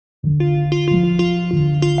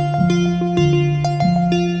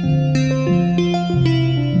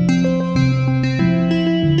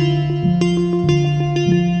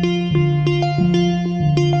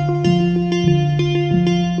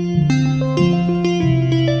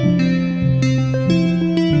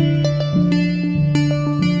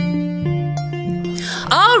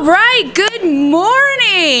Good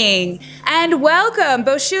morning and welcome,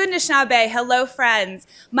 Boshu Anishinaabe. Hello, friends.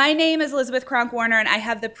 My name is Elizabeth Kronk Warner, and I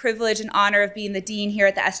have the privilege and honor of being the dean here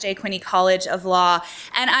at the S.J. Quinney College of Law.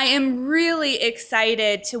 And I am really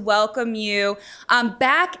excited to welcome you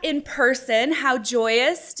back in person. How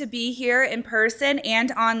joyous to be here in person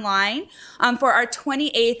and online for our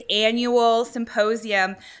 28th annual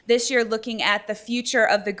symposium this year, looking at the future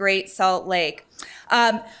of the Great Salt Lake.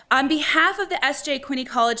 On behalf of the S.J. Quinney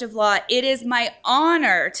College of Law, it is my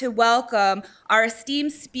honor to welcome our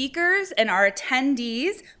esteemed speakers and our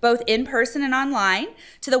attendees, both in person and online,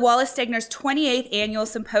 to the Wallace Stegner's 28th annual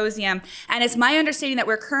symposium. And it's my understanding that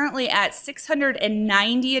we're currently at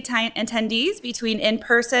 690 attendees between in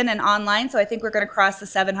person and online, so I think we're going to cross the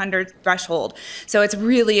 700 threshold. So it's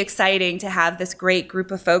really exciting to have this great group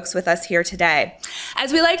of folks with us here today.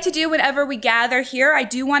 As we like to do whenever we gather here, I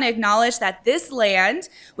do want to acknowledge that this land,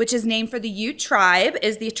 which is named for the Ute tribe,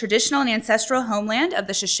 is the traditional and ancestral homeland of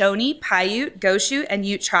the Shoshone, Paiute, Goshu, and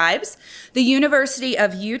Ute tribes. The University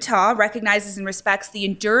of Utah recognizes and respects the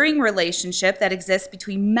enduring relationship that exists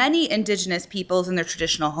between many indigenous peoples in their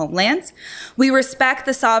traditional homelands. We respect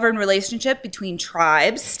the sovereign relationship between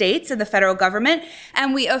tribes, states, and the federal government,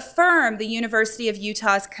 and we affirm the University of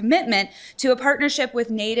Utah's commitment to a partnership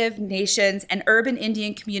with Native nations and urban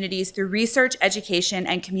Indian communities through research, education,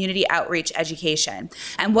 and community outreach education.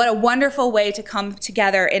 And what a wonderful way to come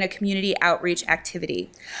together in a community outreach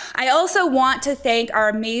activity. I also want to thank our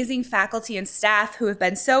amazing faculty and staff who have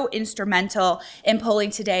been so instrumental in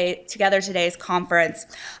pulling together today's conference.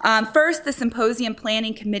 First, the Symposium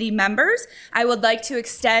Planning Committee members. I would like to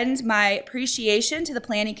extend my appreciation to the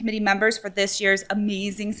Planning Committee members for this year's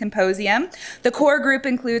amazing symposium. The core group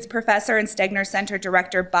includes Professor and Stegner Center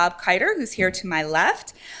Director Bob Keiter, who's here to my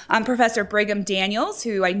left, Professor Brigham Daniels,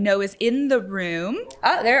 who I know is in the room,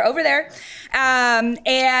 over there, and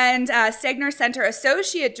Stegner Center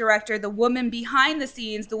Associate Director, the woman behind the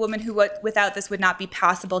scenes, the woman who without this would not be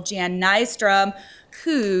possible, Jan Nystrom,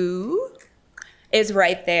 who is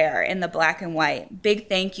right there in the black and white. Big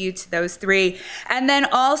thank you to those three. And then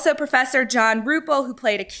also Professor John Ruppel, who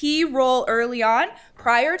played a key role early on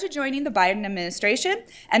prior to joining the Biden administration.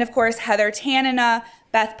 And of course, Heather Tanina,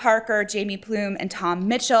 Beth Parker, Jamie Plume, and Tom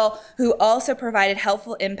Mitchell, who also provided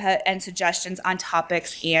helpful input and suggestions on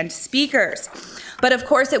topics and speakers. But of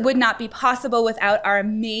course, it would not be possible without our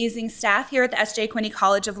amazing staff here at the S.J. Quinney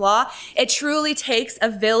College of Law. It truly takes a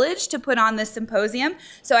village to put on this symposium,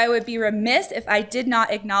 so I would be remiss if I did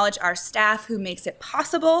not acknowledge our staff who makes it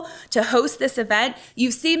possible to host this event.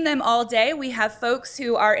 You've seen them all day. We have folks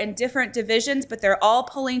who are in different divisions, but they're all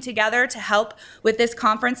pulling together to help with this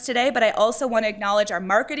conference today. But I also want to acknowledge our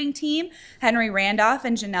marketing team, Henry Randolph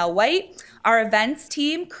and Janelle White, our events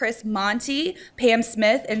team, Chris Monty, Pam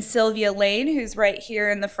Smith, and Sylvia Lane, who's right here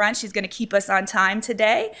in the front. She's going to keep us on time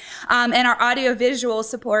today. And our audiovisual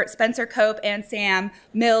support, Spencer Cope and Sam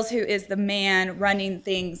Mills, who is the man running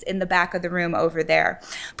things in the back of the room over there.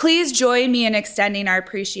 Please join me in extending our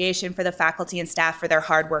appreciation for the faculty and staff for their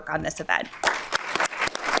hard work on this event.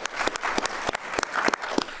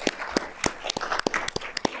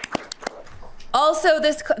 Also,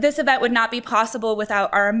 this event would not be possible without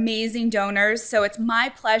our amazing donors, so it's my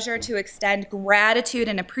pleasure to extend gratitude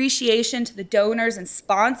and appreciation to the donors and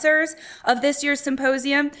sponsors of this year's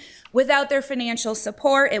symposium. Without their financial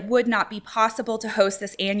support, it would not be possible to host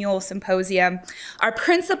this annual symposium. Our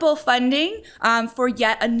principal funding for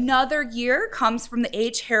yet another year comes from the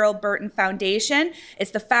H. Harold Burton Foundation.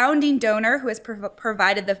 It's the founding donor who has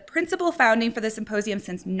provided the principal founding for the symposium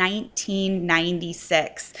since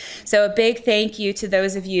 1996. So a big thank you to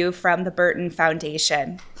those of you from the Burton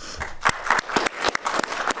Foundation.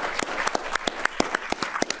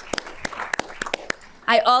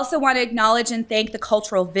 I also want to acknowledge and thank the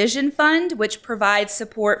Cultural Vision Fund, which provides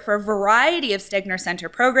support for a variety of Stegner Center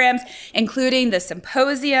programs, including the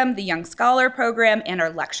Symposium, the Young Scholar Program, and our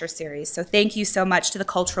lecture series. So thank you so much to the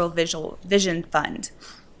Cultural Vision Fund.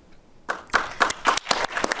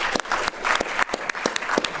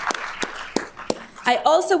 I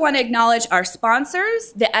also want to acknowledge our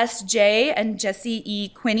sponsors, the S.J. and Jesse E.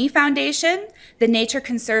 Quinney Foundation, the Nature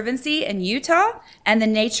Conservancy in Utah, and the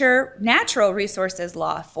Natural Resources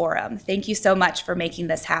Law Forum. Thank you so much for making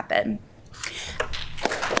this happen.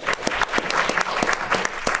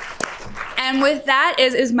 And with that,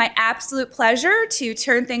 it is my absolute pleasure to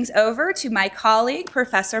turn things over to my colleague,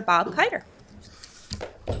 Professor Bob Keiter.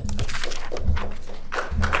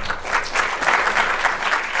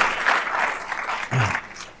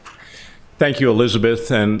 Thank you,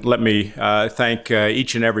 Elizabeth, and let me thank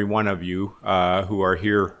each and every one of you who are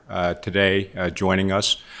here today joining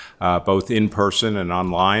us, both in person and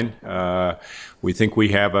online. We think we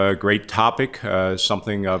have a great topic,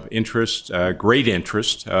 something of interest, great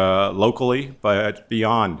interest, locally, but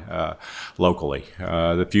beyond locally.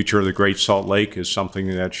 The future of the Great Salt Lake is something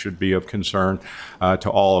that should be of concern to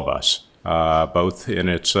all of us. Both in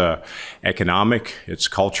its economic, its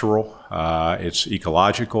cultural, its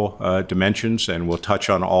ecological dimensions, and we'll touch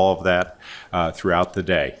on all of that throughout the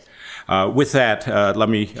day. With that, let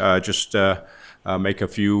me just make a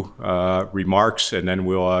few remarks and then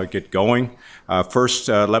we'll get going. First,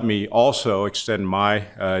 let me also extend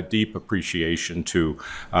my deep appreciation to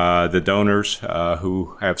the donors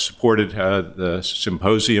who have supported the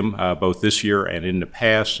symposium both this year and in the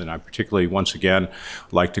past. And I particularly, once again,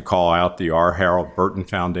 like to call out the R. Harold Burton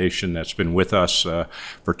Foundation that's been with us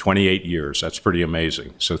for 28 years. That's pretty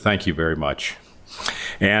amazing. So thank you very much.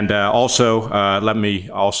 And also, let me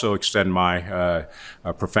also extend my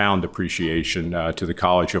profound appreciation to the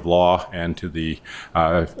College of Law and to the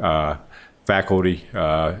faculty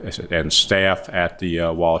and staff at the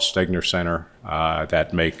Wallace Stegner Center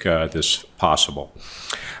that make this possible.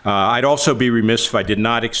 I'd also be remiss if I did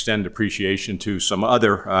not extend appreciation to some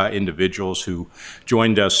other individuals who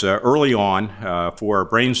joined us early on for a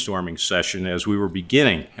brainstorming session as we were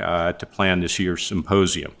beginning to plan this year's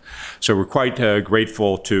symposium. So we're quite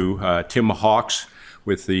grateful to Tim Hawks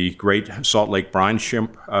with the Great Salt Lake Brine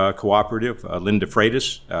Shrimp Cooperative, Linda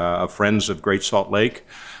Freitas of Friends of Great Salt Lake,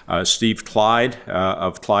 Steve Clyde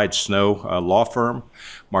of Clyde Snow Law Firm,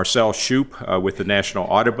 Marcel Shoup with the National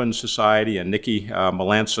Audubon Society, and Nikki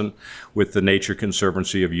Melanson with the Nature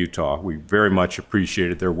Conservancy of Utah. We very much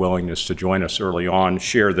appreciated their willingness to join us early on,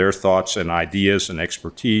 share their thoughts and ideas and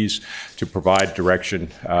expertise to provide direction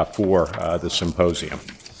for the symposium.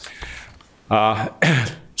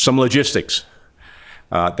 Some logistics.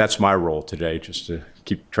 That's my role today, just to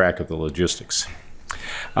keep track of the logistics.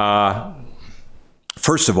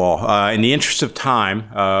 First of all, in the interest of time,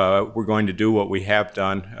 we're going to do what we have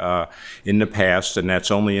done in the past, and that's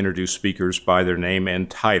only introduce speakers by their name and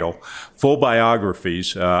title. Full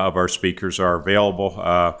biographies of our speakers are available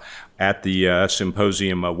at the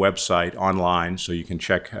symposium website online, so you can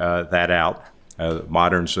check that out.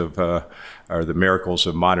 Moderns of, or the miracles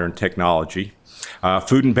of modern technology.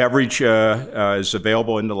 Food and beverage is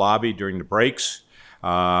available in the lobby during the breaks.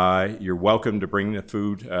 You're welcome to bring the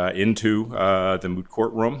food into the moot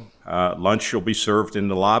court room. Lunch will be served in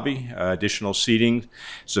the lobby. Additional seating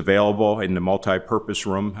is available in the multi-purpose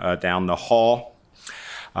room down the hall.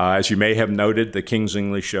 As you may have noted, the King's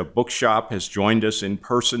English Bookshop has joined us in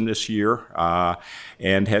person this year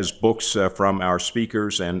and has books from our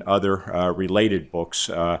speakers and other related books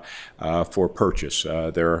for purchase.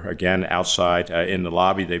 They're, again, outside in the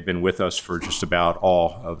lobby. They've been with us for just about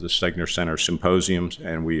all of the Stegner Center symposiums,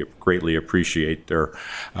 and we greatly appreciate their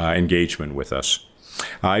engagement with us.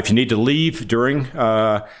 If you need to leave during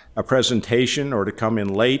a presentation or to come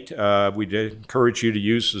in late, we'd encourage you to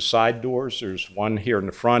use the side doors. There's one here in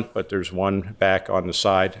the front, but there's one back on the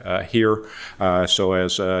side here, so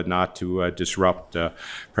as not to disrupt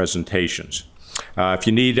presentations. If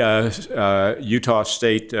you need Utah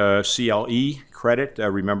State CLE credit,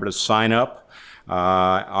 remember to sign up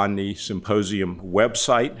on the symposium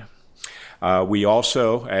website. We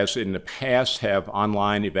also, as in the past, have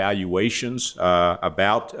online evaluations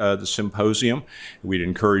about the symposium. We'd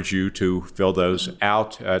encourage you to fill those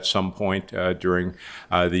out at some point during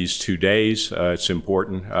these 2 days. It's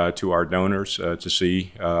important to our donors to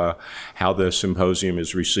see how the symposium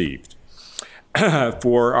is received.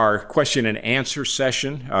 For our question and answer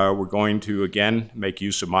session, we're going to, again, make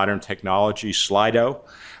use of modern technology, Slido.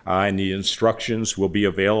 And the instructions will be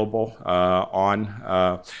available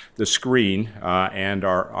on the screen and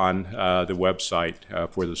are on the website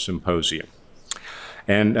for the symposium.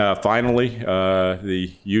 And finally,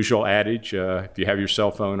 the usual adage, if you have your cell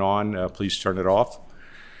phone on, please turn it off.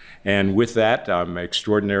 And with that, I'm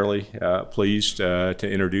extraordinarily pleased to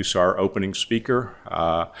introduce our opening speaker.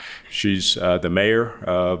 She's the mayor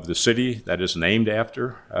of the city that is named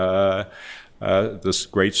after this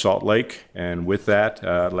Great Salt Lake. And with that,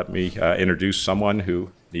 let me introduce someone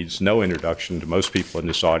who needs no introduction to most people in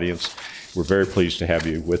this audience. We're very pleased to have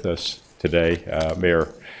you with us today,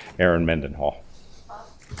 Mayor Erin Mendenhall.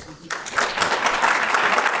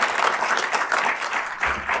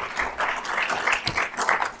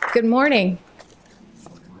 Good morning.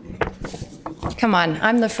 Come on,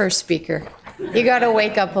 I'm the first speaker. You got to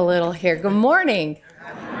wake up a little here. Good morning.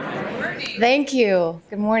 Good morning. Thank you.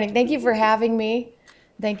 Good morning. Thank you for having me.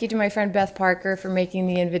 Thank you to my friend Beth Parker for making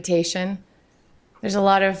the invitation. There's a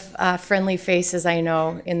lot of friendly faces I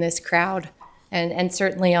know in this crowd, and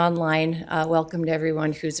certainly online. Welcome to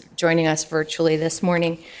everyone who's joining us virtually this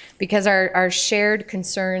morning, because our shared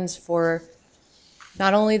concerns for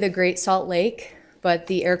not only the Great Salt Lake, but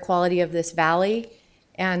the air quality of this valley,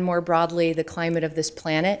 and more broadly, the climate of this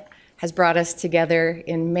planet, has brought us together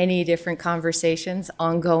in many different conversations,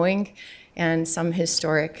 ongoing and some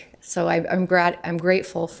historic. So I'm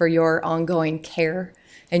grateful for your ongoing care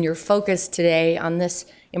and your focus today on this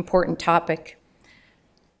important topic.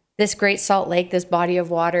 This Great Salt Lake, this body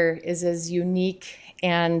of water, is as unique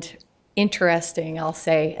and interesting, I'll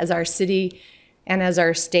say, as our city and as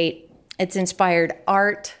our state. It's inspired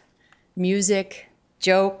art, music,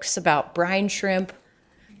 jokes about brine shrimp,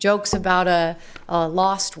 jokes about a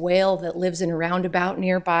lost whale that lives in a roundabout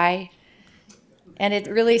nearby. And it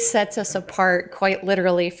really sets us apart, quite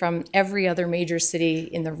literally, from every other major city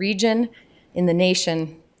in the region, in the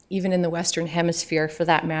nation, even in the Western Hemisphere, for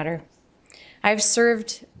that matter. I've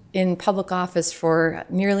served in public office for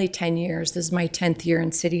nearly 10 years. This is my 10th year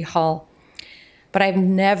in City Hall. But I've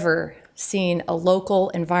never seen a local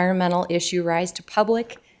environmental issue rise to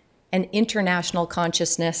public and international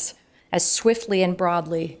consciousness as swiftly and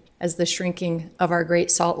broadly as the shrinking of our Great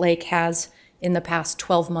Salt Lake has in the past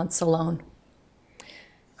 12 months alone.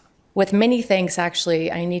 With many thanks, actually,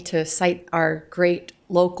 I need to cite our great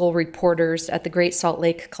local reporters at the Great Salt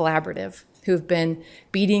Lake Collaborative, who've been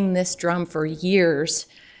beating this drum for years,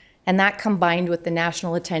 and that combined with the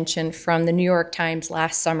national attention from the New York Times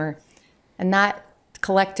last summer. And that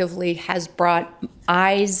collectively has brought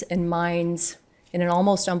eyes and minds in an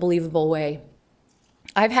almost unbelievable way.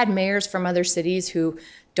 I've had mayors from other cities who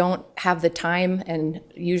don't have the time and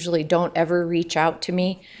usually don't ever reach out to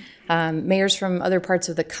me. Mayors from other parts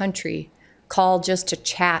of the country call just to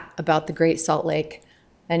chat about the Great Salt Lake.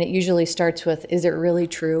 And it usually starts with, is it really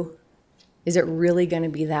true? Is it really going to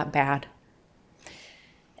be that bad?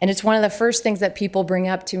 And it's one of the first things that people bring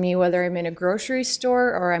up to me, whether I'm in a grocery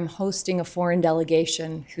store or I'm hosting a foreign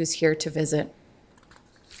delegation who's here to visit.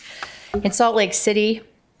 In Salt Lake City,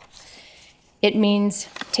 it means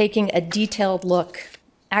taking a detailed look.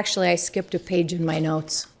 Actually, I skipped a page in my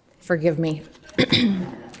notes. Forgive me. I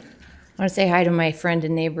want to say hi to my friend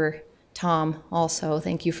and neighbor, Tom, also.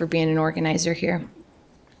 Thank you for being an organizer here.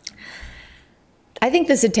 I think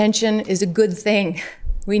this attention is a good thing.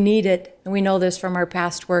 We need it, and we know this from our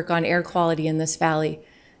past work on air quality in this valley,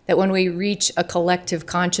 that when we reach a collective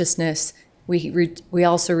consciousness, we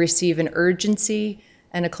also receive an urgency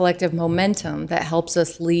and a collective momentum that helps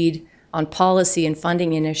us lead on policy and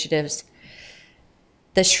funding initiatives.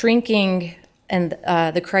 The shrinking and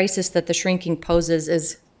the crisis that the shrinking poses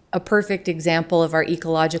is a perfect example of our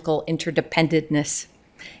ecological interdependentness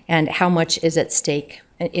and how much is at stake,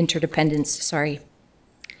 interdependence, sorry.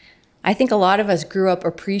 I think a lot of us grew up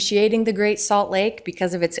appreciating the Great Salt Lake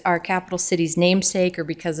because of our capital city's namesake, or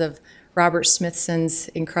because of Robert Smithson's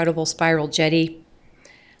incredible spiral jetty,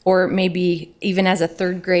 or maybe even as a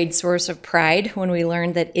third grade source of pride when we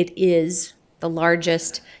learned that it is the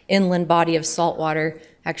largest inland body of salt water.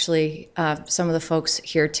 Actually, some of the folks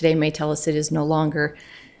here today may tell us it is no longer,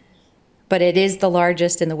 but it is the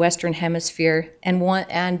largest in the Western Hemisphere, and one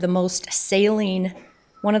of the most saline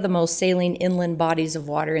inland bodies of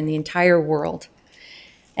water in the entire world.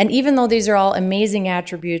 And even though these are all amazing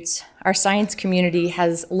attributes, our science community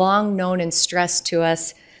has long known and stressed to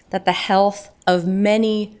us that the health of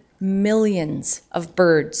many millions of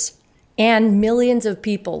birds and millions of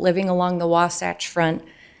people living along the Wasatch Front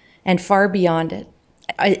and far beyond it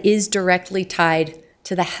is directly tied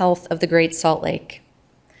to the health of the Great Salt Lake.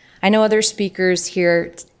 I know other speakers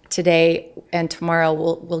here today and tomorrow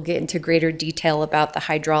will get into greater detail about the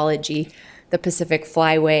hydrology, the Pacific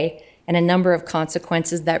Flyway, and a number of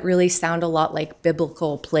consequences that really sound a lot like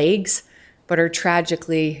biblical plagues, but are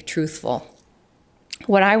tragically truthful.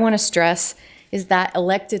 What I want to stress is that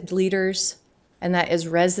elected leaders, and that as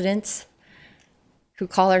residents who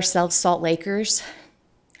call ourselves Salt Lakers,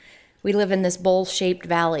 we live in this bowl-shaped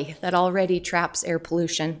valley that already traps air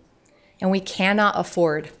pollution, and we cannot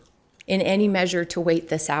afford in any measure to wait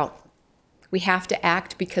this out. We have to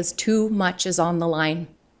act because too much is on the line.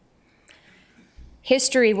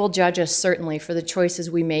 History will judge us certainly for the choices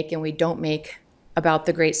we make and we don't make about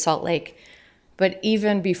the Great Salt Lake. But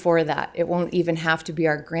even before that, it won't even have to be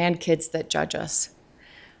our grandkids that judge us.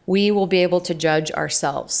 We will be able to judge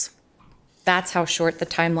ourselves. That's how short the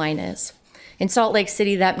timeline is. In Salt Lake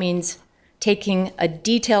City, that means taking a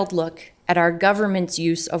detailed look at our government's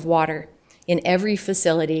use of water in every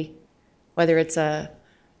facility, whether it's a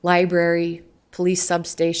library, police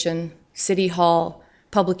substation, city hall,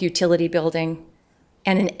 public utility building,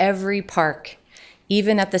 and in every park,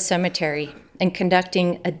 even at the cemetery, and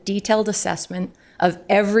conducting a detailed assessment of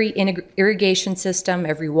every irrigation system,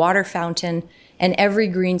 every water fountain, and every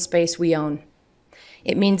green space we own.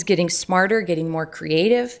 It means getting smarter, getting more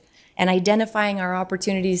creative, and identifying our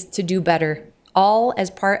opportunities to do better, all as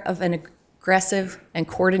part of an aggressive and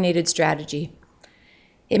coordinated strategy.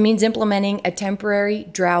 It means implementing a temporary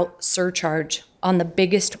drought surcharge on the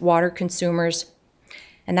biggest water consumers,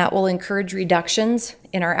 and that will encourage reductions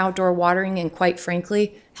in our outdoor watering and, quite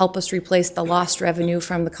frankly, help us replace the lost revenue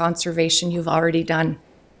from the conservation you've already done.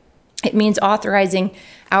 It means authorizing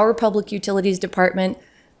our Public Utilities Department,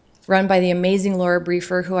 run by the amazing Laura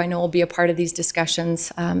Briefer, who I know will be a part of these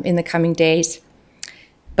discussions in the coming days,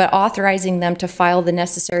 but authorizing them to file the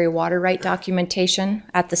necessary water right documentation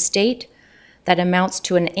at the state that amounts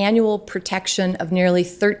to an annual protection of nearly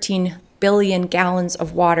 13 billion gallons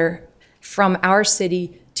of water from our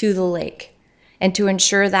city to the lake, and to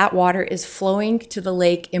ensure that water is flowing to the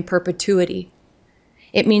lake in perpetuity.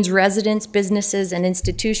 It means residents, businesses, and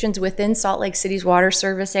institutions within Salt Lake City's water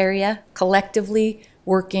service area collectively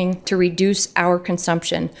working to reduce our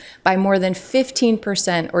consumption by more than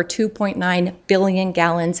 15%, or 2.9 billion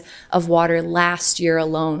gallons of water last year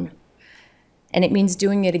alone. And it means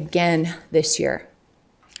doing it again this year.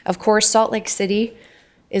 Of course, Salt Lake City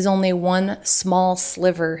is only one small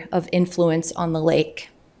sliver of influence on the lake.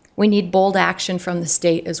 We need bold action from the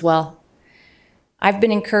state as well. I've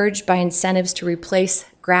been encouraged by incentives to replace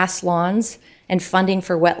grass lawns and funding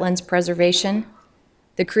for wetlands preservation,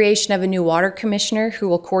 the creation of a new water commissioner who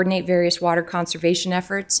will coordinate various water conservation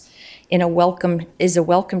efforts is a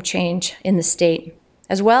welcome change in the state,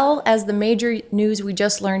 as well as the major news we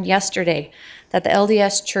just learned yesterday that the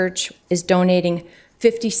LDS Church is donating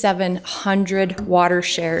 5,700 water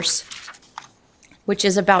shares, which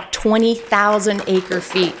is about 20,000 acre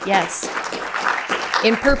feet, yes,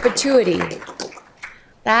 in perpetuity.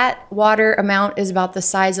 That water amount is about the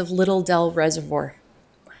size of Little Dell Reservoir.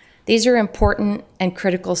 These are important and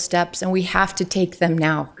critical steps, and we have to take them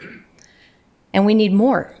now. And we need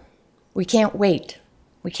more. We can't wait.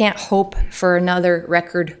 We can't hope for another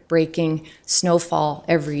record-breaking snowfall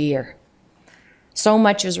every year. So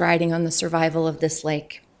much is riding on the survival of this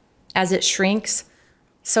lake. As it shrinks,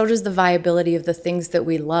 so does the viability of the things that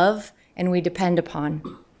we love and we depend upon: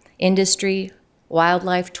 industry,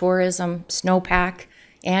 wildlife, tourism, snowpack,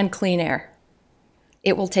 and clean air.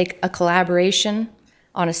 It will take a collaboration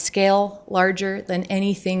on a scale larger than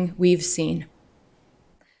anything we've seen.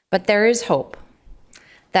 But there is hope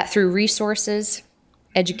that through resources,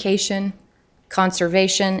 education,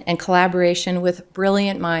 conservation, and collaboration with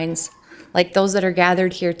brilliant minds like those that are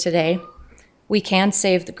gathered here today, we can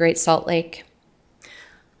save the Great Salt Lake.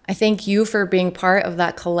 I thank you for being part of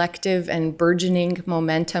that collective and burgeoning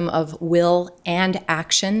momentum of will and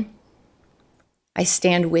action. I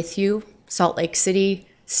stand with you. Salt Lake City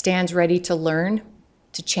stands ready to learn,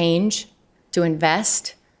 to change, to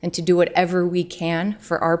invest, and to do whatever we can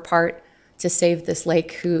for our part to save this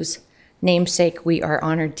lake whose namesake we are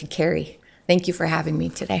honored to carry. Thank you for having me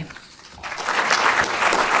today.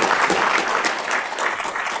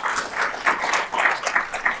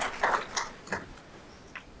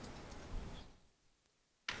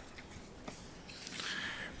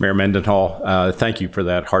 Mayor Mendenhall, thank you for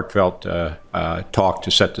that heartfelt talk to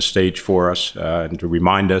set the stage for us and to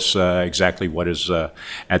remind us exactly what is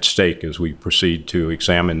at stake as we proceed to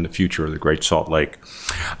examine the future of the Great Salt Lake.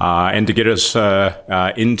 And to get us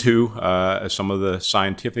into some of the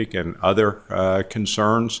scientific and other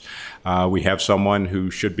concerns, we have someone who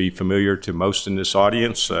should be familiar to most in this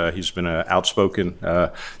audience. He's been an outspoken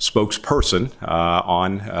spokesperson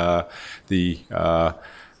on the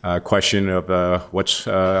question of what's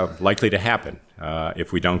likely to happen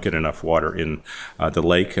if we don't get enough water in the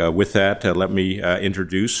lake. With that, let me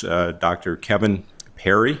introduce Dr. Kevin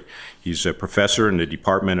Perry. He's a professor in the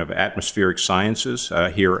Department of Atmospheric Sciences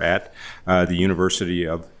here at the University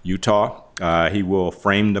of Utah. He will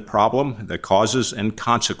frame the problem, the causes and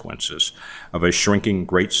consequences of a shrinking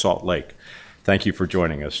Great Salt Lake. Thank you for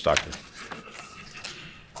joining us, Doctor.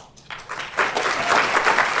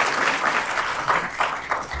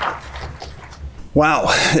 Wow,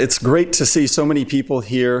 it's great to see so many people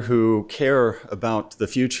here who care about the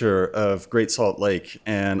future of Great Salt Lake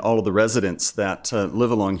and all of the residents that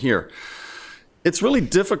live along here. It's really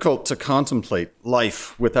difficult to contemplate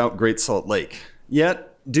life without Great Salt Lake.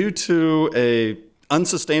 Yet, due to a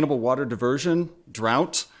unsustainable water diversion,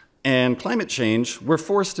 drought, and climate change, we're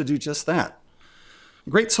forced to do just that.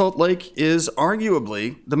 Great Salt Lake is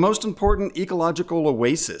arguably the most important ecological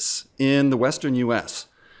oasis in the western US.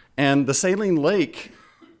 And the saline lake,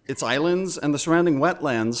 its islands, and the surrounding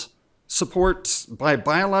wetlands support by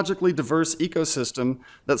biologically diverse ecosystem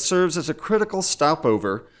that serves as a critical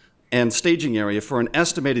stopover and staging area for an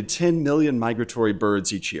estimated 10 million migratory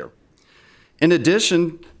birds each year. In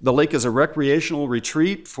addition, the lake is a recreational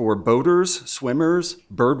retreat for boaters, swimmers,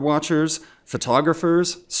 bird watchers,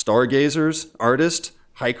 photographers, stargazers, artists,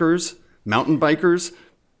 hikers, mountain bikers,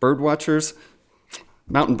 bird watchers,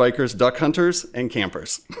 mountain bikers, duck hunters, and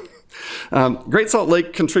campers. Great Salt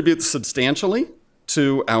Lake contributes substantially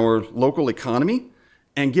to our local economy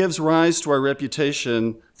and gives rise to our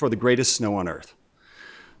reputation for the greatest snow on earth.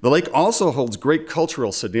 The lake also holds great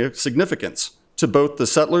cultural significance to both the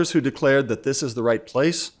settlers who declared that this is the right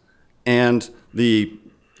place and the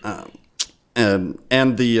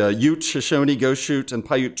Ute, Shoshone, Goshute, and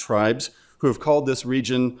Paiute tribes who have called this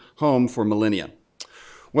region home for millennia.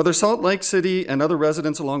 Whether Salt Lake City and other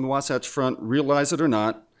residents along the Wasatch Front realize it or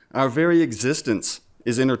not, our very existence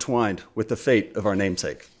is intertwined with the fate of our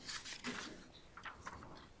namesake.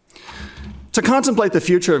 To contemplate the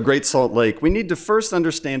future of Great Salt Lake, we need to first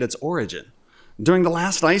understand its origin. During the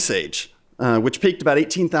last ice age, which peaked about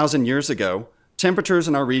 18,000 years ago, temperatures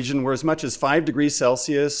in our region were as much as 5 degrees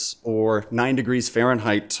Celsius or 9 degrees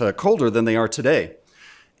Fahrenheit colder than they are today.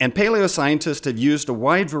 And paleoscientists have used a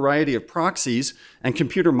wide variety of proxies and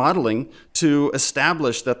computer modeling to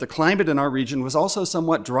establish that the climate in our region was also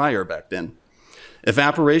somewhat drier back then.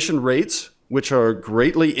 Evaporation rates, which are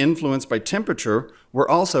greatly influenced by temperature, were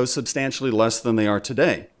also substantially less than they are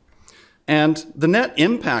today. And the net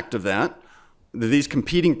impact of that, these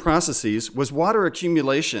competing processes, was water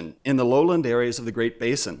accumulation in the lowland areas of the Great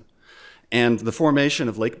Basin and the formation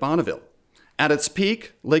of Lake Bonneville. At its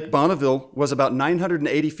peak, Lake Bonneville was about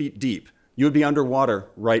 980 feet deep. You would be underwater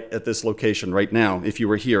right at this location right now if you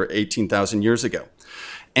were here 18,000 years ago.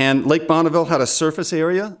 And Lake Bonneville had a surface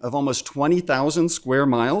area of almost 20,000 square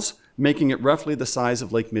miles, making it roughly the size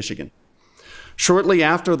of Lake Michigan. Shortly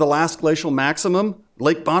after the last glacial maximum,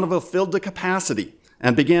 Lake Bonneville filled to capacity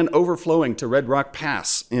and began overflowing to Red Rock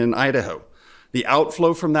Pass in Idaho. The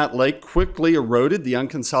outflow from that lake quickly eroded the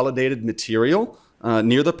unconsolidated material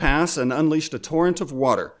near the pass and unleashed a torrent of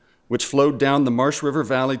water, which flowed down the Marsh River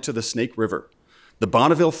Valley to the Snake River. The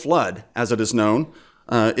Bonneville flood, as it is known,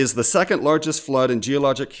 is the second largest flood in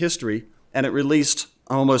geologic history, and it released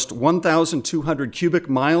almost 1,200 cubic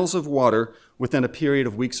miles of water within a period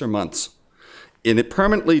of weeks or months. And it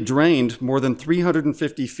permanently drained more than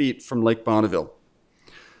 350 feet from Lake Bonneville.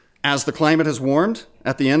 As the climate has warmed,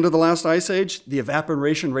 at the end of the last ice age, the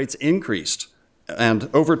evaporation rates increased. And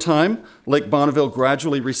over time, Lake Bonneville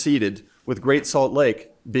gradually receded, with Great Salt Lake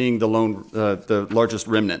being the largest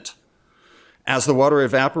remnant. As the water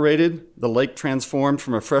evaporated, the lake transformed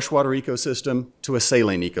from a freshwater ecosystem to a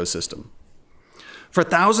saline ecosystem. For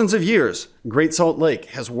thousands of years, Great Salt Lake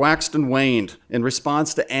has waxed and waned in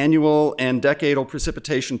response to annual and decadal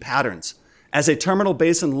precipitation patterns. As a terminal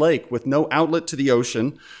basin lake with no outlet to the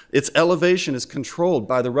ocean, its elevation is controlled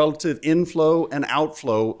by the relative inflow and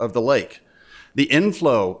outflow of the lake. The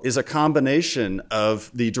inflow is a combination of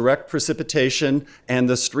the direct precipitation and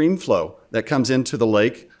the stream flow that comes into the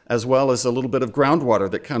lake, as well as a little bit of groundwater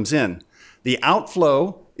that comes in. The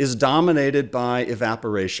outflow is dominated by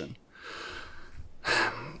evaporation.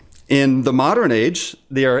 In the modern age,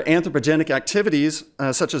 their anthropogenic activities,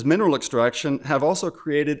 such as mineral extraction, have also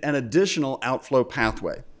created an additional outflow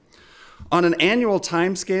pathway. On an annual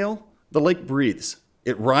timescale, the lake breathes.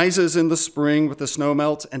 It rises in the spring with the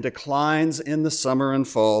snowmelt and declines in the summer and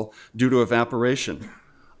fall due to evaporation.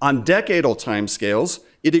 On decadal timescales,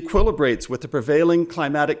 it equilibrates with the prevailing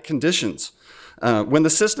climatic conditions. When the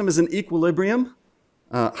system is in equilibrium,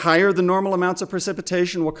 higher than normal amounts of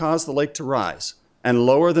precipitation will cause the lake to rise, and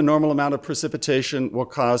lower than normal amount of precipitation will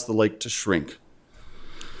cause the lake to shrink.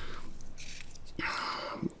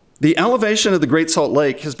 The elevation of the Great Salt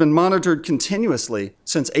Lake has been monitored continuously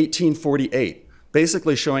since 1848,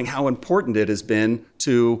 basically showing how important it has been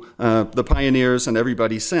to the pioneers and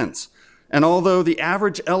everybody since. And although the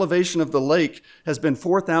average elevation of the lake has been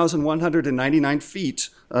 4,199 feet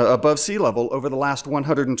above sea level over the last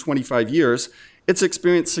 125 years, it's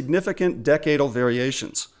experienced significant decadal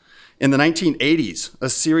variations. In the 1980s, a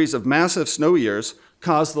series of massive snow years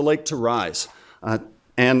caused the lake to rise,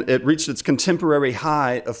 and it reached its contemporary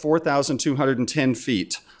high of 4,210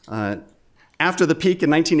 feet. After the peak in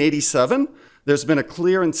 1987, there's been a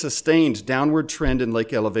clear and sustained downward trend in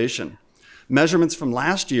lake elevation. Measurements from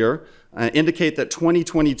last year indicate that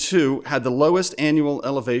 2022 had the lowest annual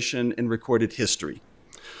elevation in recorded history.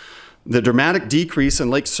 The dramatic decrease in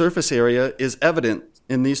lake surface area is evident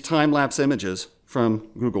in these time-lapse images from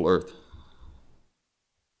Google Earth.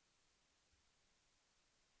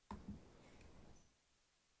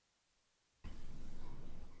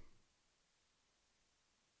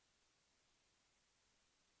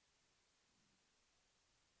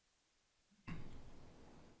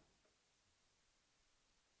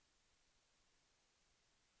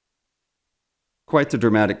 Quite the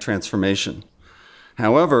dramatic transformation.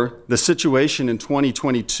 However, the situation in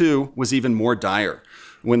 2022 was even more dire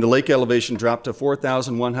when the lake elevation dropped to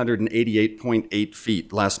 4,188.8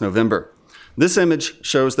 feet last November. This image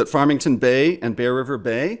shows that Farmington Bay and Bear River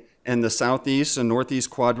Bay and the southeast and northeast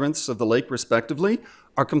quadrants of the lake, respectively,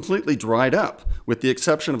 are completely dried up, with the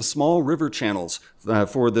exception of small river channels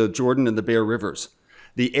for the Jordan and the Bear Rivers.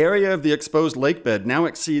 The area of the exposed lakebed now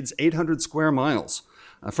exceeds 800 square miles.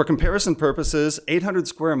 For comparison purposes, 800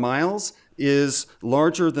 square miles is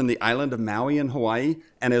larger than the island of Maui in Hawaii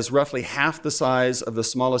and is roughly half the size of the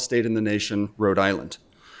smallest state in the nation, Rhode Island.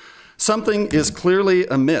 Something is clearly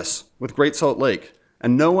amiss with Great Salt Lake,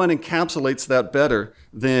 and no one encapsulates that better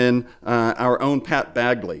than our own Pat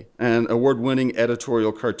Bagley, an award-winning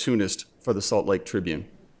editorial cartoonist for the Salt Lake Tribune.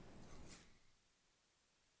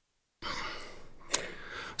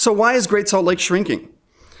 So why is Great Salt Lake shrinking?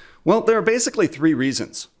 Well, there are basically three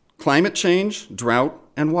reasons: climate change, drought,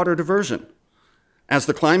 and water diversion. As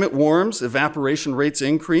the climate warms, evaporation rates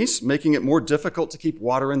increase, making it more difficult to keep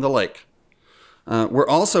water in the lake. We're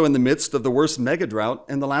also in the midst of the worst megadrought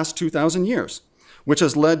in the last 2,000 years, which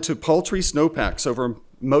has led to paltry snowpacks over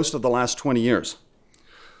most of the last 20 years.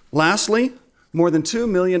 Lastly, more than 2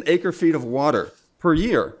 million acre-feet of water per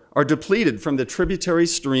year are depleted from the tributary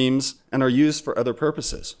streams and are used for other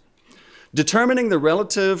purposes. Determining the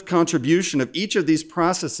relative contribution of each of these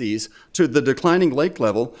processes to the declining lake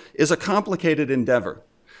level is a complicated endeavor.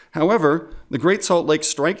 However, the Great Salt Lake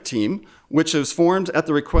Strike Team, which is formed at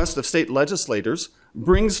the request of state legislators,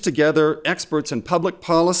 brings together experts in public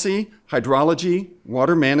policy, hydrology,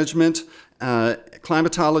 water management,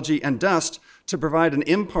 climatology, and dust to provide an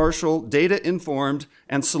impartial, data-informed,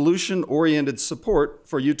 and solution-oriented support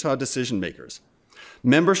for Utah decision makers.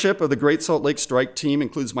 Membership of the Great Salt Lake Strike Team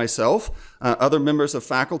includes myself, other members of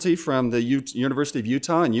faculty from the University of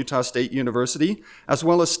Utah and Utah State University, as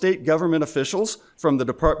well as state government officials from the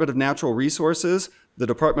Department of Natural Resources, the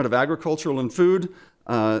Department of Agriculture and Food,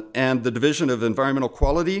 and the Division of Environmental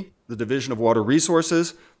Quality, the Division of Water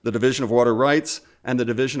Resources, the Division of Water Rights, and the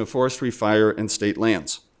Division of Forestry, Fire, and State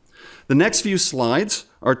Lands. The next few slides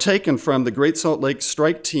are taken from the Great Salt Lake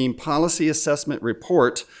Strike Team Policy Assessment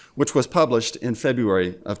Report, which was published in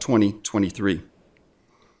February of 2023.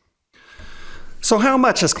 So how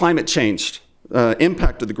much has climate change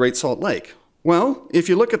impacted the Great Salt Lake? Well, if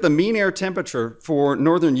you look at the mean air temperature for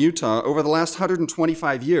northern Utah over the last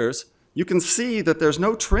 125 years, you can see that there's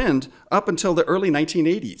no trend up until the early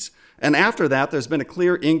 1980s. And after that, there's been a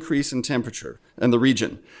clear increase in temperature in the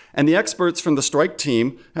region. And the experts from the strike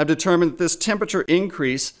team have determined that this temperature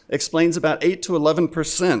increase explains about 8 to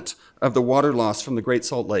 11% of the water loss from the Great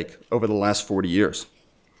Salt Lake over the last 40 years.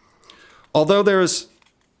 Although there is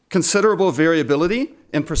considerable variability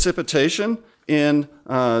in precipitation in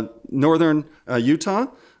northern Utah,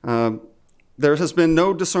 there has been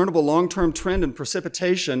no discernible long-term trend in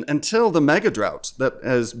precipitation until the megadrought that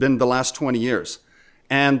has been the last 20 years.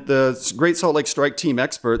 And the Great Salt Lake Strike Team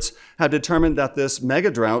experts have determined that this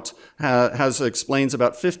megadrought explains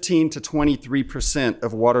about 15 to 23%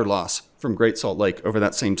 of water loss from Great Salt Lake over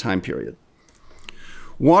that same time period.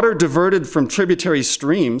 Water diverted from tributary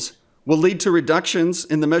streams will lead to reductions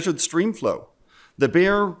in the measured stream flow. The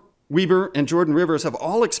Bear, Weber, and Jordan rivers have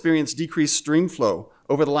all experienced decreased stream flow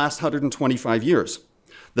over the last 125 years.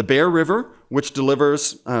 The Bear River, which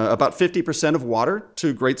delivers about 50% of water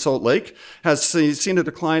to Great Salt Lake, has seen a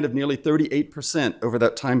decline of nearly 38% over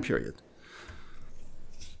that time period.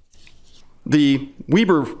 The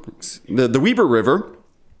Weber River,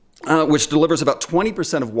 which delivers about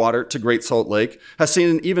 20% of water to Great Salt Lake, has seen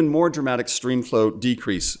an even more dramatic stream flow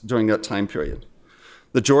decrease during that time period.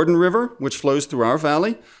 The Jordan River, which flows through our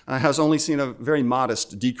valley, has only seen a very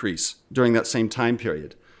modest decrease during that same time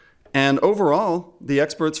period. And overall, the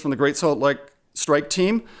experts from the Great Salt Lake Strike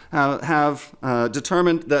Team have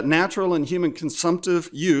determined that natural and human consumptive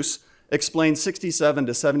use explains 67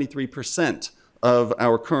 to 73% of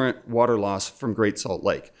our current water loss from Great Salt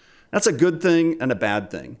Lake. That's a good thing and a bad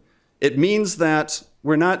thing. It means that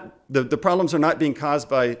the problems are not being caused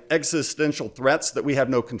by existential threats that we have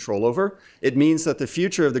no control over. It means that the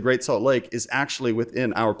future of the Great Salt Lake is actually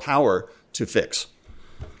within our power to fix.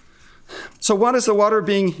 So what is the water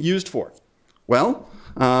being used for? Well,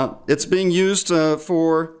 it's being used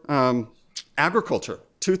for agriculture.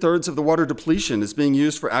 2/3 of the water depletion is being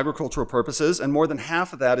used for agricultural purposes, and more than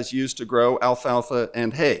half of that is used to grow alfalfa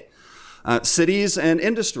and hay. Cities and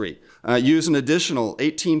industry use an additional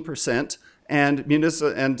 18%, and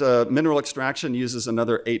mineral extraction uses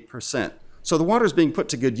another 8%. So the water is being put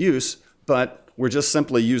to good use, but we're just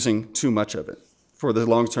simply using too much of it for the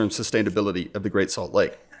long-term sustainability of the Great Salt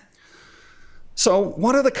Lake. So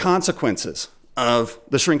what are the consequences of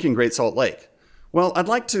the shrinking Great Salt Lake? Well, I'd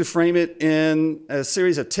like to frame it in a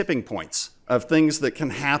series of tipping points of things that can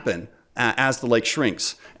happen as the lake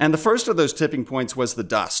shrinks. And the first of those tipping points was the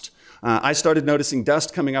dust. I started noticing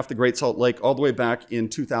dust coming off the Great Salt Lake all the way back in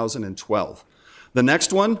 2012. The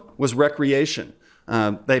next one was recreation.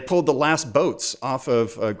 They pulled the last boats off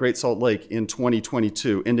of Great Salt Lake in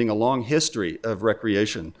 2022, ending a long history of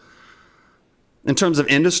recreation. In terms of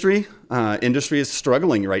industry, industry is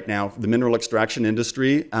struggling right now, the mineral extraction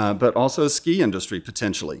industry, but also ski industry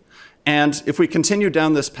potentially. And if we continue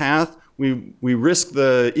down this path, we risk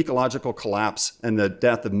the ecological collapse and the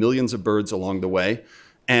death of millions of birds along the way.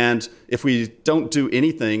 And if we don't do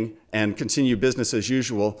anything and continue business as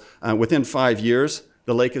usual, within 5 years,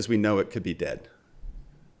 the lake as we know it could be dead.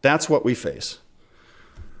 That's what we face.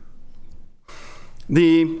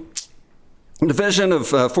 The Division of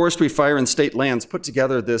Forestry, Fire, and State Lands put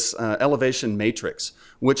together this elevation matrix,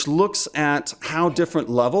 which looks at how different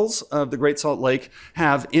levels of the Great Salt Lake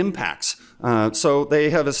have impacts. So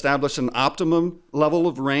they have established an optimum level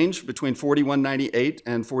of range between 4198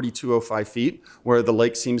 and 4205 feet, where the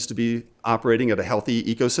lake seems to be operating at a healthy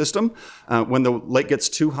ecosystem. When the lake gets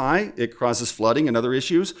too high, it causes flooding and other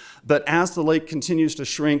issues. But as the lake continues to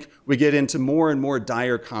shrink, we get into more and more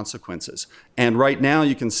dire consequences. And right now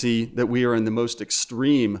you can see that we are in the most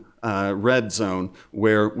extreme red zone,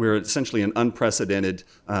 where we're essentially in unprecedented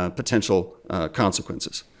potential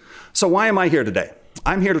consequences. So why am I here today?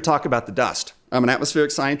 I'm here to talk about the dust. I'm an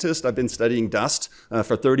atmospheric scientist. I've been studying dust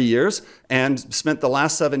for 30 years and spent the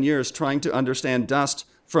last 7 years trying to understand dust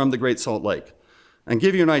from the Great Salt Lake. And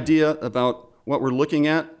give you an idea about what we're looking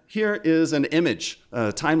at, here is an image,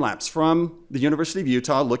 time-lapse from the University of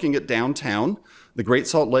Utah looking at downtown. The Great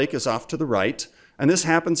Salt Lake is off to the right. And this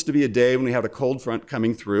happens to be a day when we have a cold front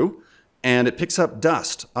coming through, and it picks up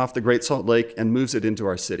dust off the Great Salt Lake and moves it into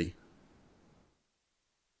our city.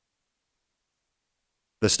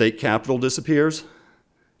 The state capitol disappears,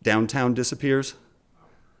 downtown disappears,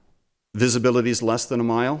 visibility is less than a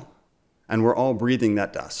mile, and we're all breathing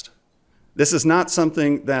that dust. This is not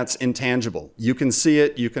something that's intangible. You can see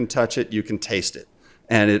it, you can touch it, you can taste it,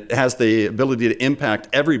 and it has the ability to impact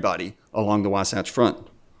everybody along the Wasatch Front.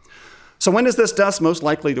 So when is this dust most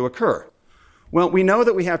likely to occur? Well, we know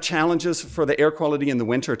that we have challenges for the air quality in the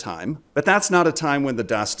wintertime, but that's not a time when the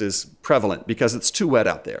dust is prevalent because it's too wet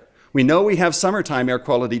out there. We know we have summertime air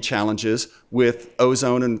quality challenges with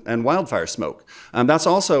ozone and wildfire smoke. That's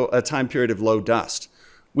also a time period of low dust.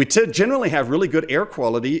 We generally have really good air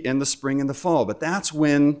quality in the spring and the fall, but that's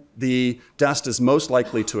when the dust is most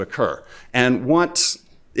likely to occur. And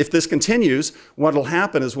if this continues, what will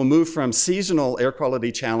happen is we'll move from seasonal air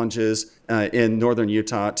quality challenges in northern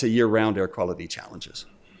Utah to year-round air quality challenges.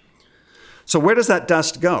 So where does that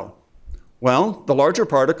dust go? Well, the larger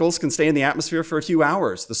particles can stay in the atmosphere for a few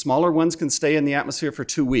hours. The smaller ones can stay in the atmosphere for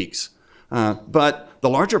 2 weeks. But the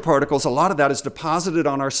larger particles, a lot of that is deposited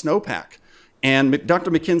on our snowpack. And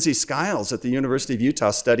Dr. Mackenzie Skiles at the University of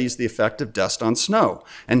Utah studies the effect of dust on snow.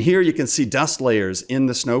 And here you can see dust layers in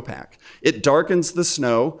the snowpack. It darkens the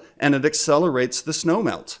snow and it accelerates the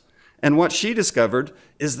snowmelt. And what she discovered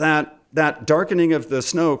is that darkening of the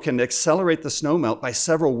snow can accelerate the snowmelt by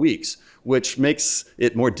several weeks, which makes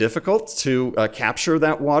it more difficult to capture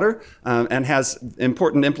that water and has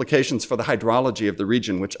important implications for the hydrology of the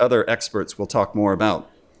region, which other experts will talk more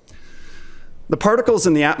about. The particles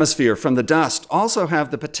in the atmosphere from the dust also have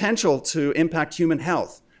the potential to impact human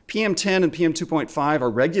health. PM10 and PM2.5 are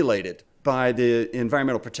regulated by the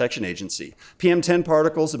Environmental Protection Agency. PM10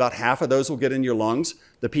 particles, about half of those will get in your lungs.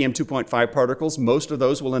 The PM2.5 particles, most of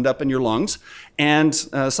those will end up in your lungs. And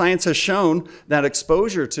science has shown that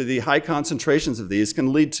exposure to the high concentrations of these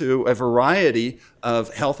can lead to a variety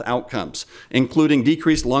of health outcomes, including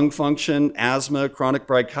decreased lung function, asthma, chronic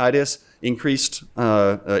bronchitis, increased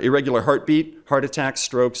irregular heartbeat, heart attacks,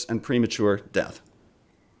 strokes, and premature death.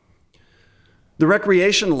 The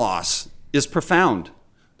recreation loss is profound.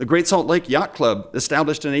 The Great Salt Lake Yacht Club,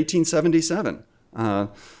 established in 1877.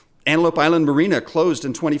 Antelope Island Marina closed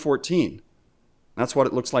in 2014. That's what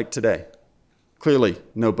it looks like today. Clearly,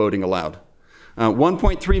 no boating allowed.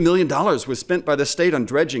 $1.3 million was spent by the state on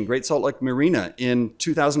dredging Great Salt Lake Marina in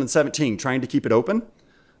 2017, trying to keep it open,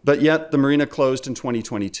 but yet the marina closed in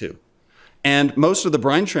 2022. And most of the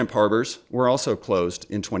brine shrimp harbors were also closed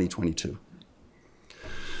in 2022.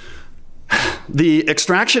 The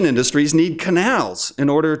extraction industries need canals in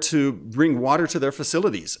order to bring water to their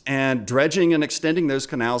facilities, and dredging and extending those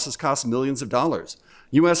canals has cost millions of dollars.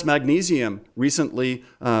 U.S. Magnesium recently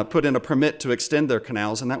put in a permit to extend their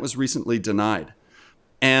canals, and that was recently denied.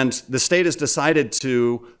 And the state has decided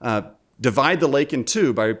to divide the lake in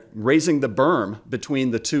two by raising the berm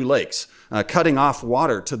between the two lakes, cutting off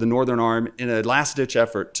water to the northern arm in a last-ditch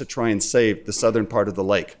effort to try and save the southern part of the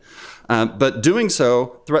lake. But doing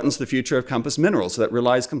so threatens the future of Compass Minerals that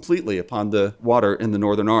relies completely upon the water in the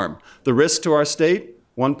northern arm. The risk to our state,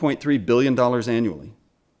 $1.3 billion annually.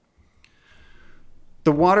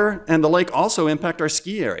 The water and the lake also impact our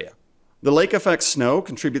ski area. The lake effect snow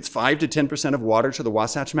contributes 5 to 10% of water to the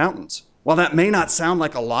Wasatch Mountains. While that may not sound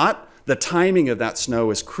like a lot, the timing of that snow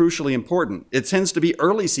is crucially important. It tends to be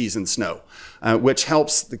early season snow, which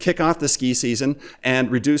helps to kick off the ski season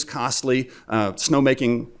and reduce costly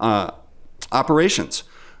snowmaking operations.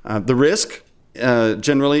 The risk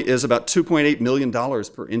generally is about $2.8 million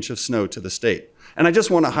per inch of snow to the state. And I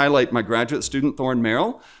just want to highlight my graduate student, Thorne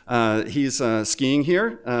Merrill. He's skiing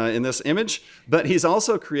here in this image, but he's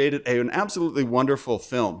also created an absolutely wonderful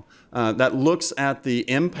film that looks at the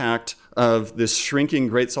impact of this shrinking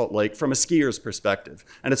Great Salt Lake from a skier's perspective.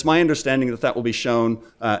 And it's my understanding that that will be shown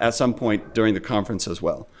at some point during the conference as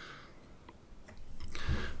well.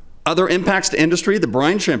 Other impacts to industry, the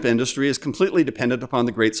brine shrimp industry is completely dependent upon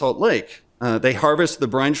the Great Salt Lake. They harvest the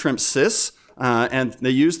brine shrimp cysts, and they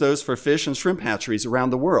use those for fish and shrimp hatcheries around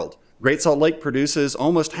the world. Great Salt Lake produces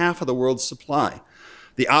almost half of the world's supply.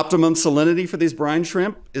 The optimum salinity for these brine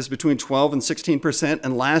shrimp is between 12 and 16%,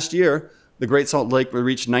 and last year, the Great Salt Lake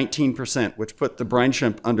reached 19%, which put the brine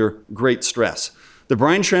shrimp under great stress. The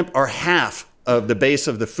brine shrimp are half of the base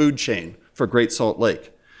of the food chain for Great Salt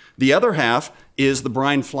Lake. The other half is the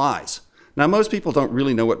brine flies. Now, most people don't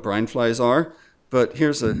really know what brine flies are, but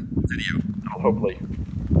here's a video that'll hopefully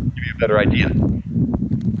give you a better idea.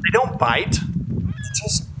 They don't bite, they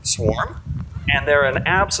just swarm, and they're an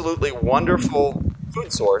absolutely wonderful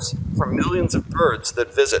food source for millions of birds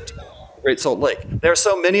that visit Great Salt Lake. There are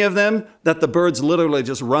so many of them that the birds literally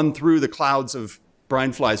just run through the clouds of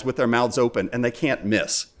brine flies with their mouths open, and they can't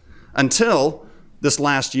miss. Until this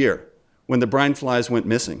last year, when the brine flies went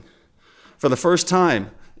missing. For the first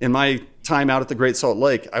time in my time out at the Great Salt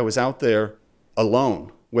Lake, I was out there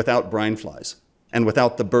alone, without brine flies, and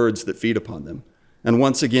without the birds that feed upon them. And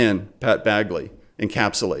once again, Pat Bagley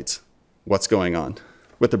encapsulates what's going on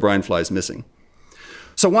with the brine flies missing.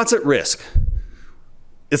 So what's at risk?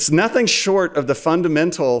 It's nothing short of the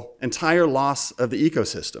fundamental entire loss of the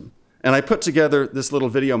ecosystem. And I put together this little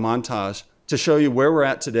video montage to show you where we're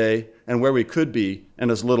at today and where we could be in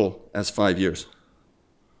as little as 5 years.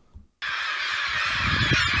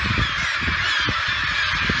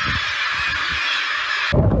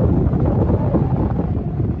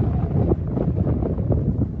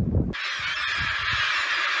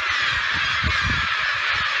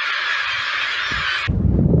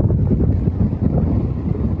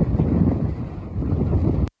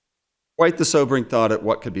 Quite the sobering thought at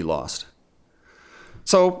what could be lost.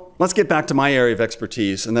 So let's get back to my area of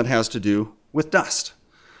expertise, and that has to do with dust.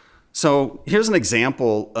 So here's an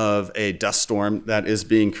example of a dust storm that is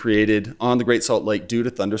being created on the Great Salt Lake due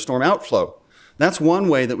to thunderstorm outflow. That's one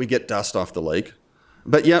way that we get dust off the lake,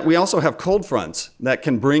 but yet we also have cold fronts that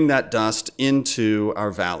can bring that dust into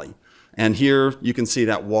our valley. And here you can see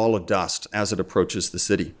that wall of dust as it approaches the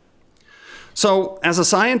city. So as a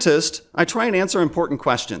scientist, I try and answer important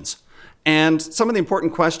questions. And some of the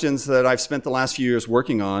important questions that I've spent the last few years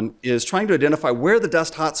working on is trying to identify where the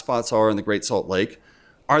dust hotspots are in the Great Salt Lake.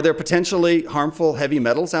 Are there potentially harmful heavy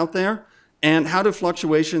metals out there? And how do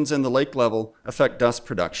fluctuations in the lake level affect dust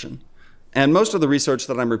production? And most of the research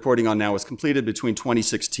that I'm reporting on now was completed between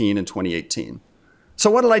 2016 and 2018.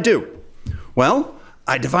 So what did I do? Well,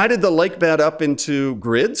 I divided the lake bed up into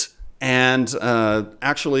grids and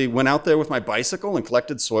actually went out there with my bicycle and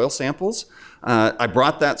collected soil samples. I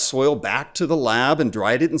brought that soil back to the lab and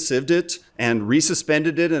dried it and sieved it and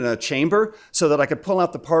resuspended it in a chamber so that I could pull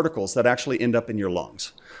out the particles that actually end up in your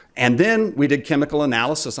lungs. And then we did chemical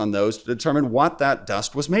analysis on those to determine what that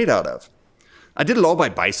dust was made out of. I did it all by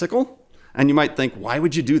bicycle, and you might think, why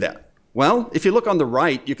would you do that? Well, if you look on the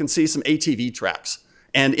right, you can see some ATV tracks.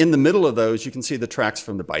 And in the middle of those, you can see the tracks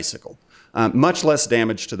from the bicycle. Much less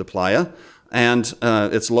damage to the playa. And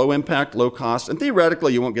it's low impact, low cost. And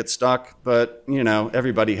theoretically, you won't get stuck. But, you know,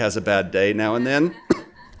 everybody has a bad day now and then.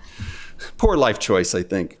 Poor life choice, I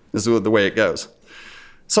think, is the way it goes.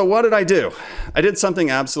 So what did I do? I did something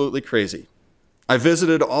absolutely crazy. I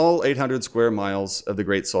visited all 800 square miles of the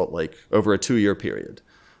Great Salt Lake over a 2-year period.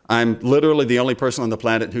 I'm literally the only person on the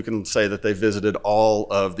planet who can say that they visited all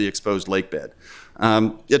of the exposed lake bed.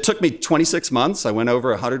 It took me 26 months. I went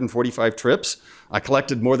over 145 trips. I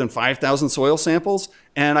collected more than 5,000 soil samples.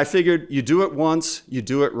 And I figured you do it once, you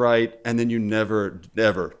do it right, and then you never,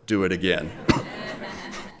 ever do it again.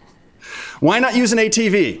 Why not use an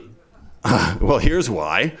ATV? Well, here's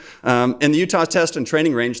why. In the Utah Test and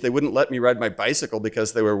Training Range, they wouldn't let me ride my bicycle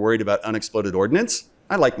because they were worried about unexploded ordnance.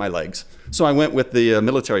 I like my legs. So I went with the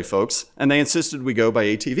military folks, and they insisted we go by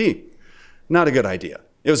ATV. Not a good idea.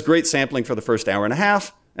 It was great sampling for the first hour and a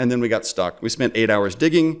half, and then we got stuck. We spent 8 hours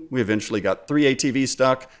digging. We eventually got 3 ATVs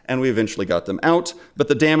stuck, and we eventually got them out. But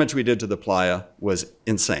the damage we did to the playa was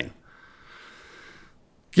insane.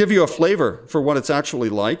 Give you a flavor for what it's actually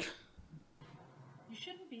like.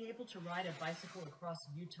 To ride a bicycle across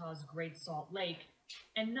Utah's Great Salt Lake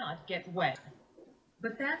and not get wet.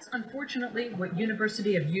 But that's unfortunately what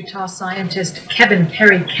University of Utah scientist Kevin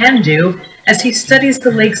Perry can do as he studies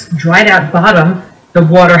the lake's dried out bottom, the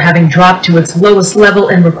water having dropped to its lowest level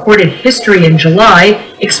in recorded history in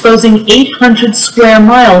July, exposing 800 square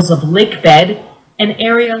miles of lake bed, an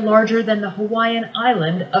area larger than the Hawaiian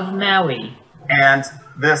island of Maui. And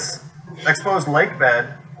this exposed lake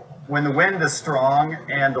bed, when the wind is strong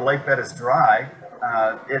and the lake bed is dry,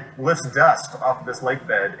 it lifts dust off of this lake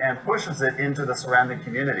bed and pushes it into the surrounding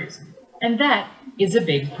communities. And that is a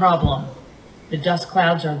big problem. The dust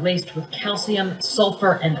clouds are laced with calcium,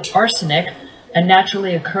 sulfur, and arsenic, a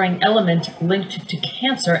naturally occurring element linked to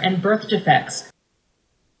cancer and birth defects.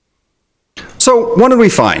 So what did we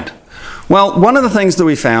find? Well, one of the things that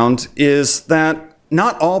we found is that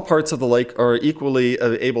not all parts of the lake are equally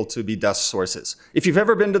able to be dust sources. If you've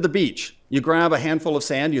ever been to the beach, you grab a handful of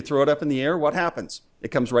sand, you throw it up in the air, what happens? It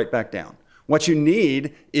comes right back down. What you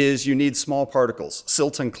need is you need small particles,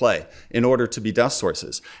 silt and clay, in order to be dust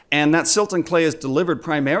sources. And that silt and clay is delivered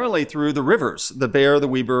primarily through the rivers, the Bear, the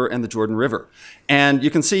Weber, and the Jordan River. And you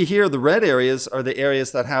can see here the red areas are the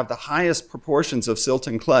areas that have the highest proportions of silt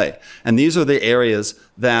and clay. And these are the areas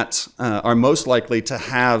that are most likely to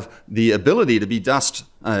have the ability to be dust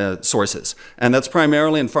sources. And that's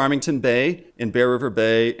primarily in Farmington Bay, in Bear River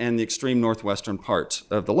Bay, and the extreme northwestern part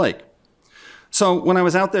of the lake. So when I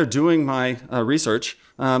was out there doing my research,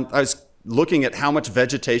 I was looking at how much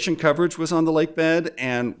vegetation coverage was on the lake bed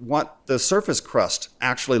and what the surface crust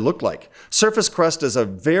actually looked like. Surface crust is a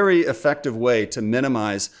very effective way to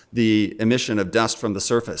minimize the emission of dust from the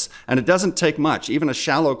surface. And it doesn't take much. Even a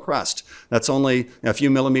shallow crust that's only a few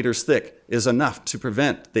millimeters thick is enough to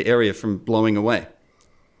prevent the area from blowing away.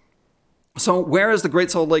 So where is the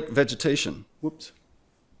Great Salt Lake vegetation? Whoops.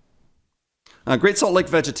 Great Salt Lake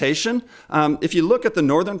vegetation, if you look at the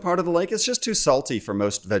northern part of the lake, it's just too salty for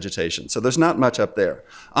most vegetation, so there's not much up there.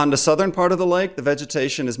 On the southern part of the lake, the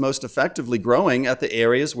vegetation is most effectively growing at the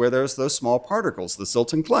areas where there's those small particles, the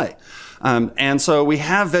silt and clay. And so we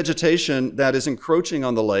have vegetation that is encroaching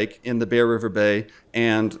on the lake in the Bear River Bay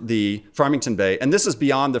and the Farmington Bay, and this is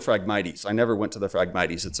beyond the Phragmites. I never went to the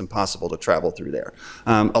Phragmites. It's impossible to travel through there.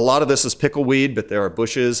 A lot of this is pickleweed, but there are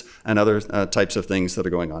bushes and other types of things that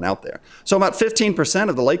are going on out there. So about 15%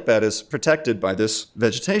 of the lake bed is protected by this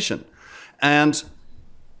vegetation. And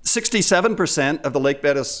 67% of the lake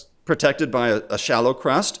bed is protected by a shallow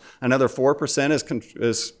crust. Another 4%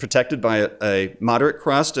 is protected by a moderate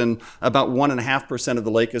crust, and about 1.5% of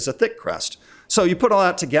the lake is a thick crust. So you put all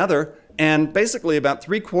that together, and basically about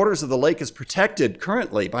 3/4 of the lake is protected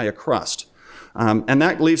currently by a crust. And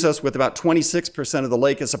that leaves us with about 26% of the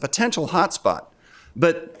lake as a potential hotspot.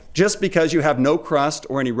 But just because you have no crust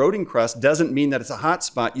or an eroding crust doesn't mean that it's a hot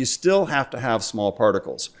spot. You still have to have small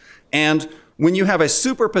particles. And when you have a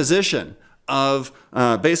superposition of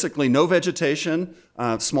basically no vegetation,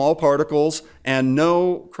 small particles, and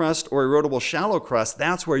no crust or erodible shallow crust,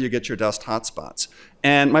 that's where you get your dust hotspots.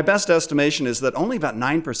 And my best estimation is that only about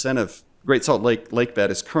 9% of Great Salt Lake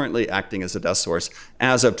bed is currently acting as a dust source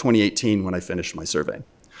as of 2018 when I finished my survey.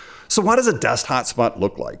 So what does a dust hotspot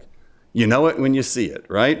look like? You know it when you see it,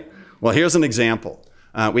 right? Well, here's an example.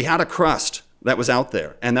 We had a crust that was out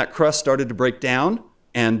there, and that crust started to break down,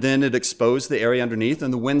 and then it exposed the area underneath,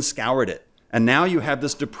 and the wind scoured it. And now you have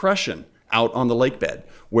this depression out on the lake bed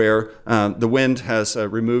where the wind has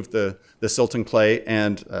removed the silt and clay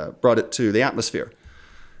and brought it to the atmosphere.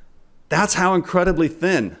 That's how incredibly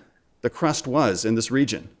thin the crust was in this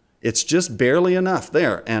region. It's just barely enough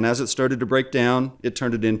there. And as it started to break down, it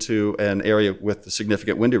turned it into an area with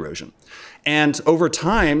significant wind erosion. And over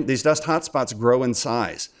time, these dust hotspots grow in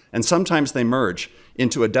size. And sometimes they merge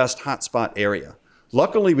into a dust hotspot area.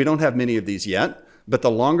 Luckily, we don't have many of these yet. But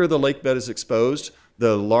the longer the lake bed is exposed,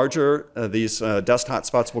 the larger these dust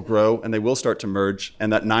hotspots will grow, and they will start to merge.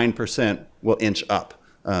 And that 9% will inch up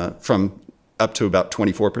from up to about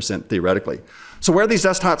 24% theoretically. So where are these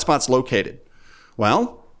dust hotspots located?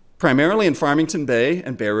 Well, primarily in Farmington Bay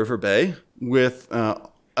and Bear River Bay, with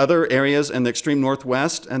other areas in the extreme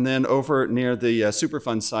northwest, and then over near the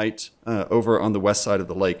Superfund site over on the west side of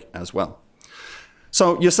the lake as well.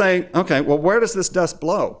 So you say, okay, well, where does this dust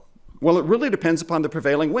blow? Well, it really depends upon the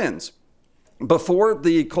prevailing winds. Before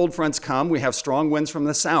the cold fronts come, we have strong winds from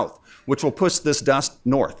the south, which will push this dust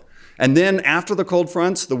north. And then after the cold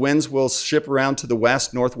fronts, the winds will ship around to the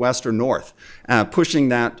west, northwest, or north, pushing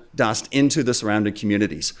that dust into the surrounding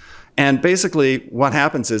communities. And basically what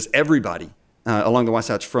happens is everybody along the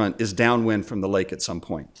Wasatch Front is downwind from the lake at some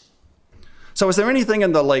point. So is there anything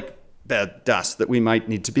in the lake bed dust that we might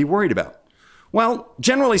need to be worried about? Well,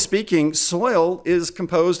 generally speaking, soil is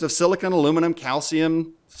composed of silicon, aluminum,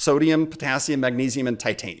 calcium, sodium, potassium, magnesium, and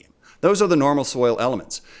titanium. Those are the normal soil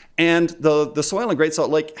elements. And the soil in Great Salt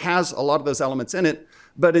Lake has a lot of those elements in it,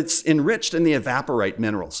 but it's enriched in the evaporite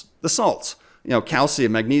minerals, the salts,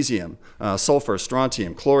 calcium, magnesium, sulfur,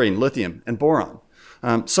 strontium, chlorine, lithium, and boron.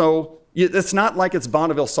 So it's not like it's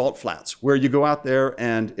Bonneville salt flats where you go out there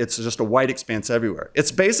and it's just a white expanse everywhere.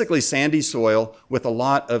 It's basically sandy soil with a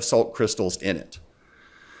lot of salt crystals in it.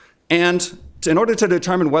 And in order to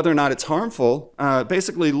determine whether or not it's harmful,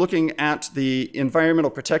 basically looking at the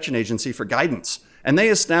Environmental Protection Agency for guidance. And they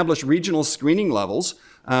establish regional screening levels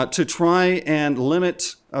to try and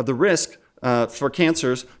limit the risk for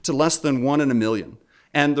cancers to less than 1 in a million.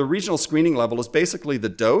 And the regional screening level is basically the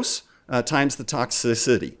dose times the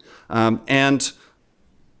toxicity. And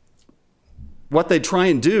what they try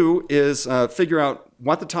and do is figure out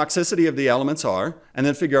what the toxicity of the elements are, and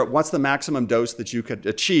then figure out what's the maximum dose that you could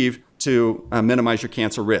achieve to minimize your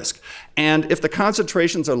cancer risk. And if the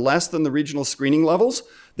concentrations are less than the regional screening levels,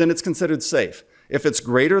 then it's considered safe. If it's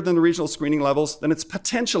greater than the regional screening levels, then it's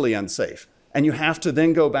potentially unsafe. And you have to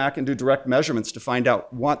then go back and do direct measurements to find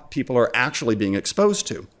out what people are actually being exposed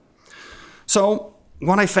to. So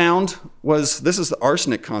what I found was, this is the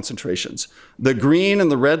arsenic concentrations. The green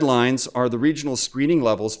and the red lines are the regional screening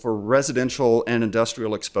levels for residential and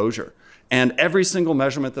industrial exposure. And every single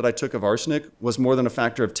measurement that I took of arsenic was more than a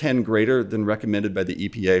factor of 10 greater than recommended by the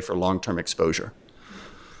EPA for long-term exposure.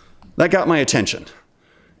 That got my attention.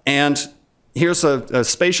 And here's a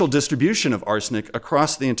spatial distribution of arsenic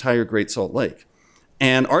across the entire Great Salt Lake.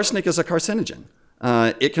 And arsenic is a carcinogen.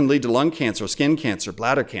 It can lead to lung cancer, skin cancer,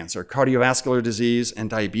 bladder cancer, cardiovascular disease, and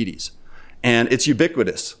diabetes. And it's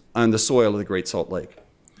ubiquitous on the soil of the Great Salt Lake.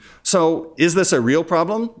 So is this a real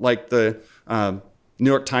problem, like the New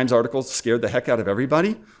York Times articles scared the heck out of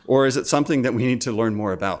everybody? Or is it something that we need to learn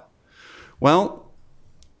more about? Well,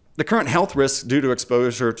 the current health risks due to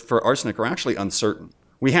exposure for arsenic are actually uncertain.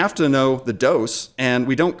 We have to know the dose, and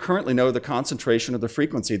we don't currently know the concentration or the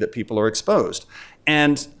frequency that people are exposed.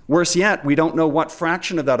 And worse yet, we don't know what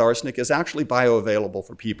fraction of that arsenic is actually bioavailable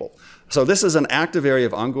for people. So this is an active area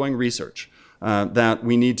of ongoing research that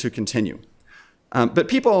we need to continue. But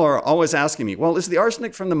people are always asking me, well, is the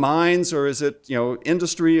arsenic from the mines, or is it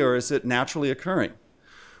industry, or is it naturally occurring?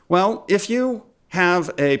 Well, if you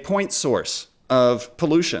have a point source of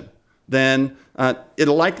pollution, then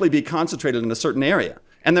it'll likely be concentrated in a certain area.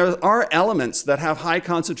 And there are elements that have high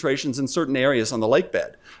concentrations in certain areas on the lake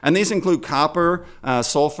bed. And these include copper,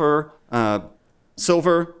 sulfur,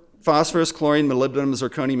 silver, phosphorus, chlorine, molybdenum,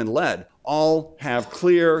 zirconium, and lead. All have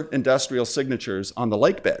clear industrial signatures on the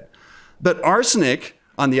lake bed. But arsenic,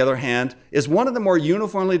 on the other hand, is one of the more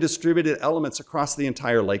uniformly distributed elements across the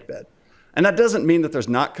entire lake bed. And that doesn't mean that there's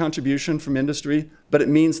not contribution from industry, but it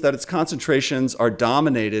means that its concentrations are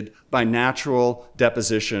dominated by natural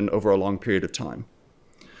deposition over a long period of time.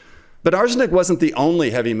 But arsenic wasn't the only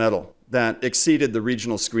heavy metal that exceeded the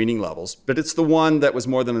regional screening levels, but it's the one that was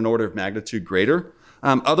more than an order of magnitude greater.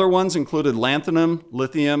 Other ones included lanthanum,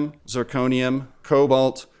 lithium, zirconium,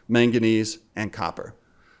 cobalt, manganese, and copper.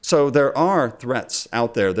 So there are threats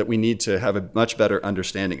out there that we need to have a much better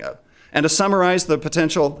understanding of. And to summarize the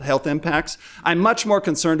potential health impacts, I'm much more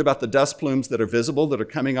concerned about the dust plumes that are visible, that are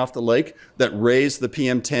coming off the lake, that raise the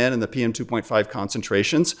PM10 and the PM2.5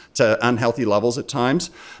 concentrations to unhealthy levels at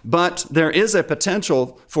times. But there is a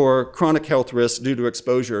potential for chronic health risks due to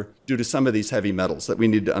exposure due to some of these heavy metals that we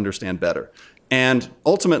need to understand better. And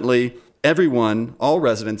ultimately, everyone, all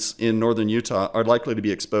residents in northern Utah are likely to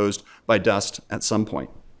be exposed by dust at some point.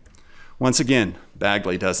 Once again,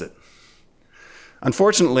 Bagley does it.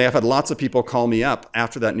 Unfortunately, I've had lots of people call me up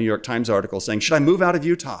after that New York Times article saying, should I move out of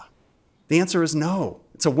Utah? The answer is no.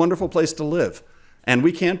 It's a wonderful place to live. And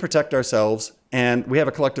we can protect ourselves, and we have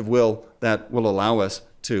a collective will that will allow us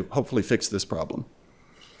to hopefully fix this problem.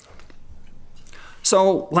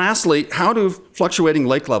 So lastly, how do fluctuating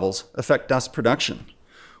lake levels affect dust production?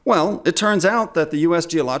 Well, it turns out that the U.S.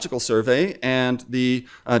 Geological Survey and the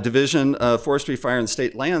Division of Forestry, Fire, and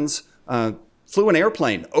State Lands flew an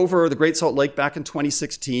airplane over the Great Salt Lake back in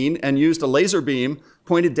 2016 and used a laser beam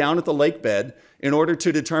pointed down at the lake bed in order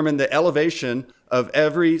to determine the elevation of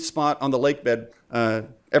every spot on the lake bed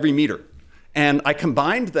every meter. And I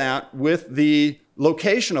combined that with the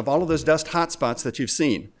location of all of those dust hotspots that you've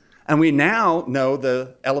seen. And we now know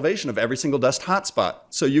the elevation of every single dust hotspot.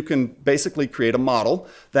 So you can basically create a model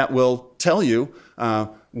that will tell you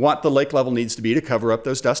what the lake level needs to be to cover up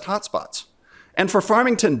those dust hotspots. And for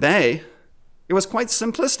Farmington Bay, it was quite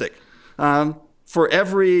simplistic. For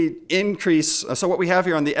every increase, so what we have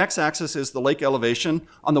here on the x-axis is the lake elevation.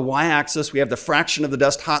 On the y-axis, we have the fraction of the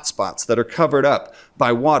dust hotspots that are covered up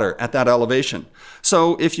by water at that elevation.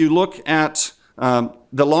 So if you look at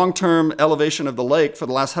the long-term elevation of the lake for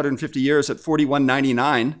the last 150 years at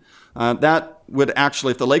 4199, that would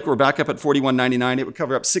actually, if the lake were back up at 4199, it would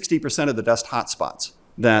cover up 60% of the dust hotspots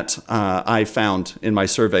that I found in my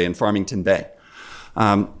survey in Farmington Bay.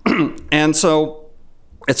 And so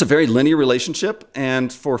it's a very linear relationship,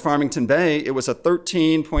 and for Farmington Bay, it was a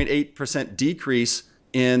 13.8% decrease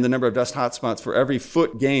in the number of dust hotspots for every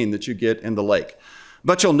foot gain that you get in the lake.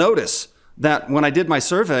 But you'll notice that when I did my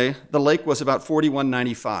survey, the lake was about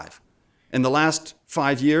 4195. In the last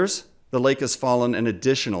 5 years, the lake has fallen an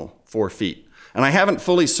additional 4 feet. And I haven't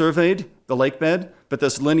fully surveyed the lake bed, but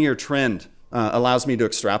this linear trend allows me to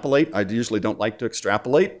extrapolate. I usually don't like to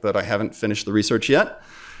extrapolate, but I haven't finished the research yet.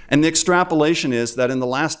 And the extrapolation is that in the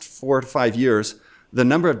last 4 to 5 years, the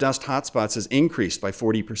number of dust hotspots has increased by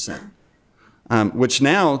 40%, which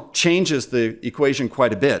now changes the equation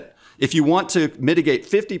quite a bit. If you want to mitigate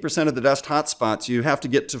 50% of the dust hotspots, you have to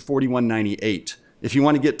get to 4198. If you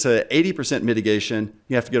want to get to 80% mitigation,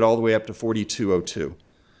 you have to get all the way up to 4202.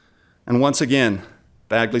 And once again,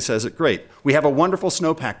 Bagley says it great. We have a wonderful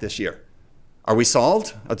snowpack this year. Are we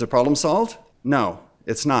solved? Is the problem solved? No,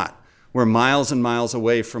 it's not. We're miles and miles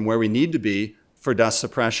away from where we need to be for dust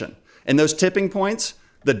suppression. And those tipping points,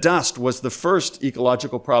 the dust was the first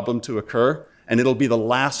ecological problem to occur, and it'll be the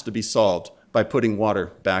last to be solved by putting water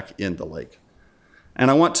back in the lake.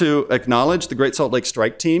 And I want to acknowledge the Great Salt Lake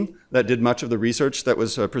Strike Team that did much of the research that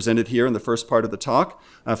was presented here in the first part of the talk.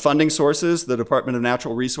 Funding sources, the Department of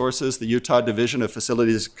Natural Resources, the Utah Division of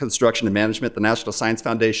Facilities Construction and Management, the National Science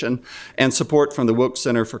Foundation, and support from the Wilkes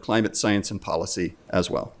Center for Climate Science and Policy as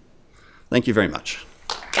well. Thank you very much.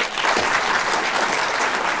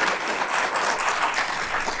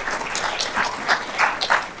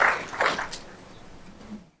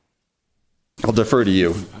 I'll defer to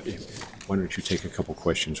you. Why don't you take a couple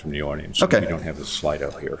questions from the audience? Okay. We don't have the slide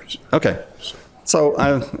out here. Okay. So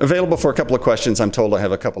I'm available for a couple of questions. I'm told I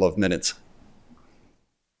have a couple of minutes.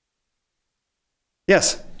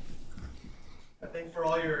 Yes? Thanks for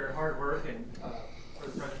all your hard work and for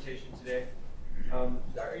the presentation today.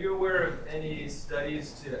 Are you aware of any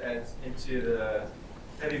studies into the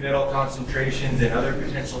heavy metal concentrations and other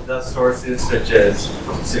potential dust sources, such as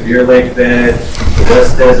severe lake bed, the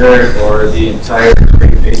West Desert, or the entire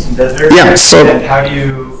Great Basin Desert? Yeah. So and how do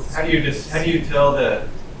you tell the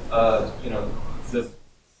the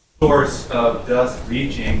source of dust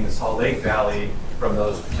reaching the Salt Lake Valley from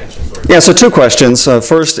those potential sources? Yeah, so two questions.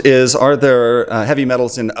 First is, are there heavy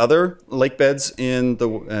metals in other lake beds in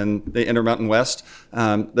the Intermountain West?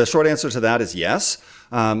 The short answer to that is yes.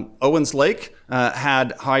 Owens Lake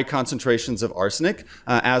had high concentrations of arsenic,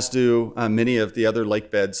 as do many of the other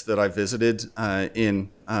lake beds that I visited in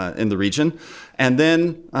the region. And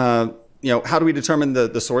then, how do we determine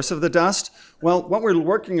the source of the dust? Well, what we're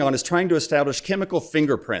working on is trying to establish chemical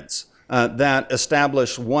fingerprints that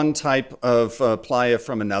establish one type of playa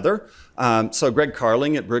from another. So Greg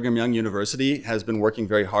Carling at Brigham Young University has been working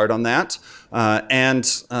very hard on that, and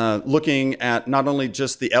looking at not only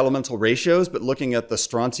just the elemental ratios, but looking at the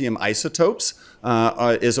strontium isotopes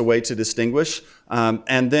is a way to distinguish.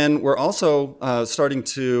 And then we're also starting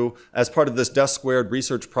to, as part of this Dust Squared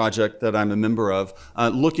research project that I'm a member of,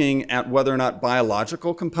 looking at whether or not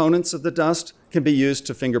biological components of the dust can be used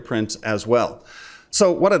to fingerprint as well. So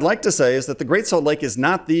what I'd like to say is that the Great Salt Lake is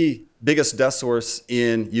not the biggest dust source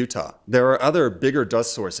in Utah. There are other bigger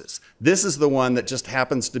dust sources. This is the one that just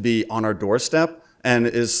happens to be on our doorstep and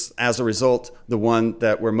is, as a result, the one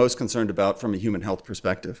that we're most concerned about from a human health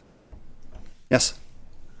perspective. Yes?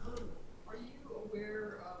 Are you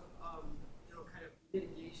aware of kind of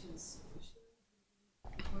mitigation solutions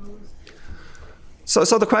proposed?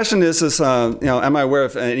 So the question is am I aware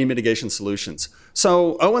of any mitigation solutions?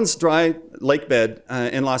 So Owens Dry Lakebed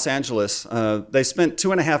in Los Angeles, they spent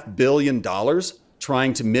 $2.5 billion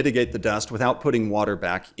trying to mitigate the dust without putting water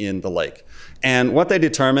back in the lake. And what they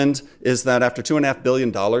determined is that after $2.5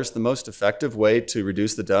 billion, the most effective way to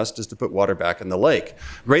reduce the dust is to put water back in the lake.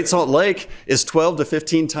 Great Salt Lake is 12 to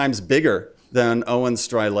 15 times bigger than Owens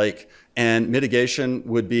Dry Lake, and mitigation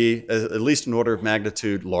would be at least an order of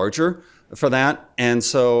magnitude larger for that. And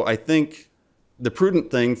so I think the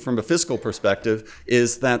prudent thing from a fiscal perspective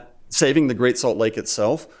is that saving the Great Salt Lake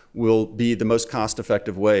itself will be the most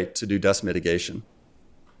cost-effective way to do dust mitigation.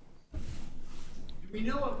 Do we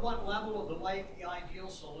know at what level of the lake the ideal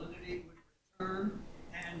salinity would return?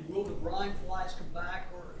 And will the brine flies come back,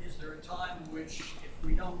 or is there a time in which if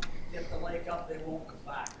we don't get the lake up, they won't come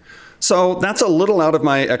back? So that's a little out of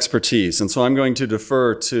my expertise, and so I'm going to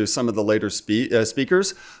defer to some of the later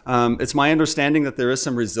speakers. It's my understanding that there is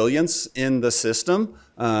some resilience in the system,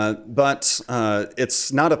 but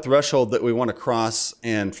it's not a threshold that we want to cross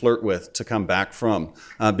and flirt with to come back from.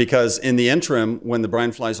 Because in the interim, when the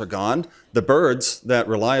brine flies are gone, the birds that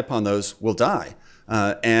rely upon those will die.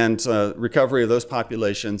 And recovery of those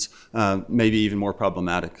populations may be even more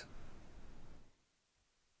problematic.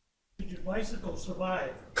 Did your bicycle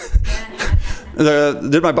survive?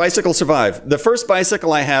 Did my bicycle survive? The first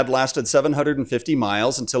bicycle I had lasted 750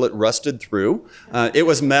 miles until it rusted through. It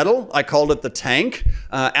was metal. I called it the Tank.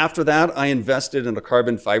 After that, I invested in a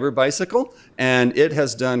carbon fiber bicycle, and it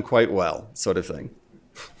has done quite well, sort of thing.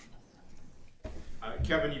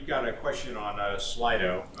 Kevin, you've got a question on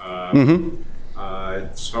Slido.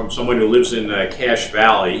 It's from someone who lives in Cache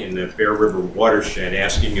Valley in the Bear River watershed,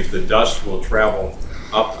 asking if the dust will travel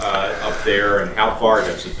up there, and how far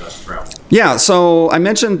does the dust travel? Yeah, so I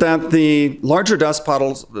mentioned that the larger dust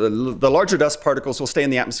particles will stay in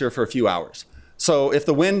the atmosphere for a few hours. So if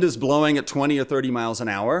the wind is blowing at 20 or 30 miles an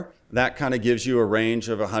hour, that kind of gives you a range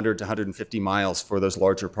of 100 to 150 miles for those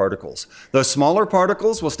larger particles. Those smaller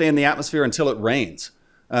particles will stay in the atmosphere until it rains,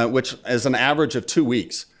 which is an average of 2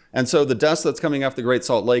 weeks. And so the dust that's coming off the Great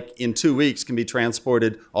Salt Lake in 2 weeks can be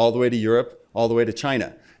transported all the way to Europe, all the way to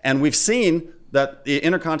China. And we've seen that the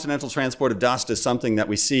intercontinental transport of dust is something that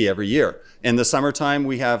we see every year. In the summertime,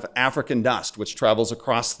 we have African dust, which travels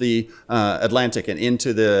across the Atlantic and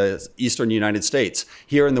into the eastern United States.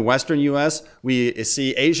 Here in the western US, we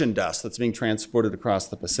see Asian dust that's being transported across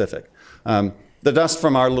the Pacific. The dust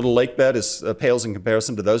from our little lake bed pales in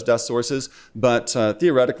comparison to those dust sources, but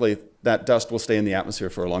theoretically, that dust will stay in the atmosphere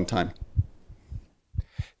for a long time.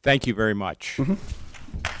 Thank you very much.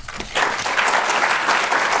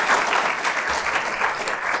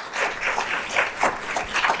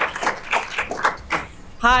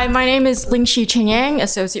 Hi, my name is Lingxi Chengyang,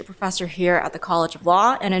 Associate Professor here at the College of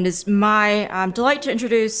Law, and it is my delight to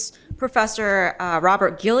introduce Professor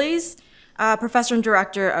Robert Gillies, Professor and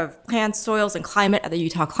Director of Plants, Soils, and Climate at the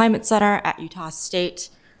Utah Climate Center at Utah State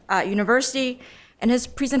University. And his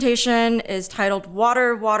presentation is titled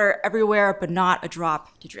Water, Water Everywhere, but Not a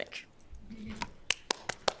Drop to Drink.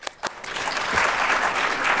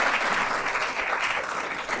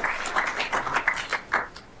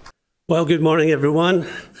 Well, good morning, everyone.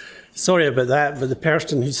 Sorry about that, but the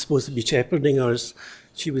person who's supposed to be shepherding us,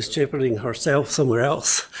 she was shepherding herself somewhere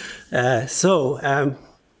else. I'm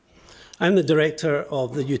the director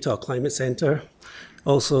of the Utah Climate Center,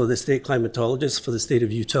 also the state climatologist for the state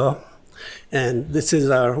of Utah. And this is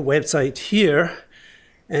our website here.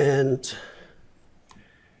 And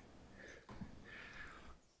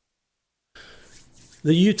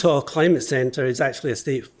the Utah Climate Center is actually a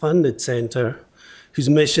state-funded center whose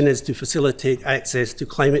mission is to facilitate access to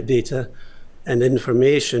climate data and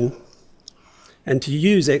information, and to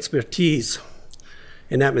use expertise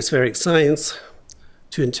in atmospheric science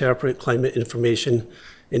to interpret climate information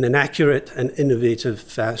in an accurate and innovative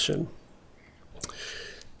fashion.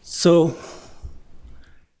 So,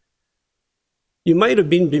 you might have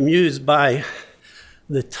been bemused by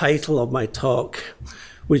the title of my talk,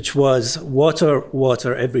 which was Water,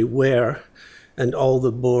 Water Everywhere, and All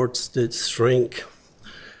the Boards Did Shrink.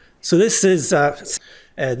 So this is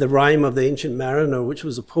the rhyme of the Ancient Mariner, which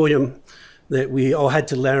was a poem that we all had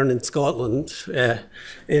to learn in Scotland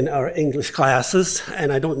in our English classes,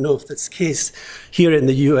 and I don't know if that's the case here in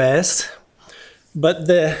the US. But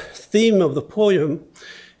the theme of the poem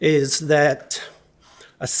is that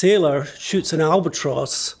a sailor shoots an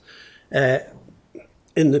albatross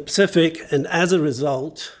in the Pacific, and as a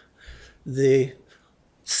result, the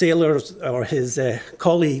sailors or his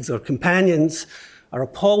colleagues or companions are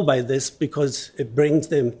appalled by this because it brings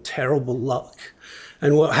them terrible luck.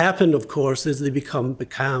 And what happened, of course, is they become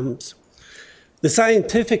becalmed. The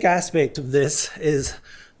scientific aspect of this is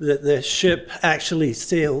that the ship actually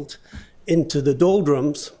sailed into the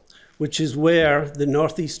doldrums, which is where the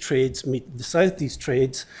northeast trades meet the southeast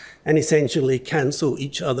trades and essentially cancel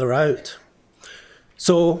each other out.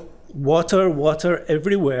 So water, water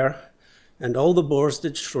everywhere, and all the bores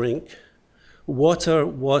did shrink. Water,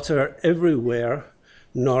 water everywhere,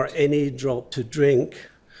 nor any drop to drink,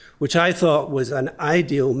 which I thought was an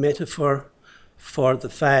ideal metaphor for the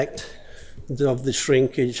fact of the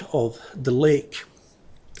shrinkage of the lake.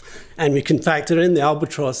 And we can factor in the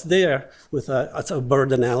albatross there with a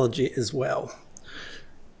bird analogy as well.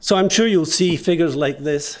 So I'm sure you'll see figures like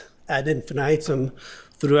this ad infinitum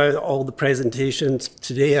throughout all the presentations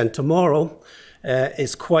today and tomorrow.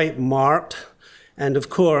 Is quite marked. And of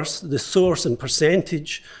course, the source and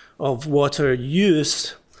percentage of water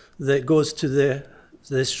use that goes to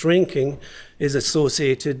the shrinking is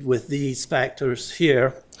associated with these factors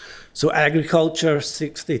here. So agriculture,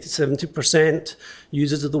 60 to 70%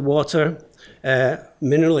 uses of the water.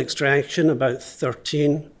 Mineral extraction, about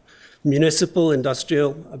 13. Municipal,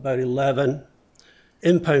 industrial, about 11.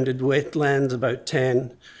 Impounded wetlands, about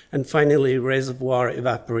 10. And finally, reservoir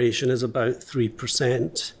evaporation is about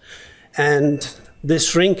 3%. And this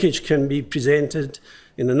shrinkage can be presented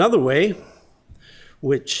in another way,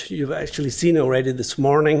 which you've actually seen already this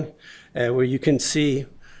morning, where you can see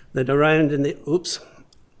that around in the, oops,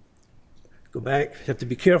 go back, you have to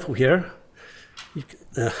be careful here.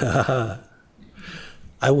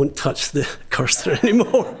 I won't touch the cursor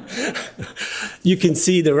anymore. You can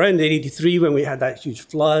see that around 1983, when we had that huge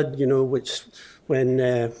flood, you know, when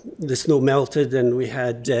the snow melted and we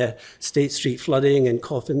had State Street flooding and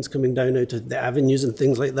coffins coming down out of the avenues and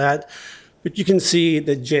things like that. But you can see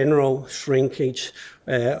the general shrinkage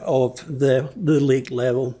of the lake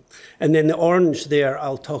level. And then the orange there,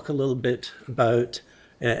 I'll talk a little bit about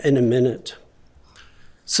in a minute.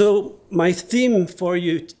 So my theme for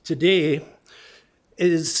you today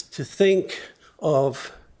is to think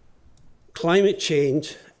of climate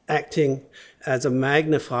change acting as a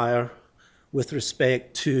magnifier with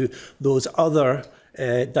respect to those other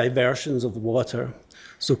diversions of water.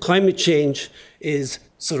 So climate change is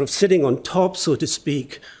sort of sitting on top, so to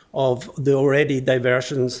speak, of the already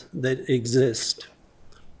diversions that exist.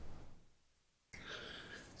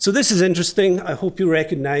 So this is interesting. I hope you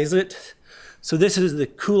recognize it. So this is the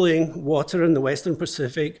cooling water in the Western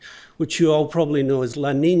Pacific, which you all probably know as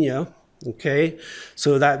La Nina, okay?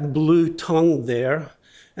 So that blue tongue there.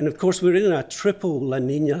 And of course, we're in a triple La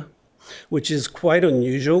Nina, which is quite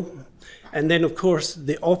unusual. And then, of course,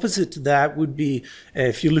 the opposite to that would be,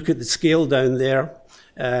 if you look at the scale down there,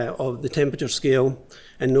 of the temperature scale,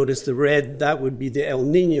 and notice the red, that would be the El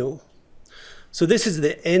Nino. So this is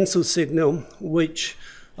the ENSO signal, which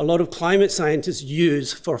a lot of climate scientists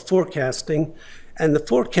use for forecasting. And the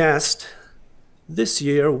forecast this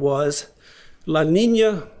year was La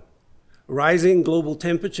Nina, rising global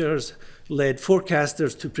temperatures led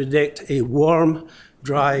forecasters to predict a warm,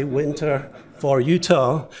 dry winter for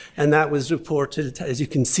Utah. And that was reported, as you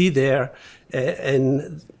can see there,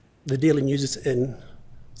 in the Daily News in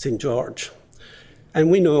St. George. And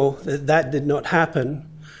we know that that did not happen.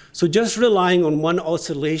 So just relying on one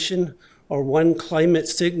oscillation or one climate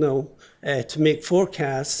signal to make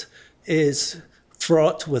forecasts is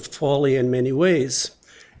fraught with folly in many ways.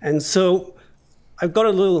 And so I've got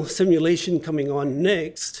a little simulation coming on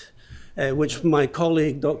next, which my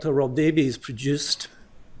colleague, Dr. Rob Davies, produced.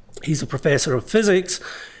 He's a professor of physics,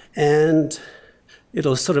 and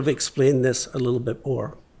it'll sort of explain this a little bit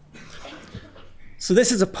more. So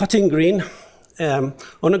this is a putting green on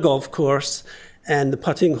a golf course, and the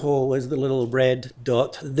putting hole is the little red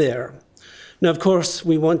dot there. Now, of course,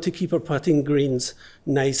 we want to keep our putting greens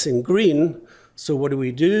nice and green, so what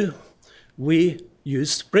do? We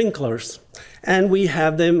use sprinklers, and we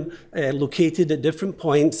have them located at different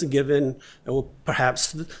points given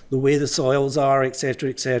perhaps the way the soils are,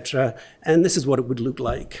 etc., and this is what it would look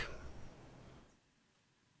like.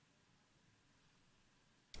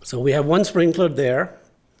 So we have one sprinkler there,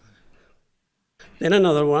 then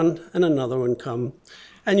another one, and another one come.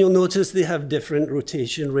 And you'll notice they have different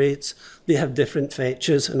rotation rates. They have different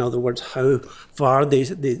fetches, in other words, how far they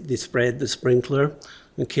spread the sprinkler,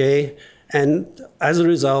 okay? And as a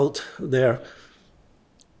result, they're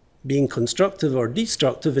being constructive or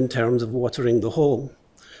destructive in terms of watering the hole.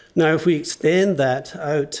 Now, if we extend that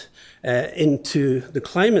out into the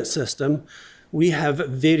climate system, we have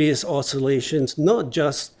various oscillations, not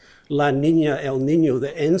just La Nina, El Nino,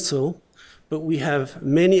 the ENSO, but we have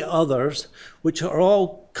many others which are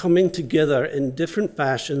all coming together in different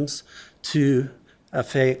fashions to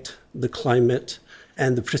affect the climate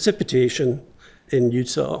and the precipitation in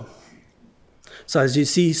Utah. So as you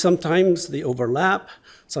see, sometimes they overlap,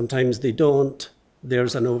 sometimes they don't.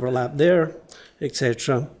 There's an overlap there,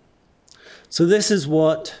 etc. So this is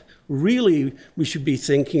what really we should be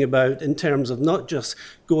thinking about in terms of not just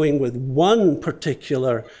going with one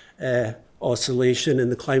particular oscillation in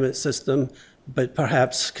the climate system, but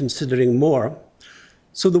perhaps considering more.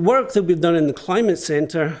 So the work that we've done in the Climate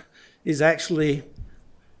Center is actually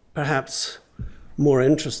perhaps more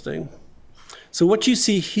interesting. So what you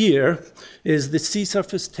see here is the sea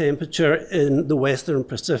surface temperature in the Western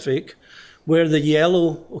Pacific, where the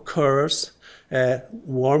yellow occurs,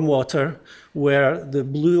 warm water, where the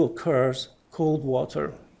blue occurs, cold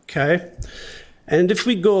water, okay? And if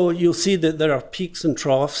we go, you'll see that there are peaks and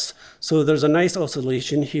troughs. So there's a nice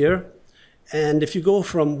oscillation here. And if you go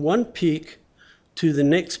from one peak to the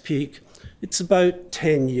next peak, it's about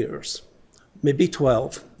 10 years, maybe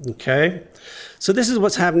 12, okay? So this is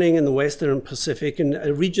what's happening in the Western Pacific in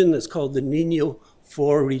a region that's called the Niño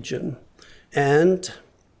 4 region. And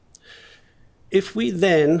if we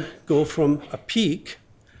then go from a peak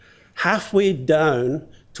halfway down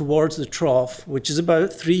towards the trough, which is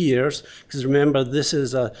about 3 years, because remember, this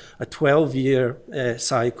is a 12-year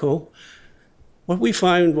cycle, what we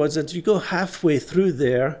found was that you go halfway through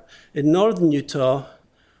there, in northern Utah,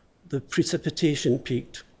 the precipitation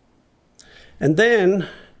peaked. And then,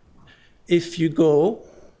 if you go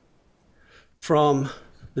from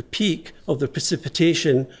the peak of the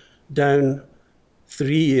precipitation down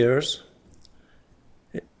 3 years,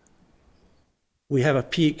 we have a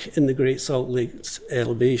peak in the Great Salt Lake's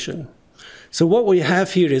elevation. So what we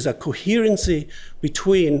have here is a coherency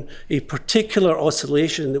between a particular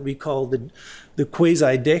oscillation that we call the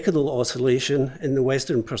quasi-decadal oscillation in the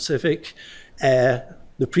Western Pacific,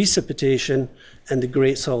 the precipitation, and the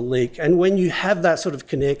Great Salt Lake. And when you have that sort of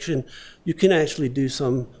connection, you can actually do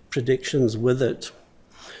some predictions with it.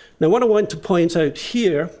 Now, what I want to point out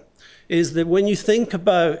here is that when you think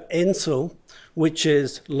about ENSO, which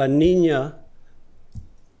is La Nina,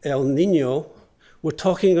 El Nino, we're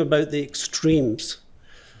talking about the extremes.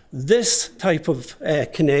 This type of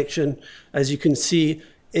connection, as you can see,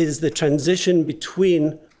 is the transition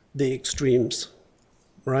between the extremes,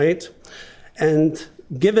 right? And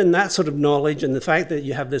given that sort of knowledge and the fact that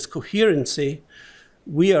you have this coherency,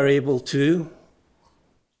 we are able to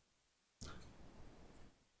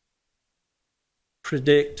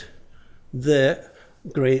predict the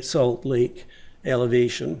Great Salt Lake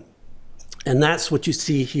elevation. And that's what you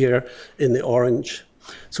see here in the orange.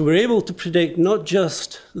 So we're able to predict not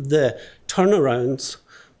just the turnarounds,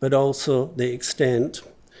 but also the extent.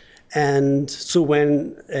 And so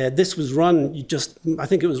when this was run, I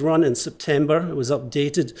think it was run in September, it was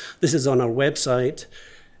updated. This is on our website.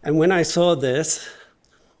 And when I saw this,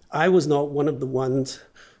 I was not one of the ones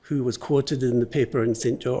who was quoted in the paper in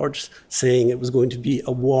St. George saying it was going to be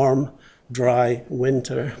a warm, dry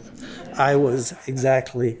winter. I was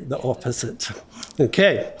exactly the opposite.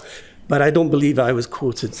 Okay, but I don't believe I was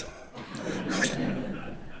quoted.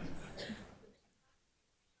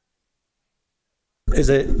 Is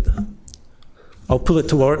it? I'll pull it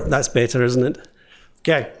toward, that's better, isn't it?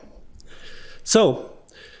 Okay, so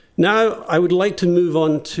now I would like to move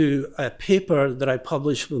on to a paper that I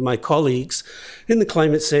published with my colleagues in the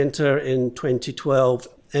Climate Center in 2012,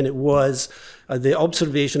 and it was the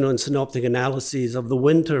observation on synoptic analyses of the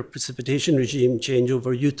winter precipitation regime change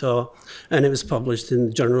over Utah, and it was published in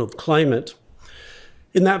the Journal of Climate.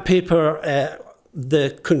 In that paper,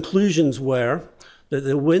 the conclusions were that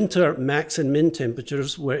the winter max and min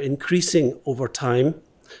temperatures were increasing over time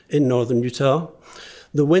in northern Utah.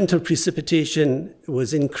 The winter precipitation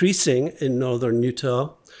was increasing in northern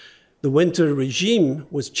Utah. The winter regime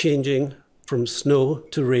was changing from snow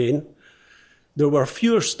to rain. There were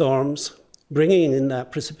fewer storms, bringing in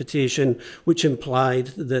that precipitation, which implied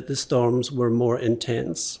that the storms were more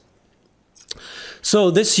intense. So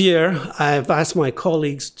this year, I've asked my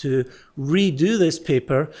colleagues to redo this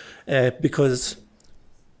paper because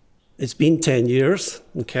it's been 10 years,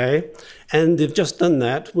 okay? And they've just done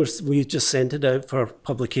that. We just sent it out for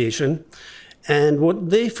publication. And what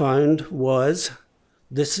they found was,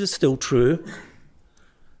 this is still true.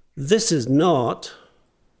 This is not.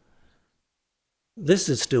 This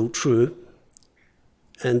is still true.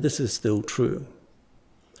 And this is still true.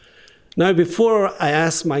 Now, before I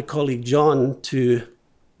ask my colleague John to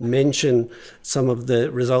mention some of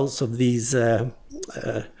the results of these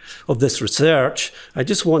of this research, I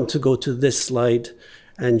just want to go to this slide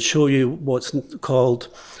and show you what's called,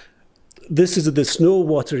 this is the snow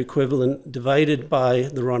water equivalent divided by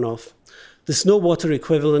the runoff. The snow water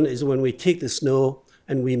equivalent is when we take the snow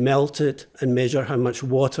and we melt it and measure how much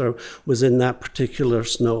water was in that particular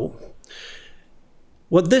snow.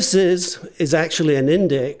 What this is actually an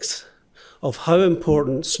index of how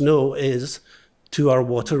important snow is to our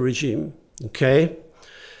water regime, okay?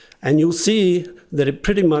 And you'll see that it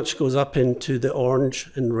pretty much goes up into the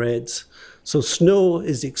orange and reds. So snow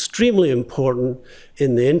is extremely important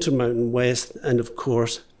in the Intermountain West and, of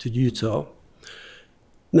course, to Utah.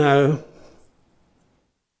 Now,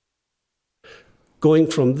 going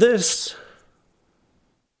from this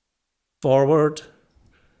forward,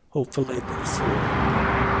 hopefully this.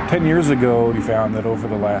 10 years ago, we found that over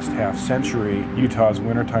the last half century, Utah's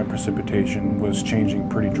wintertime precipitation was changing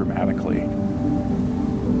pretty dramatically.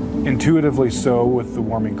 Intuitively so, with the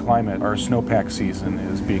warming climate, our snowpack season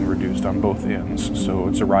is being reduced on both ends. So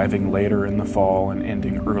it's arriving later in the fall and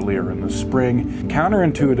ending earlier in the spring.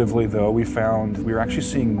 Counterintuitively, though, we found we were actually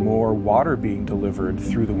seeing more water being delivered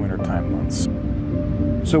through the wintertime months.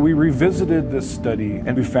 So we revisited this study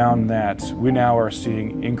and we found that we now are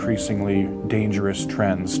seeing increasingly dangerous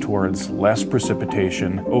trends towards less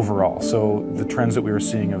precipitation overall. So the trends that we were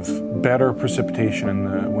seeing of better precipitation in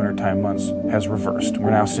the wintertime months has reversed.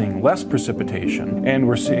 We're now seeing less precipitation and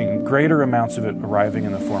we're seeing greater amounts of it arriving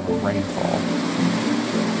in the form of rainfall,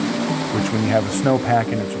 which when you have a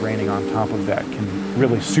snowpack and it's raining on top of that can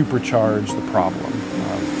really supercharge the problem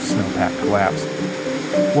of snowpack collapse.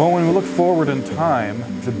 Well, when we look forward in time,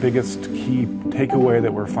 the biggest key takeaway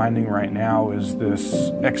that we're finding right now is this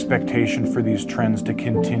expectation for these trends to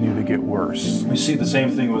continue to get worse. We see the same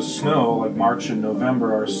thing with snow, like March and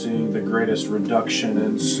November are seeing the greatest reduction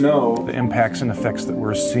in snow. The impacts and effects that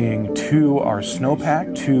we're seeing to our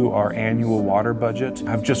snowpack, to our annual water budget,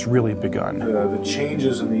 have just really begun. The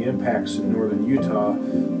changes and the impacts in northern Utah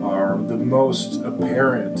are the most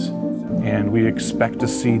apparent. And we expect to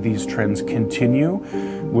see these trends continue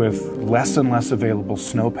with less and less available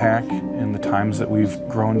snowpack in the times that we've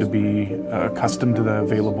grown to be accustomed to the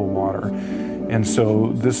available water. And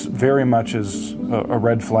so this very much is a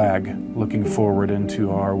red flag looking forward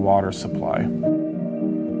into our water supply.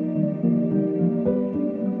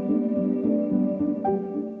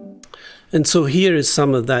 And so here is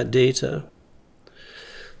some of that data.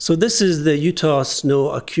 So this is the Utah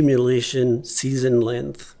snow accumulation season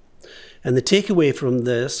length. And the takeaway from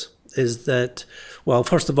this is that, well,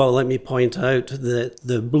 first of all, let me point out that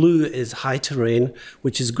the blue is high terrain,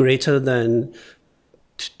 which is greater than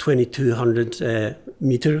 2,200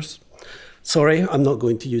 meters. Sorry, I'm not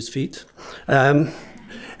going to use feet. And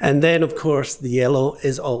then, of course, the yellow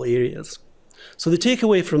is all areas. So the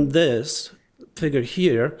takeaway from this figure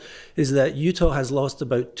here is that Utah has lost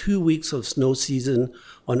about 2 weeks of snow season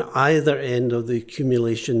on either end of the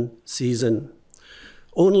accumulation season.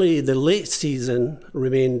 Only the late season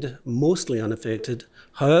remained mostly unaffected.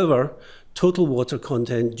 However, total water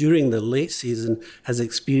content during the late season has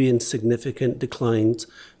experienced significant declines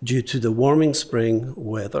due to the warming spring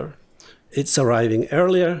weather. It's arriving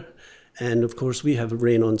earlier, and of course we have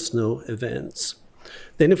rain on snow events.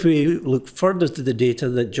 Then if we look further to the data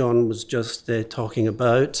that John was just talking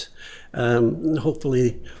about,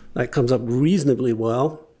 hopefully that comes up reasonably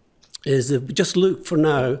well, is if we just look for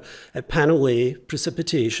now at panel A,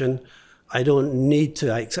 precipitation. I don't need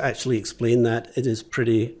to actually explain that. It is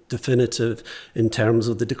pretty definitive in terms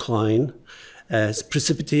of the decline.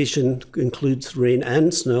 Precipitation includes rain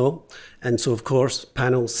and snow. And so, of course,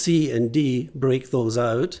 panel C and D break those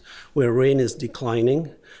out, where rain is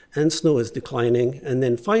declining and snow is declining. And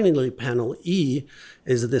then finally, panel E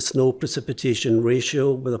is the snow precipitation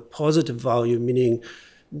ratio with a positive value, meaning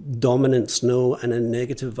dominant snow, and a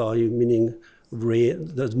negative value, meaning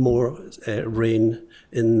rain, there's more rain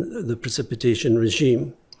in the precipitation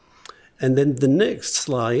regime. And then the next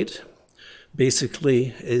slide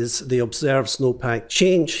basically is the observed snowpack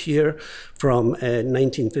change here from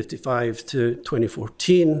 1955 to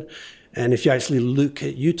 2014. And if you actually look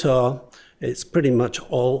at Utah, it's pretty much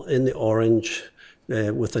all in the orange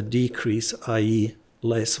with a decrease, i.e.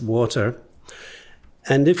 less water.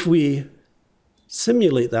 And if we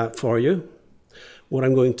simulate that for you, what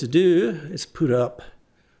I'm going to do is put up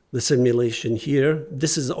the simulation here.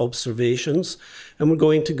 This is observations, and we're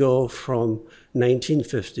going to go from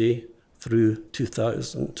 1950 through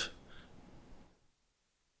 2000.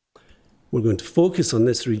 We're going to focus on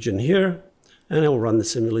this region here, and I'll run the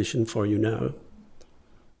simulation for you now.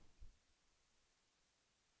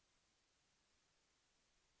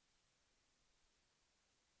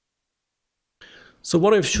 So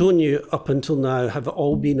what I've shown you up until now have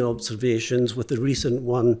all been observations, with the recent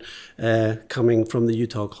one coming from the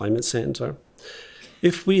Utah Climate Center.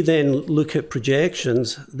 If we then look at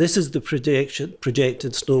projections, this is the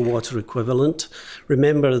projected snow water equivalent.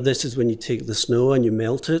 Remember, this is when you take the snow and you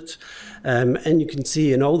melt it. And you can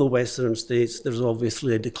see in all the western states, there's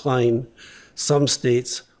obviously a decline. Some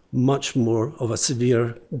states, much more of a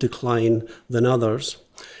severe decline than others.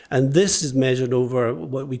 And this is measured over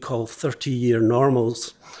what we call 30-year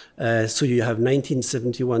normals. So you have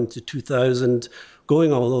 1971 to 2000,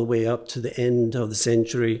 going all the way up to the end of the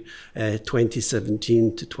century,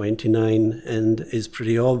 2017 to 29, and is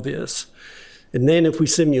pretty obvious. And then if we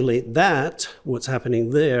simulate that, what's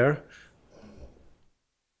happening there,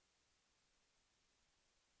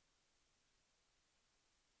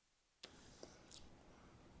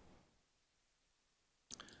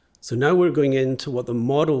 so now we're going into what the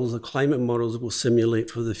models, the climate models, will simulate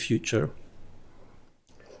for the future.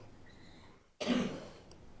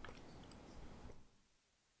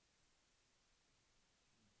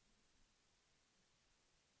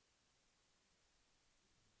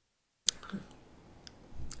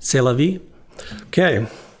 C'est la vie. Okay.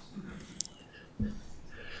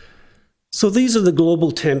 So these are the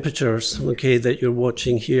global temperatures, okay, that you're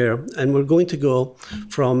watching here. And we're going to go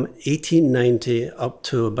from 1890 up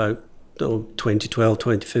to about 2012,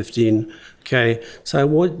 2015. Okay, so I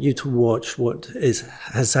want you to watch what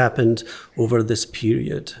has happened over this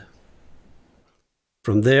period.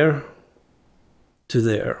 From there to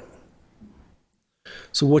there.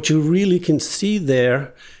 So what you really can see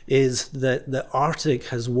there is that the Arctic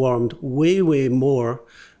has warmed way, way more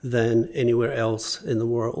than anywhere else in the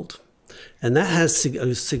world. And that has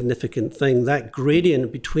a significant thing. That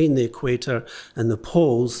gradient between the equator and the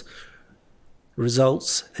poles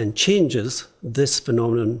results and changes this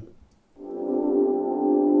phenomenon.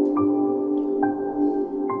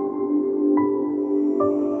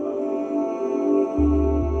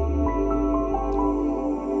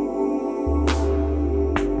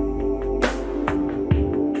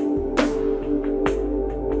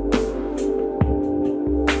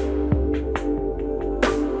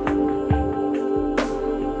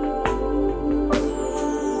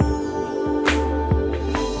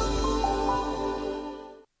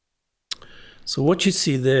 So what you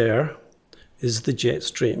see there is the jet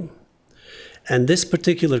stream. And this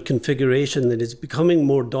particular configuration that is becoming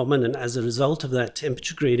more dominant as a result of that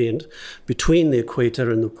temperature gradient between the equator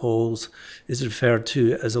and the poles is referred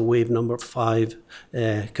to as a wave number 5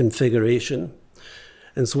 configuration.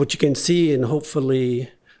 And so what you can see, and hopefully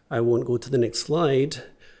I won't go to the next slide,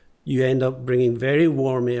 you end up bringing very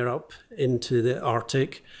warm air up into the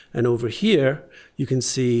Arctic. And over here, you can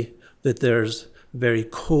see that there's very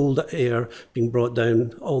cold air being brought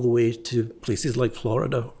down all the way to places like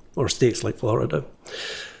Florida, or states like Florida.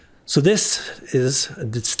 So this is a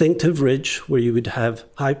distinctive ridge where you would have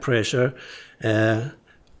high pressure,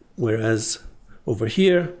 whereas over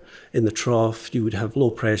here in the trough, you would have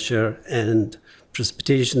low pressure and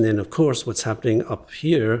precipitation. Then, of course, what's happening up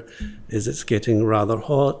here is it's getting rather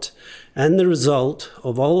hot. And the result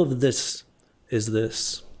of all of this is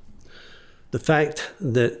this. The fact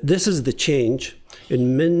that this is the change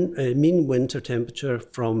in mean winter temperature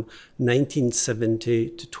from 1970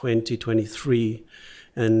 to 2023.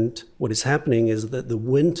 And what is happening is that the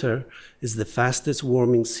winter is the fastest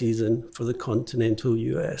warming season for the continental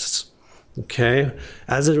US. Okay,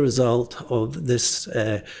 as a result of this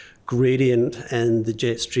gradient and the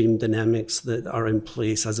jet stream dynamics that are in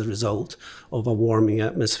place as a result of a warming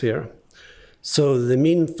atmosphere. So the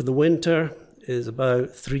mean for the winter is about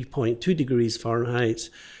 3.2 degrees Fahrenheit,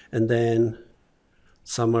 and then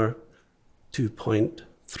summer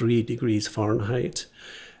 2.3 degrees Fahrenheit.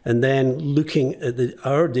 And then looking at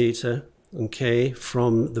our data, okay,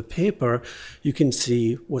 from the paper, you can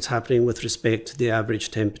see what's happening with respect to the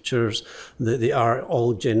average temperatures, that they are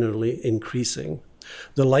all generally increasing.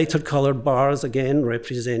 The lighter colored bars, again,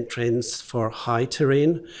 represent trends for high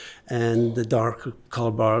terrain, and the darker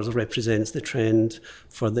colored bars represents the trend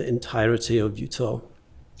for the entirety of Utah.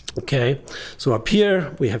 Okay, so up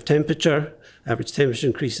here we have temperature, average temperature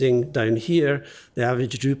increasing. Down here, the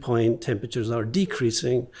average dew point temperatures are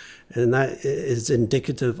decreasing, and that is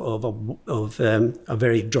indicative of a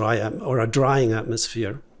very dry or a drying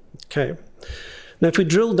atmosphere. Okay. Now, if we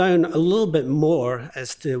drill down a little bit more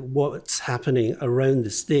as to what's happening around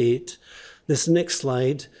the state, this next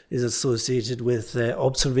slide is associated with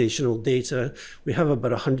observational data. We have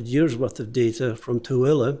about 100 years worth of data from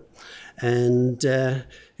Tooele. And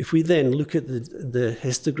if we then look at the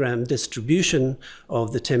histogram distribution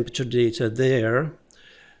of the temperature data there,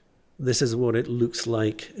 this is what it looks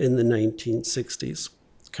like in the 1960s,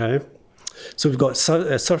 okay? So we've got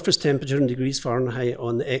surface temperature in degrees Fahrenheit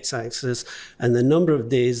on the x-axis and the number of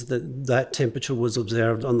days that that temperature was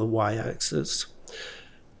observed on the y-axis.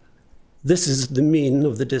 This is the mean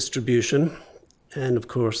of the distribution, and of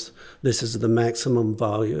course, this is the maximum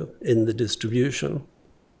value in the distribution.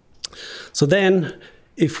 So then,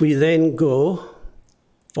 if we then go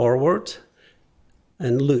forward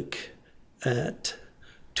and look at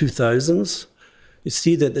 2000s, you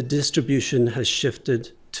see that the distribution has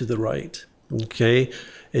shifted to the right, okay,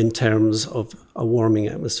 in terms of a warming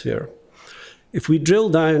atmosphere. If we drill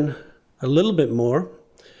down a little bit more,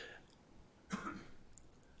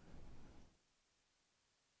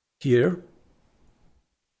 here,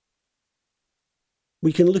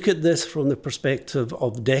 we can look at this from the perspective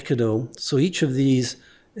of decadal. So each of these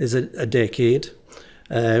is a decade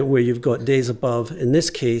where you've got days above, in this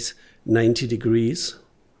case, 90 degrees.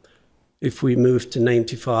 If we move to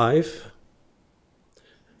 95,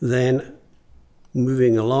 then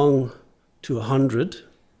moving along to 100.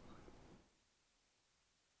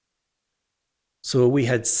 So we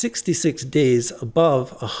had 66 days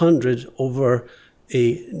above 100 over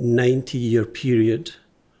a 90-year period,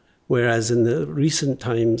 whereas in the recent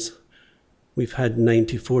times, we've had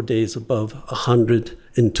 94 days above 100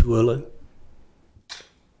 in Tooele.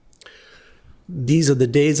 These are the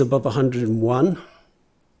days above 101,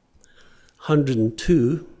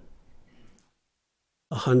 102,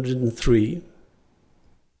 103.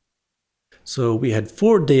 So we had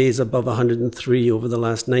 4 days above 103 over the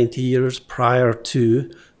last 90 years prior to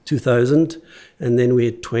 2000, and then we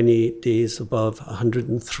had 20 days above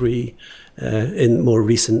 103 in more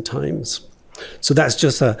recent times. So that's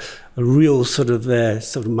just a real sort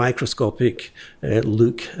of microscopic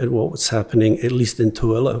look at what was happening, at least in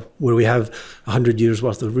Tooele, where we have 100 years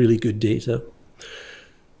worth of really good data.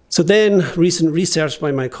 So then recent research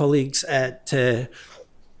by my colleagues at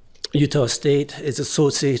Utah State is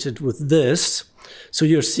associated with this. So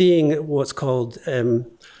you're seeing what's called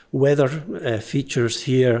weather features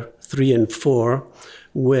here, 3 and 4,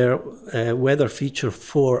 where weather feature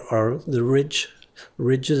 4 are the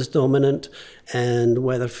ridges dominant, and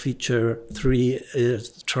weather feature 3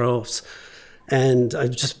 is troughs. And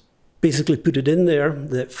I've just basically put it in there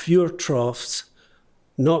that fewer troughs,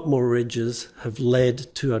 not more ridges, have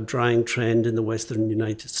led to a drying trend in the western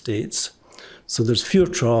United States. So there's fewer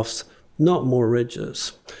troughs, not more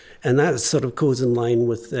ridges. And that sort of goes in line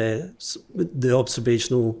with the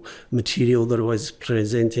observational material that I was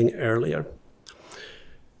presenting earlier.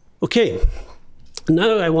 Okay,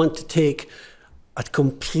 now I want to take a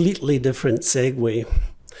completely different segue.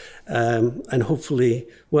 And hopefully,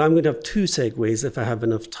 well, I'm going to have 2 segues if I have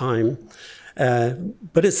enough time.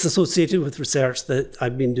 But it's associated with research that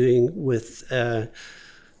I've been doing with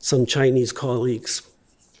some Chinese colleagues.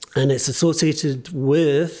 And it's associated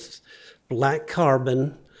with black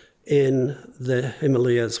carbon in the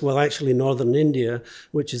Himalayas. Well, actually northern India,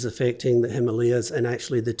 which is affecting the Himalayas and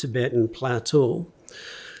actually the Tibetan Plateau.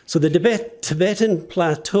 So the Tibetan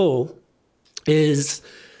Plateau is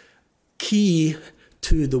key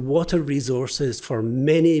to the water resources for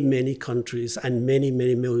many, many countries and many,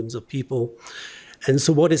 many millions of people. And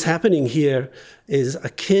so what is happening here is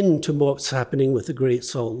akin to what's happening with the Great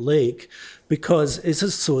Salt Lake, because it's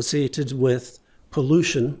associated with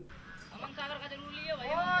pollution.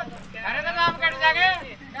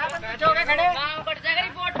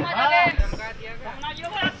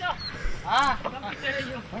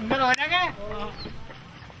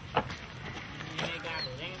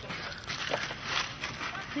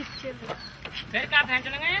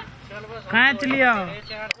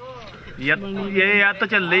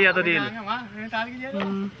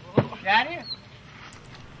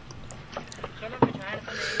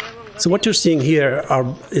 So what you're seeing here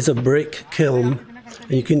is a brick kiln,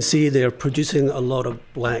 and you can see they're producing a lot of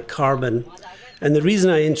black carbon. And the reason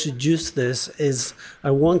I introduced this is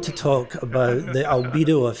I want to talk about the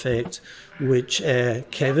albedo effect, which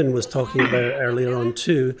Kevin was talking about earlier on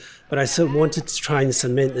too, but I still wanted to try and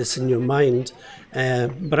cement this in your mind.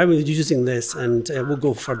 But I was using this, and we'll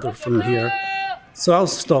go further from here. So I'll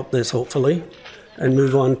stop this, hopefully, and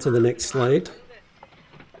move on to the next slide.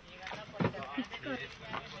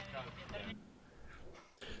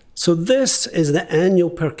 So this is the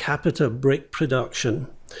annual per capita brick production.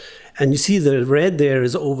 And you see the red there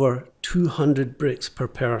is over 200 bricks per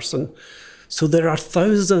person. So there are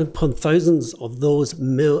thousands upon thousands of those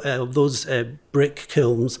brick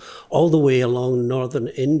kilns all the way along northern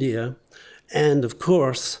India. And of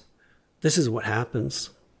course, this is what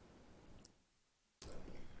happens.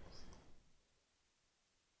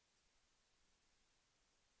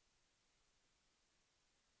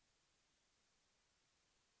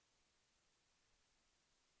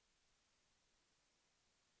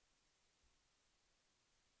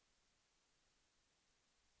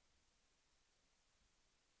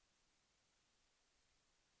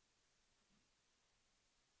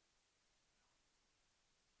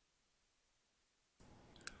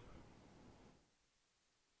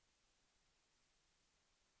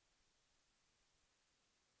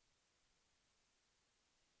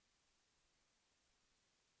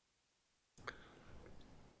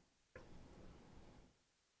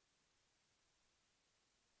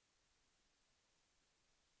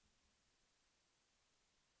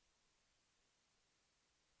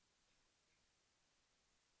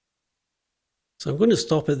 So I'm going to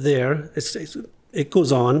stop it there. It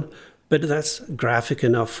goes on, but that's graphic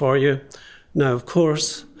enough for you. Now, of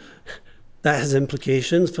course, that has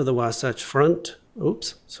implications for the Wasatch Front.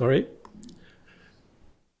 Oops, sorry.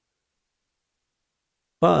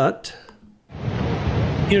 But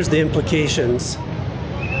here's the implications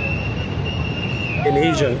in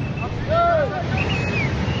Asia.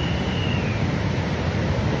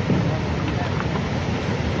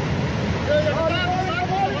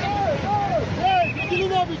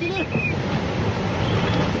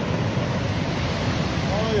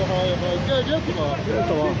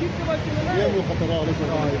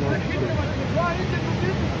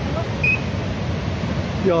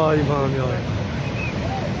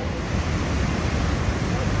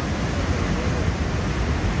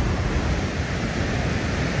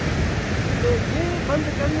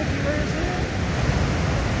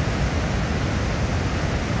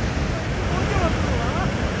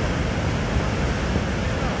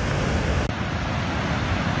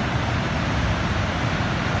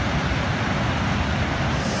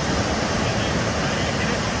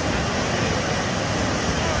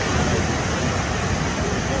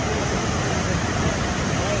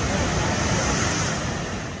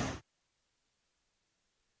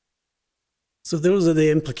 So those are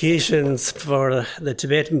the implications for the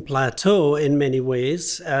Tibetan Plateau in many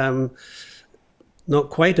ways. Not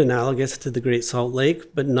quite analogous to the Great Salt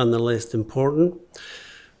Lake, but nonetheless important.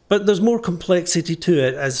 But there's more complexity to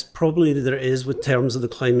it, as probably there is with terms of the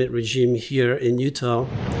climate regime here in Utah.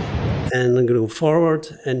 And I'm going to go forward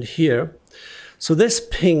and here. So this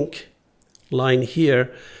pink line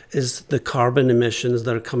here is the carbon emissions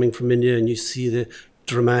that are coming from India, and you see the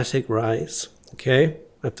dramatic rise, okay?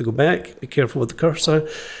 I have to go back, be careful with the cursor.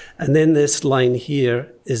 And then this line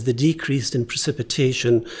here is the decrease in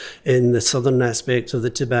precipitation in the southern aspects of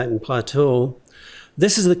the Tibetan Plateau.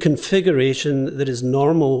 This is the configuration that is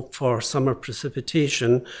normal for summer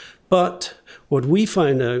precipitation, but what we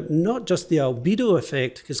found out, not just the albedo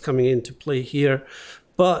effect is coming into play here,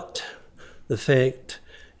 but the fact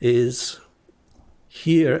is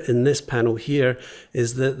here in this panel here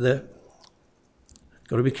is that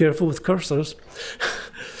got to be careful with cursors.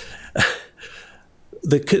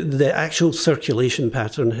 The actual circulation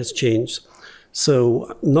pattern has changed. So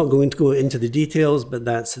I'm not going to go into the details, but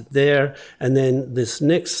that's there. And then this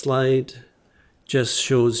next slide just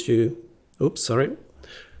shows you, oops, sorry.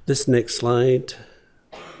 This next slide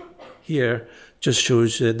here just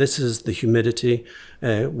shows you this is the humidity,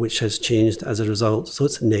 which has changed as a result. So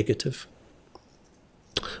it's negative.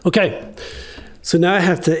 Okay, so now I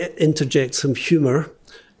have to interject some humor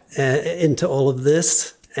into all of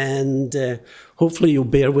this. And hopefully you'll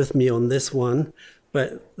bear with me on this one.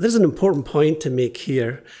 But there's an important point to make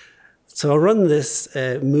here. So I'll run this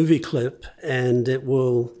movie clip, and it's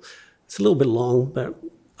a little bit long, but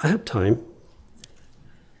I have time.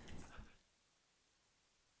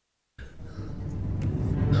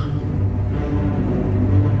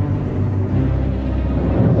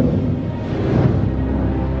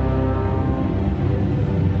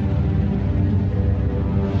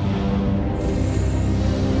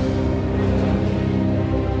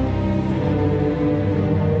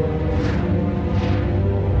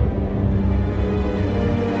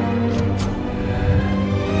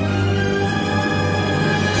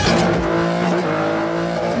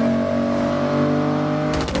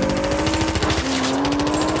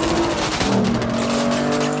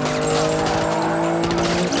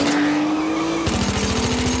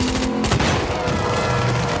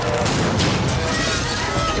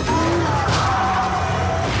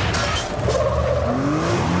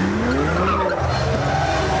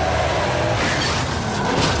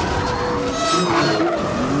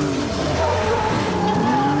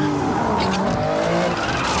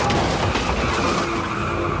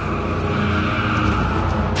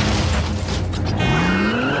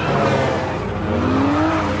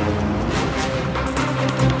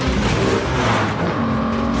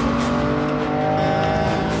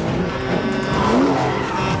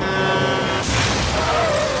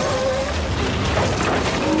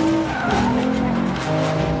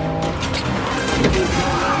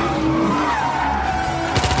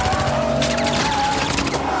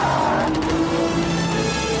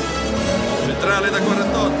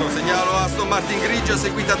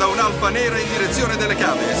 seguita da un'alfa nera in direzione delle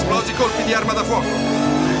cave. Esplosi colpi di arma da fuoco.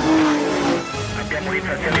 Abbiamo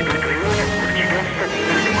infrazione 231, Urgidossa,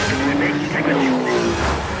 ultimo 2 vecchi, esecuzione.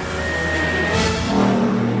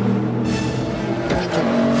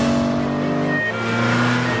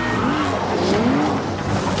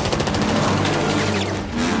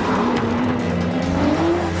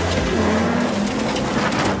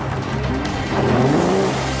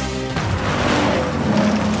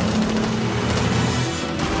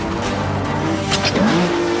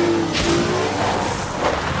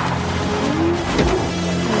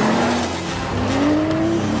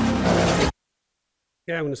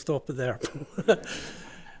 Okay, I'm going to stop it there.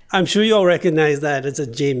 I'm sure you all recognize that as a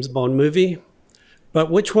James Bond movie,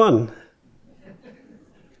 but which one?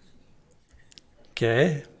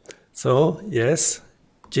 Okay, so yes,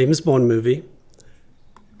 James Bond movie,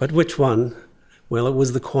 but which one? Well, it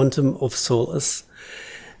was The Quantum of Solace.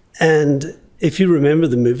 And if you remember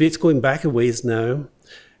the movie, it's going back a ways now.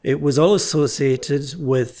 It was all associated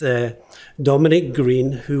with Dominic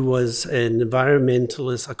Green, who was an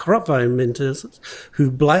environmentalist, a corrupt environmentalist, who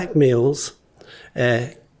blackmails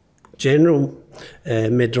General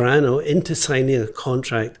Medrano into signing a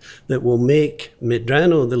contract that will make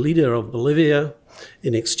Medrano the leader of Bolivia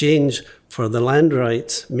in exchange for the land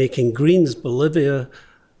rights, making Green's Bolivia's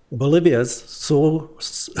sole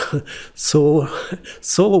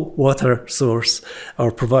water source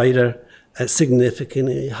or provider at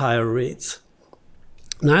significantly higher rates.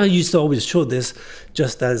 Now, I used to always show this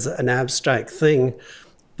just as an abstract thing,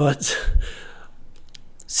 but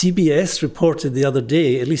CBS reported the other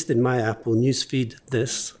day, at least in my Apple newsfeed,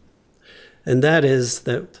 this, and that is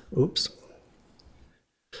that,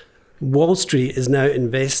 Wall Street is now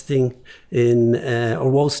investing in, or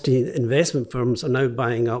Wall Street investment firms are now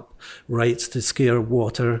buying up rights to scare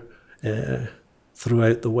water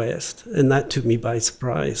throughout the West. And that took me by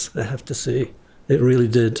surprise, I have to say. It really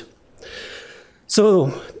did.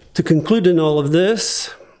 So, to conclude in all of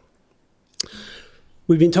this,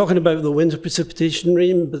 we've been talking about the winter precipitation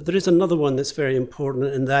rain, but there is another one that's very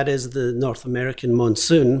important, and that is the North American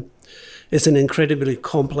monsoon. It's an incredibly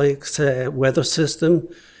complex weather system.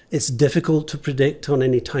 It's difficult to predict on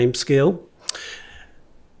any time scale.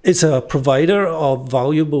 It's a provider of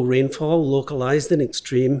valuable rainfall, localized and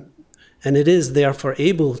extreme, and it is therefore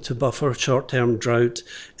able to buffer short-term drought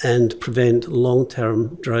and prevent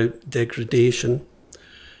long-term drought degradation.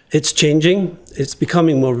 It's changing, it's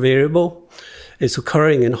becoming more variable, it's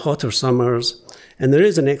occurring in hotter summers, and there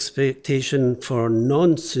is an expectation for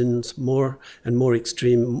monsoons, more and more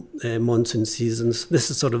extreme monsoon seasons.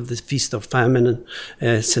 This is sort of the feast of famine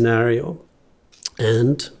scenario.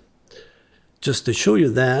 And just to show you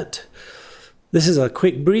that, this is a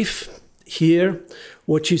quick brief here.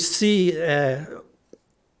 What you see, I'm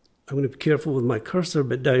going to be careful with my cursor,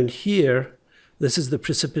 but down here, this is the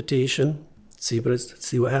precipitation. See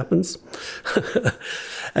what happens.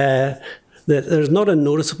 There's not a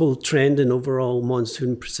noticeable trend in overall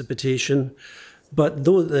monsoon precipitation, but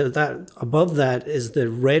though that above that is the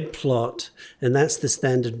red plot, and that's the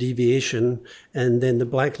standard deviation, and then the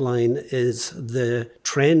black line is the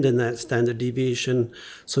trend in that standard deviation.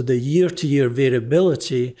 So the year-to-year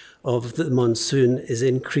variability of the monsoon is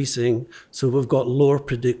increasing, so we've got lower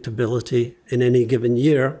predictability in any given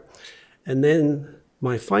year. And then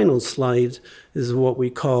my final slide is what we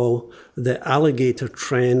call the alligator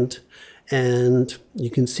trend. And you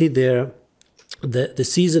can see there that the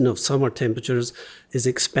season of summer temperatures is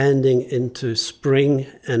expanding into spring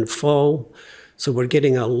and fall. So we're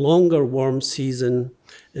getting a longer warm season.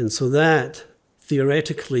 And so that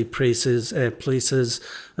theoretically places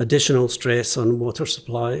additional stress on water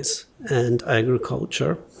supplies and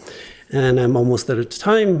agriculture. And I'm almost out of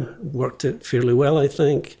time. Worked it fairly well, I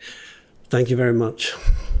think. Thank you very much.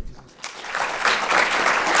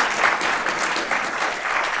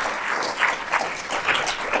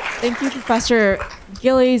 Thank you, Professor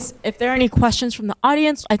Gillies. If there are any questions from the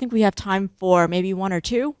audience, I think we have time for maybe one or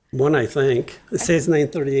two. One, I think. It says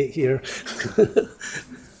 9:38 here.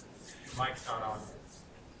 Mic's not on.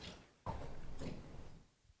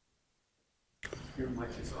 Your mic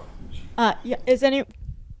is off. Yeah, is any...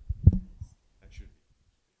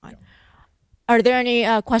 Are there any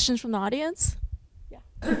questions from the audience? Yeah.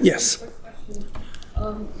 Yes.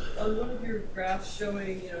 On one of your graphs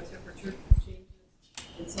showing, temperature changes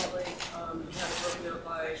in Salt Lake, you have it broken out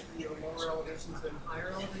by lower elevations and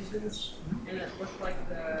higher elevations, and it looked like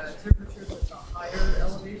the temperatures at the higher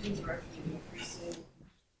elevations are actually increasing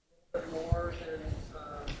a little bit more than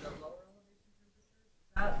the lower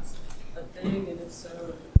elevation temperatures. Is that a thing, and if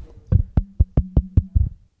so?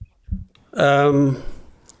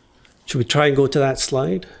 Should we try and go to that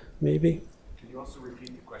slide, maybe? Can you also repeat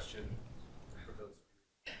the question for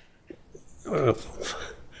those?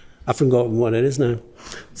 I've forgotten what it is now.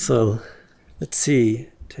 So let's see,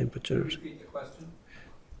 temperatures. Repeat the question.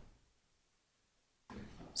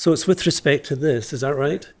 So it's with respect to this, is that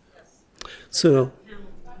right? Yes. So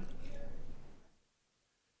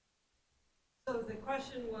the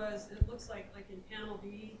question was, it looks like in panel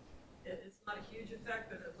B, it's not a huge effect,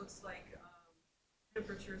 but it looks like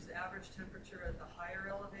temperatures, the average temperature at the higher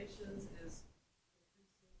elevations is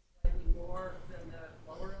increasing slightly more than the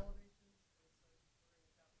lower elevations.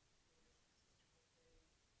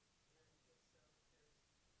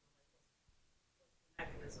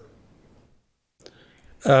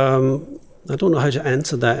 I don't know how to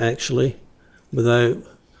answer that actually without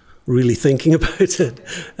really thinking about it.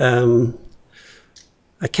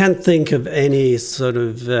 I can't think of any sort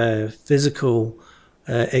of physical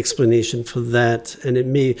explanation for that, and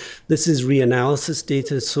this is reanalysis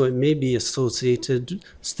data, so it may be associated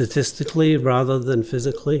statistically rather than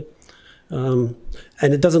physically. And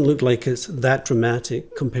it doesn't look like it's that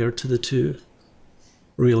dramatic compared to the two,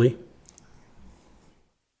 really.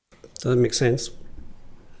 Does that make sense?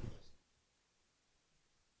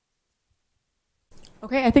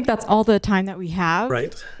 Okay, I think that's all the time that we have.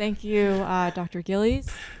 Right. Thank you, Dr. Gillies.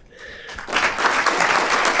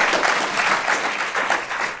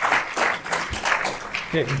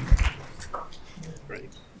 Okay.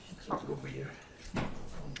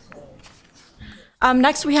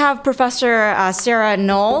 Next, we have Professor Sarah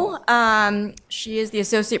Knoll. She is the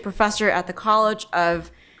Associate Professor at the College of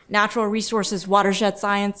Natural Resources Watershed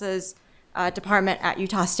Sciences Department at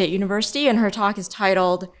Utah State University, and her talk is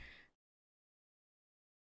titled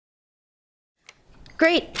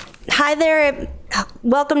Great. Hi there.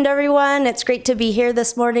 Welcome to everyone. It's great to be here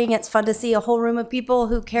this morning. It's fun to see a whole room of people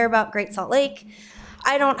who care about Great Salt Lake.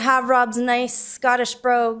 I don't have Rob's nice Scottish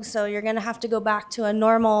brogue, so you're going to have to go back to a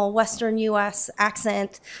normal Western U.S.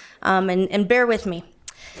 accent and bear with me.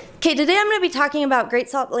 Okay, today I'm going to be talking about Great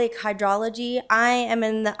Salt Lake hydrology. I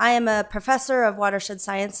am a professor of watershed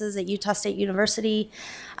sciences at Utah State University.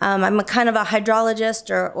 I'm a kind of a hydrologist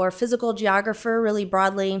or physical geographer, really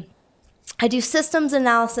broadly. I do systems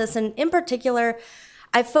analysis, and in particular,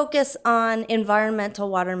 I focus on environmental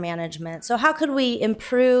water management. So how could we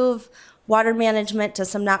improve water management to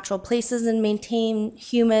some natural places and maintain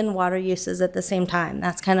human water uses at the same time?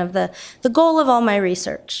 That's kind of the goal of all my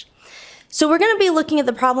research. So we're going to be looking at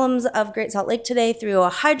the problems of Great Salt Lake today through a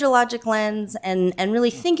hydrologic lens and really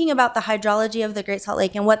thinking about the hydrology of the Great Salt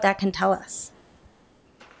Lake and what that can tell us.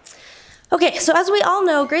 Okay, so as we all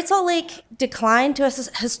know, Great Salt Lake declined to a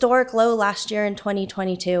historic low last year in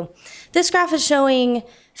 2022. This graph is showing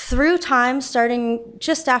through time, starting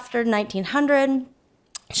just after 1900,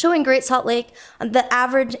 showing Great Salt Lake the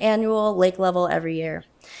average annual lake level every year.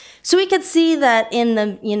 So we could see that in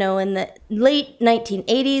the late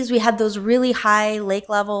 1980s, we had those really high lake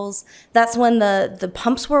levels. That's when the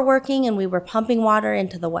pumps were working and we were pumping water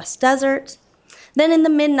into the West Desert. Then in the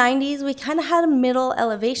mid-90s, we kind of had a middle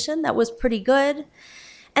elevation that was pretty good.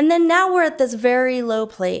 And then now we're at this very low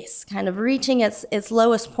place, kind of reaching its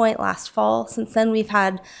lowest point last fall. Since then, we've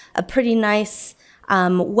had a pretty nice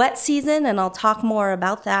wet season, and I'll talk more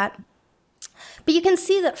about that. But you can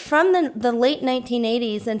see that from the late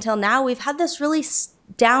 1980s until now, we've had this really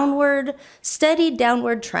steady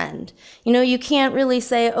downward trend. You know, you can't really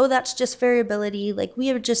say, oh, that's just variability. Like,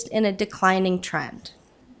 we are just in a declining trend.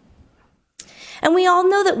 And we all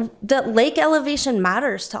know that lake elevation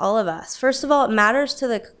matters to all of us. First of all, it matters to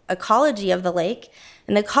the ecology of the lake.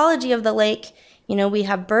 And the ecology of the lake, you know, we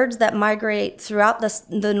have birds that migrate throughout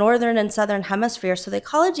the northern and southern hemisphere. So the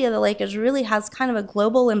ecology of the lake really has kind of a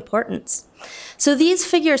global importance. So these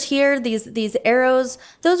figures here, these arrows,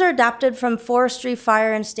 those are adapted from forestry,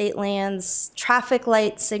 fire, and state lands, traffic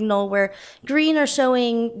light signal, where green are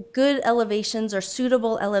showing good elevations or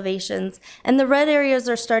suitable elevations, and the red areas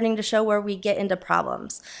are starting to show where we get into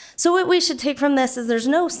problems. So what we should take from this is there's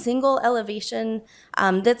no single elevation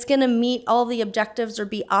that's going to meet all the objectives or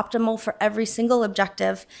be optimal for every single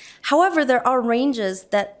objective. However, there are ranges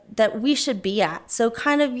that we should be at. So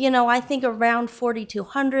kind of, you know, I think around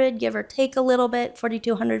 4,200, give or take a little bit,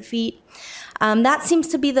 4,200 feet. That seems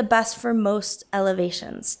to be the best for most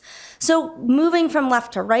elevations. So moving from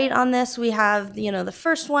left to right on this, we have, you know, the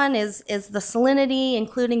first one is the salinity,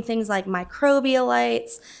 including things like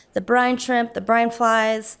microbialites, the brine shrimp, the brine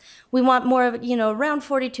flies. We want more of, you know, around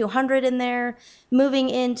 4,200 in there. Moving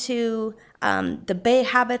into the bay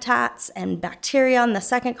habitats and bacteria on the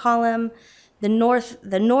second column. The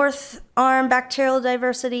north arm bacterial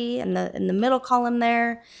diversity in the middle column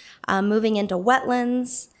there, moving into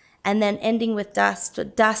wetlands, and then ending with dust.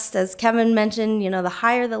 Dust, as Kevin mentioned, you know, the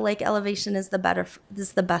higher the lake elevation is, the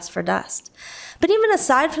best for dust. But even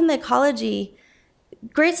aside from the ecology,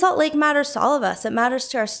 Great Salt Lake matters to all of us. It matters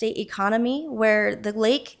to our state economy, where the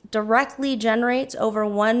lake directly generates over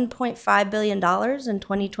 $1.5 billion in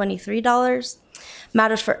 2023 dollars.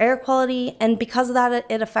 Matters for air quality, and because of that,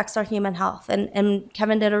 it affects our human health. And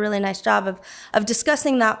Kevin did a really nice job of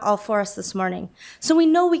discussing that all for us this morning. So we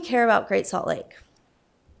know we care about Great Salt Lake.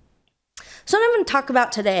 So what I'm going to talk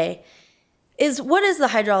about today is what is the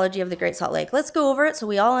hydrology of the Great Salt Lake. Let's go over it so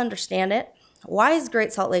we all understand it. Why is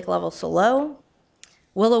Great Salt Lake level so low?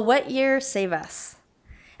 Will a wet year save us?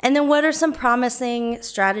 And then what are some promising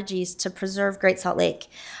strategies to preserve Great Salt Lake?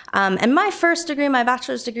 And my first degree, my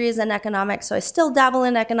bachelor's degree, is in economics, so I still dabble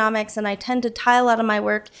in economics, and I tend to tie a lot of my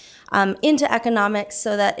work into economics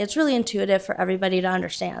so that it's really intuitive for everybody to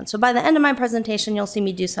understand. So by the end of my presentation, you'll see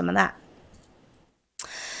me do some of that.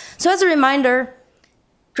 So as a reminder,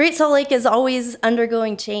 Great Salt Lake is always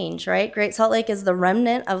undergoing change, right? Great Salt Lake is the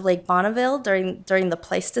remnant of Lake Bonneville during the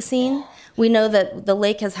Pleistocene. We know that the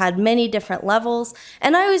lake has had many different levels,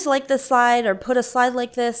 and I always like this slide, or put a slide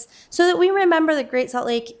like this, so that we remember that Great Salt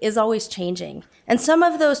Lake is always changing. And some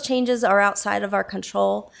of those changes are outside of our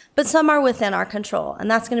control, but some are within our control, and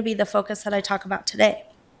that's going to be the focus that I talk about today.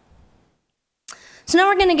 So now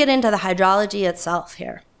we're going to get into the hydrology itself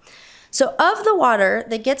here. So of the water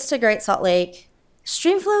that gets to Great Salt Lake,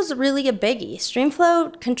 streamflow is really a biggie.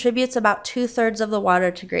 Streamflow contributes about 2/3 of the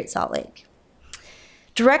water to Great Salt Lake.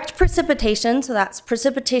 Direct precipitation, so that's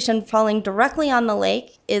precipitation falling directly on the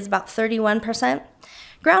lake, is about 31%.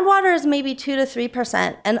 Groundwater is maybe 2 to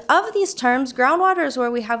 3%. And of these terms, groundwater is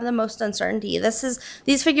where we have the most uncertainty.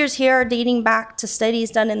 These figures here are dating back to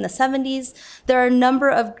studies done in the 70s. There are a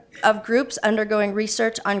number of groups undergoing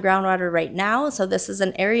research on groundwater right now. So this is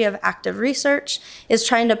an area of active research, is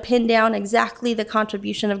trying to pin down exactly the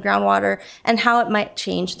contribution of groundwater and how it might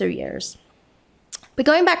change through years. But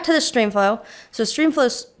going back to the streamflow, so streamflow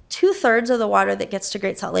is 2/3 of the water that gets to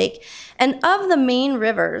Great Salt Lake. And of the main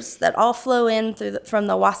rivers that all flow in from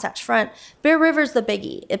the Wasatch Front, Bear River is the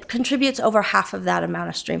biggie. It contributes over half of that amount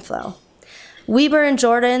of streamflow. Weber and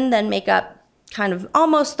Jordan then make up kind of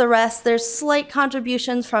almost the rest. There's slight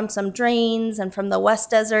contributions from some drains and from the West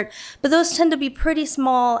Desert, but those tend to be pretty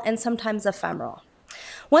small and sometimes ephemeral.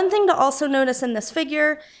 One thing to also notice in this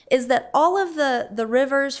figure is that all of the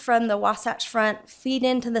rivers from the Wasatch Front feed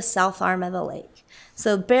into the south arm of the lake.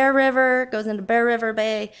 So Bear River goes into Bear River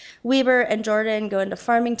Bay, Weber and Jordan go into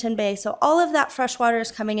Farmington Bay. So all of that fresh water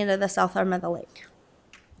is coming into the south arm of the lake.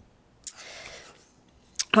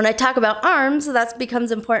 When I talk about arms, that becomes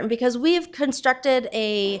important because we've constructed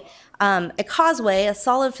a causeway, a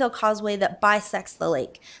solid fill causeway that bisects the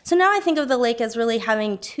lake. So now I think of the lake as really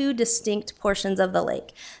having two distinct portions of the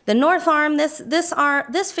lake. The north arm,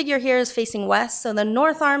 this figure here is facing west, so the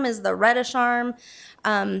north arm is the reddish arm.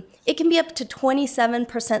 It can be up to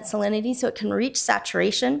 27% salinity, so it can reach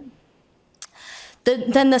saturation.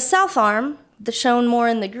 Then the south arm, shown more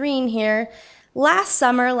in the green here, last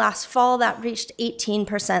fall, that reached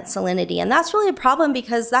 18% salinity. And that's really a problem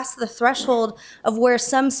because that's the threshold of where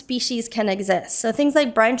some species can exist. So things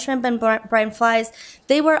like brine shrimp and brine flies,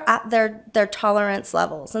 they were at their tolerance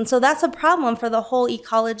levels. And so that's a problem for the whole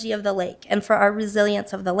ecology of the lake and for our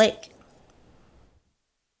resilience of the lake.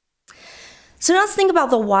 So now let's think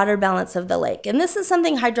about the water balance of the lake. And this is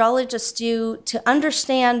something hydrologists do to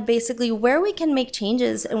understand basically where we can make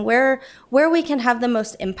changes and where we can have the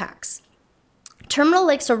most impacts. Terminal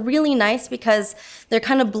lakes are really nice because they're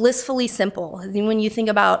kind of blissfully simple. When you think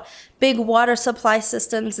about big water supply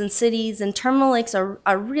systems in cities, and terminal lakes are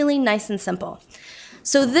really nice and simple.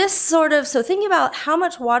 So thinking about how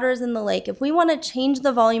much water is in the lake, if we want to change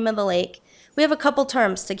the volume of the lake, we have a couple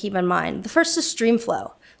terms to keep in mind. The first is stream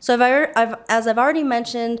flow. So as I've already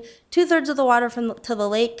mentioned, 2/3 of the water to the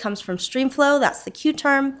lake comes from stream flow. That's the Q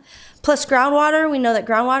term. Plus groundwater, we know that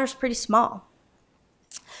groundwater is pretty small.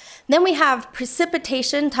 Then we have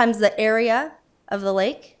precipitation times the area of the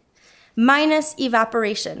lake minus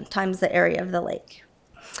evaporation times the area of the lake.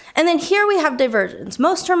 And then here we have diversions.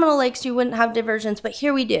 Most terminal lakes you wouldn't have diversions, but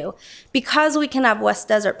here we do. Because we can have West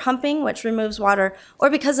Desert pumping, which removes water, or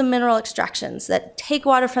because of mineral extractions that take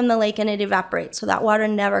water from the lake and it evaporates, so that water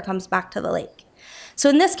never comes back to the lake. So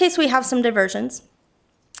in this case, we have some diversions.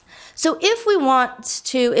 So if we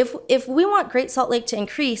want Great Salt Lake to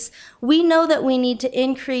increase, we know that we need to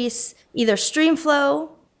increase either stream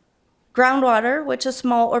flow, groundwater, which is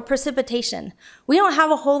small, or precipitation. We don't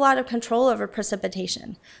have a whole lot of control over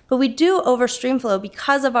precipitation, but we do over stream flow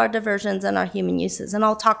because of our diversions and our human uses, and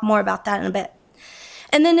I'll talk more about that in a bit.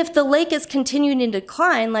 And then if the lake is continuing to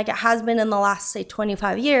decline, like it has been in the last, say,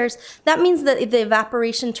 25 years, that means that the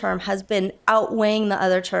evaporation term has been outweighing the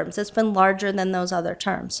other terms. It's been larger than those other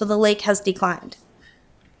terms, so the lake has declined.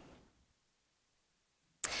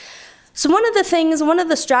 So one of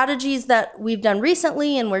the strategies that we've done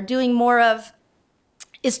recently and we're doing more of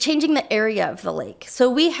is changing the area of the lake. So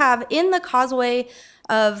we have in the causeway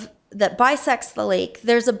that bisects the lake,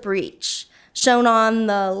 there's a breach shown on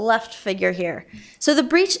the left figure here. So the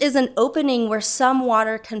breach is an opening where some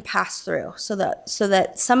water can pass through so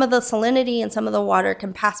that some of the salinity and some of the water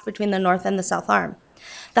can pass between the north and the south arm.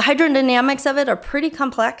 The hydrodynamics of it are pretty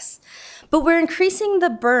complex, But we're increasing the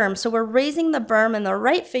berm, so we're raising the berm. In the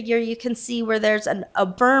right figure, you can see where there's a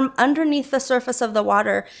berm underneath the surface of the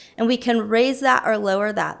water, and we can raise that or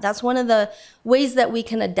lower that. That's one of the ways that we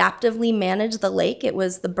can adaptively manage the lake.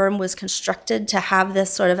 The berm was constructed to have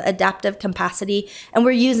this sort of adaptive capacity, and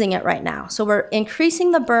we're using it right now. So we're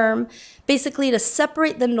increasing the berm basically to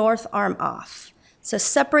separate the north arm off. So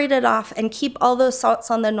separate it off and keep all those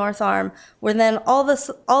salts on the north arm, where then all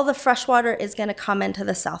the fresh water is going to come into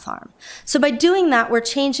the south arm. So by doing that, we're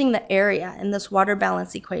changing the area in this water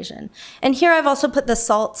balance equation. And here I've also put the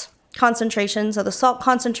salt concentration. So the salt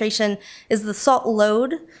concentration is the salt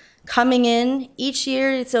load coming in each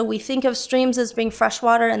year. So we think of streams as being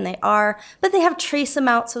freshwater, and they are, but they have trace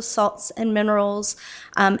amounts of salts and minerals,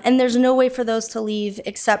 and there's no way for those to leave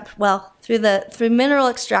except, well, through mineral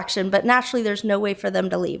extraction, but naturally there's no way for them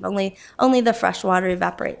to leave. Only the fresh water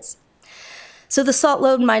evaporates. So the salt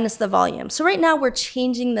load minus the volume. So right now we're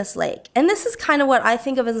changing this lake, and this is kind of what I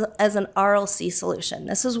think of as an RLC solution.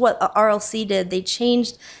 This is what RLC did. They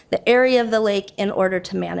changed the area of the lake in order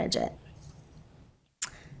to manage it.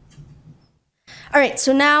 All right,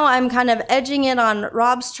 so now I'm kind of edging it on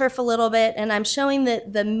Rob's turf a little bit, and I'm showing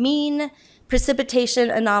the mean precipitation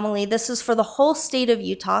anomaly. This is for the whole state of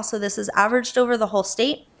Utah, so this is averaged over the whole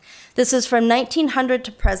state. This is from 1900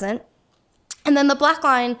 to present. And then the black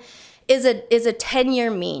line is a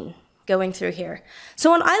 10-year mean going through here.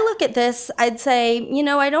 So when I look at this, I'd say, you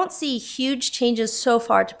know, I don't see huge changes so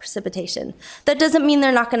far to precipitation. That doesn't mean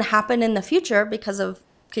they're not going to happen in the future because of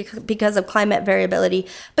climate variability.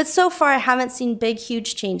 But so far, I haven't seen big,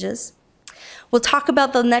 huge changes. We'll talk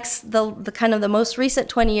about the kind of the most recent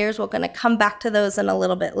 20 years. We're going to come back to those in a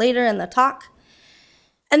little bit later in the talk.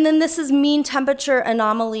 And then this is mean temperature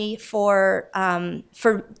anomaly for air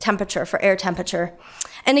temperature.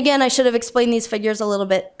 And again, I should have explained these figures a little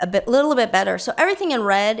bit better. So everything in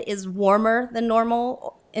red is warmer than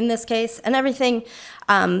normal in this case, and everything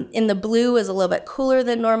in the blue is a little bit cooler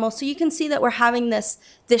than normal. So you can see that we're having this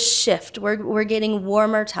shift. We're getting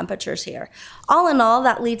warmer temperatures here. All in all,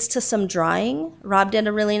 that leads to some drying. Rob did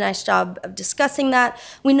a really nice job of discussing that.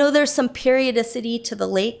 We know there's some periodicity to the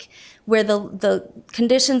lake, where the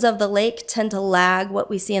conditions of the lake tend to lag what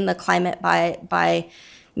we see in the climate by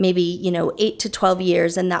maybe 8 to 12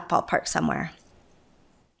 years, in that ballpark somewhere.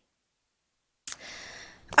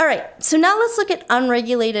 All right, so now let's look at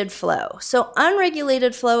unregulated flow. So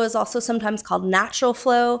unregulated flow is also sometimes called natural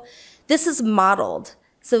flow. This is modeled.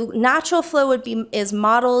 So natural flow is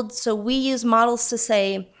modeled. So we use models to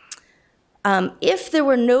say, if there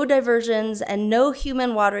were no diversions and no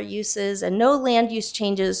human water uses and no land use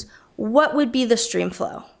changes, what would be the stream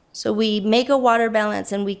flow? So we make a water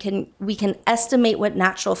balance, and we can estimate what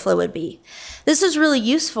natural flow would be. This is really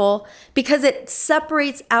useful because it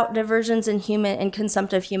separates out diversions in human and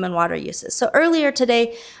consumptive human water uses. So earlier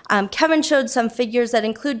today, Kevin showed some figures that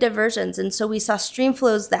include diversions, and so we saw stream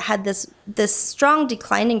flows that had this strong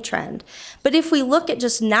declining trend. But if we look at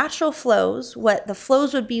just natural flows, what the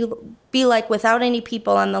flows would be like without any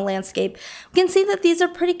people on the landscape, we can see that these are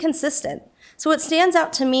pretty consistent. So what stands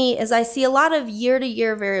out to me is I see a lot of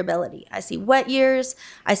year-to-year variability. I see wet years,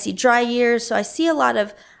 I see dry years, so I see a lot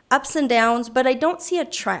of ups and downs, but I don't see a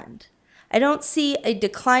trend. I don't see a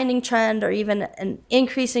declining trend or even an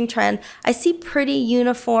increasing trend. I see pretty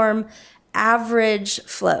uniform average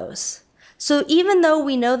flows. So even though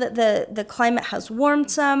we know that the climate has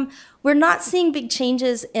warmed some, we're not seeing big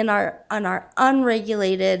changes on our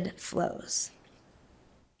unregulated flows.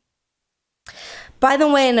 By the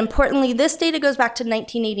way, and importantly, this data goes back to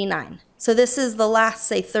 1989. So this is the last,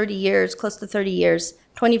 say, 30 years, close to 30 years,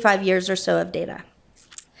 25 years or so of data.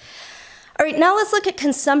 All right, now let's look at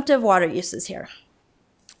consumptive water uses here.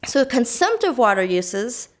 So consumptive water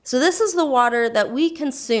uses, so this is the water that we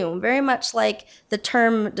consume, very much like the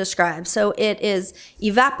term describes. So it is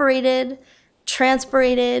evaporated,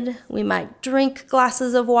 transpirated, we might drink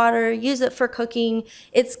glasses of water, use it for cooking.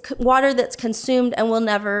 It's water that's consumed and will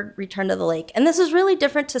never return to the lake. And this is really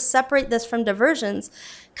different to separate this from diversions,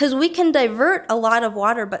 because we can divert a lot of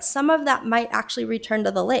water, but some of that might actually return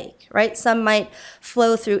to the lake, right? Some might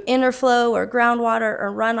flow through interflow or groundwater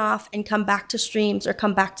or runoff and come back to streams or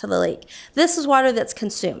come back to the lake. This is water that's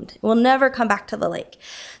consumed. It will never come back to the lake.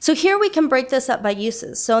 So here we can break this up by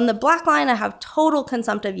uses. So in the black line, I have total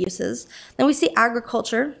consumptive uses. Then we see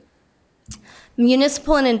agriculture,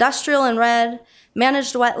 municipal and industrial in red,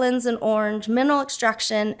 managed wetlands in orange, mineral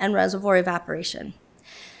extraction, and reservoir evaporation.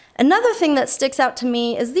 Another thing that sticks out to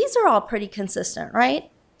me is these are all pretty consistent,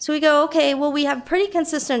 right? So we go, okay, well, we have pretty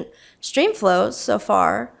consistent stream flows so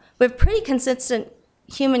far. We have pretty consistent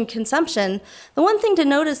human consumption. The one thing to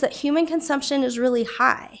note is that human consumption is really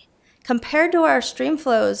high compared to our stream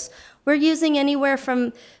flows, we're using anywhere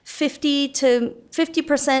from 50%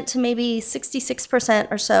 to maybe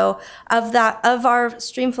 66% or so of our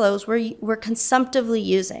stream flows we're consumptively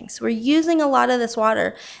using. So we're using a lot of this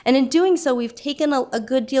water, and in doing so, we've taken a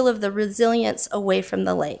good deal of the resilience away from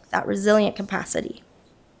the lake, that resilient capacity.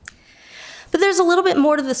 But there's a little bit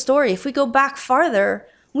more to the story. If we go back farther,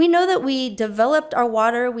 we know that we developed our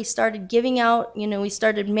water, we started giving out, we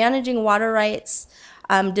started managing water rights,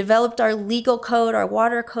 developed our legal code, our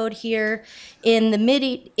water code here in the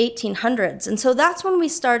mid-1800s. And so that's when we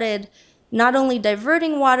started not only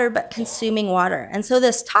diverting water, but consuming water. And so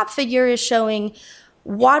this top figure is showing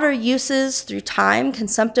water uses through time,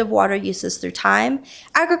 consumptive water uses through time.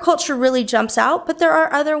 Agriculture really jumps out, but there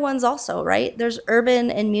are other ones also, right? There's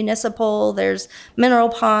urban and municipal, there's mineral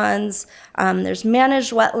ponds, there's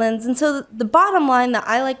managed wetlands. And so the bottom line that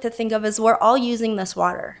I like to think of is we're all using this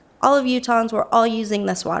water. All of Utahns, we're all using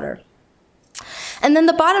this water. And then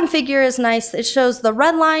the bottom figure is nice. It shows the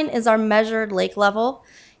red line is our measured lake level.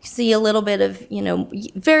 You see a little bit of,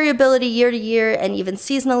 variability year to year and even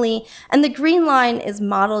seasonally. And the green line is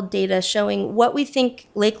modeled data showing what we think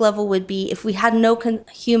lake level would be if we had no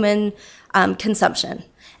human consumption.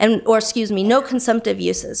 No consumptive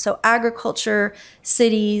uses. So agriculture,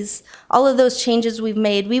 cities, all of those changes we've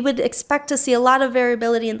made, we would expect to see a lot of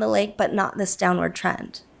variability in the lake, but not this downward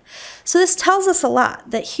trend. So this tells us a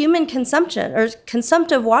lot that human consumption or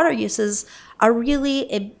consumptive water uses are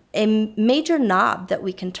really a major knob that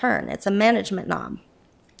we can turn. It's a management knob.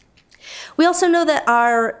 We also know that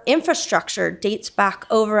our infrastructure dates back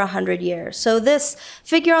over 100 years. So this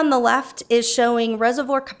figure on the left is showing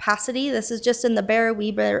reservoir capacity. This is just in the Bear,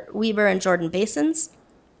 Weber, and Jordan basins.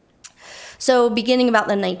 So beginning about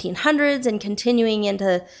the 1900s and continuing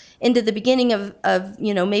into the beginning of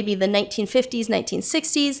maybe the 1950s,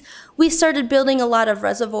 1960s, we started building a lot of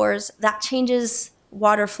reservoirs. That changes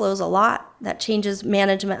water flows a lot. That changes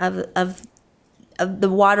management of the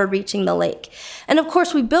water reaching the lake. And of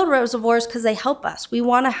course, we build reservoirs because they help us. We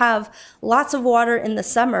want to have lots of water in the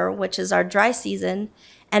summer, which is our dry season,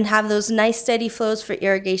 and have those nice steady flows for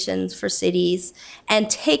irrigations for cities and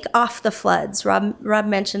take off the floods. Rob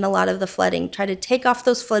mentioned a lot of the flooding. Try to take off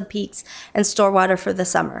those flood peaks and store water for the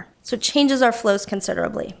summer. So it changes our flows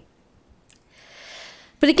considerably.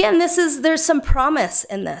 But again, there's some promise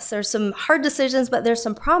in this. There's some hard decisions, but there's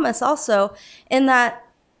some promise also in that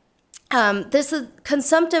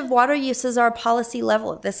consumptive water uses are policy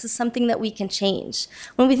level. This is something that we can change.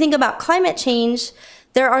 When we think about climate change,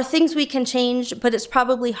 there are things we can change, but it's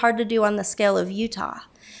probably hard to do on the scale of Utah.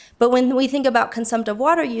 But when we think about consumptive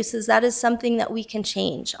water uses, that is something that we can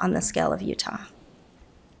change on the scale of Utah.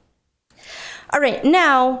 All right,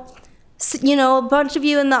 now, a bunch of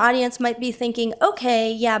you in the audience might be thinking,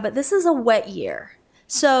 okay, yeah, but this is a wet year.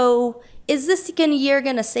 So is this year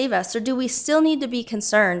going to save us, or do we still need to be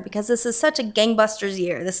concerned because this is such a gangbusters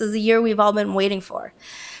year? This is the year we've all been waiting for.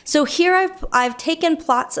 So here I've taken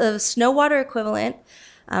plots of snow water equivalent.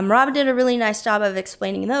 Rob did a really nice job of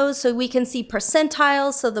explaining those. So we can see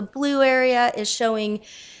percentiles. So the blue area is showing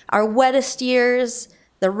our wettest years.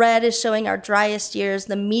 The red is showing our driest years.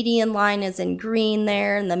 The median line is in green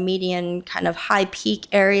there, and the median kind of high peak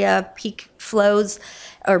area, peak flows,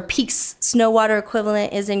 or peak snow water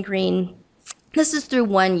equivalent is in green. This is through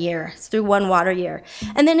 1 year. It's through one water year.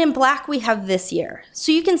 And then in black, we have this year.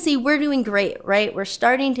 So you can see we're doing great, right? We're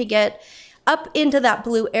starting to get up into that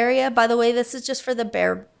blue area. By the way, this is just for the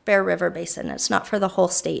Bear River Basin. It's not for the whole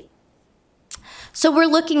state. So we're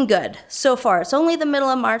looking good so far. It's only the middle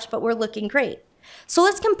of March, but we're looking great. So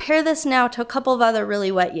let's compare this now to a couple of other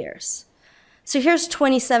really wet years. So here's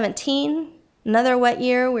 2017, another wet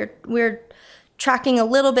year. We're tracking a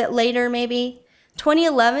little bit later maybe.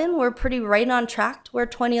 2011, we're pretty right on track to where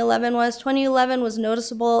 2011 was. 2011 was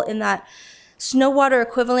noticeable in that snow water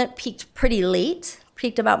equivalent peaked pretty late,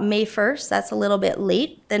 peaked about May 1st. That's a little bit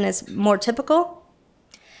late than is more typical.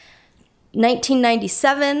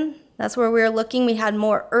 1997, that's where we were looking. We had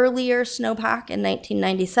more earlier snowpack in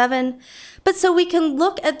 1997. But so we can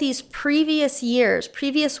look at these previous years,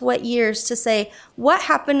 previous wet years to say, what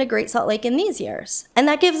happened to Great Salt Lake in these years? And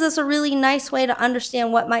that gives us a really nice way to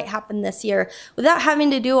understand what might happen this year without having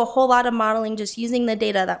to do a whole lot of modeling, just using the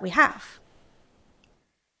data that we have.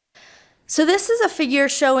 So this is a figure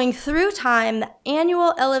showing through time the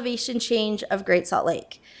annual elevation change of Great Salt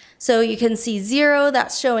Lake. So you can see 0,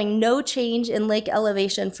 that's showing no change in lake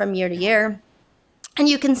elevation from year to year. And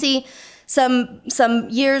you can see some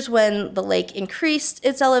years when the lake increased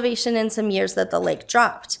its elevation and some years that the lake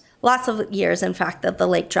dropped. Lots of years, in fact, that the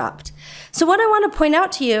lake dropped. So what I want to point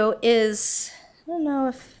out to you is, I don't know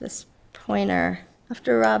if this pointer,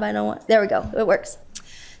 After Rob, I don't want, there we go, it works.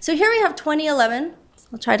 So here we have 2011.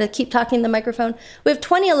 I'll try to keep talking to the microphone. We have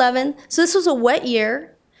 2011, so this was a wet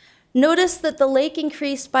year. Notice that the lake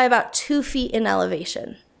increased by about 2 feet in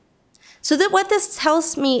elevation. So that what this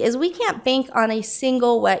tells me is we can't bank on a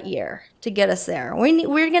single wet year to get us there.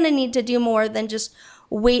 We're gonna need to do more than just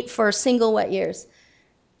wait for single wet years.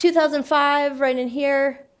 2005, right in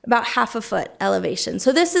here, about 1/2 foot elevation.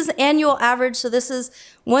 So this is annual average. So this is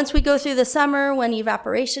once we go through the summer when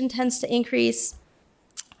evaporation tends to increase.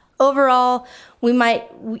 Overall, we might,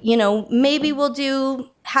 maybe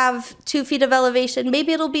we'll have 2 feet of elevation.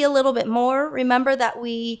 Maybe it'll be a little bit more. Remember that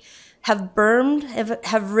we have bermed,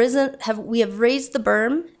 we have raised the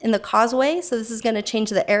berm in the causeway. So this is going to change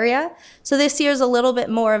the area. So this year is a little bit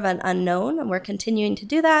more of an unknown, and we're continuing to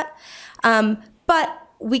do that. But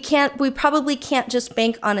we probably can't just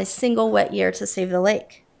bank on a single wet year to save the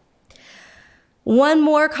lake. One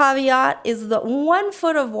more caveat is that 1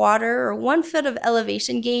 foot of water or 1 foot of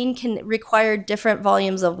elevation gain can require different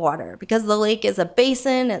volumes of water because the lake is a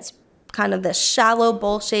basin. It's kind of this shallow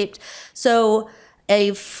bowl-shaped. So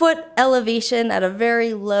a foot elevation at a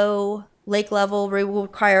very low lake level will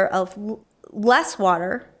require less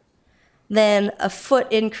water than a foot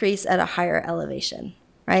increase at a higher elevation,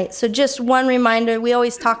 right? So just one reminder, we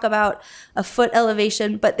always talk about a foot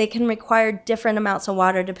elevation, but they can require different amounts of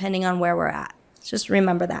water depending on where we're at. Just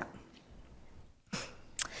remember that.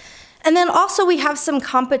 And then also we have some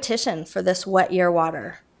competition for this wet year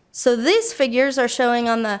water. So these figures are showing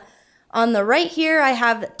on the right here, I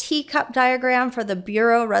have a teacup diagram for the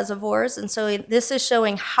Bureau reservoirs. And so this is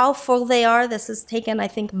showing how full they are. This is taken, I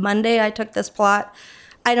think, Monday I took this plot.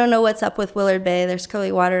 I don't know what's up with Willard Bay. There's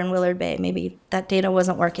clearly water in Willard Bay. Maybe that data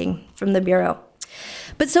wasn't working from the Bureau.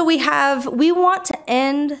 But so we want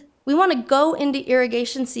to go into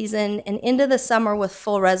irrigation season and into the summer with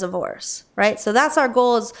full reservoirs, right? So that's our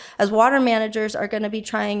goal as water managers are going to be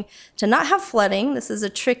trying to not have flooding. This is a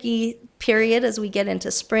tricky period as we get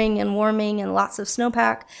into spring and warming and lots of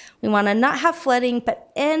snowpack. We want to not have flooding,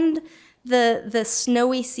 but end the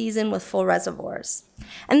snowy season with full reservoirs.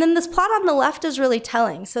 And then this plot on the left is really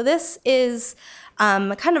telling. So this is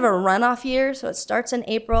kind of a runoff year. So it starts in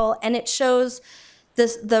April, and it shows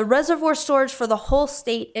the reservoir storage for the whole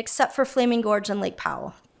state except for Flaming Gorge and Lake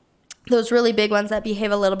Powell. Those really big ones that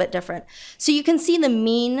behave a little bit different. So you can see the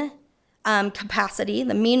mean capacity,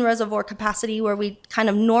 the mean reservoir capacity where we kind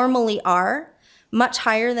of normally are, much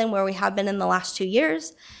higher than where we have been in the last 2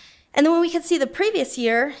 years. And then when we can see the previous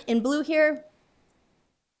year in blue here,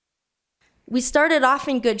 we started off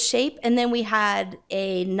in good shape, and then we had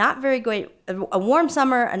a warm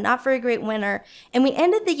summer, a not very great winter, and we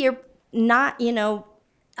ended the year not,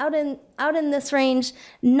 out in this range,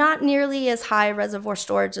 not nearly as high reservoir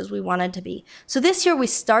storage as we wanted to be. So this year we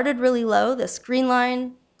started really low. This green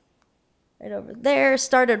line right over there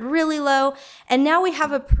started really low, and now we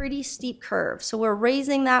have a pretty steep curve. So we're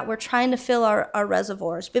raising that. We're trying to fill our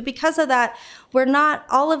reservoirs. But because of that,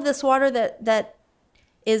 all of this water that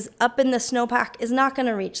is up in the snowpack is not going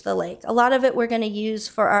to reach the lake. A lot of it we're going to use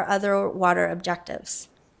for our other water objectives.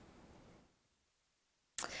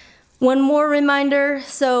 One more reminder,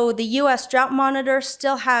 so the U.S. Drought Monitor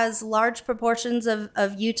still has large proportions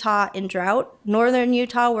of Utah in drought. Northern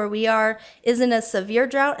Utah, where we are, isn't a severe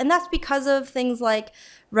drought, and that's because of things like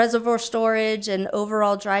reservoir storage and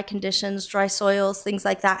overall dry conditions, dry soils, things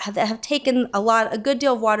like that have taken a good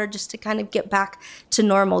deal of water just to kind of get back to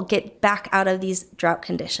normal, get back out of these drought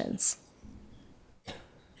conditions.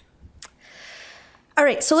 All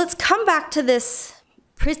right, so let's come back to this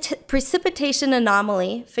precipitation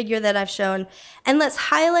anomaly figure that I've shown, and let's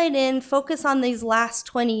focus on these last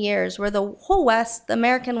 20 years where the whole West, the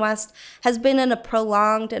American West, has been in a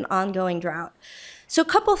prolonged and ongoing drought. So a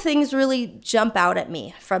couple things really jump out at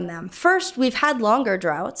me from them. First, we've had longer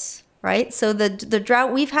droughts, right? So the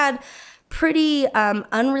drought, we've had pretty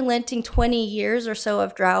unrelenting 20 years or so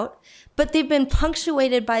of drought, but they've been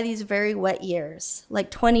punctuated by these very wet years,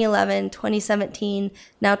 like 2011, 2017,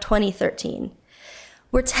 now 2013.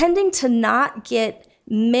 We're tending to not get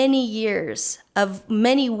many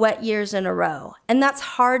wet years in a row, and that's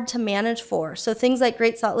hard to manage for. So things like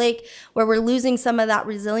Great Salt Lake, where we're losing some of that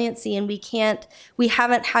resiliency, and we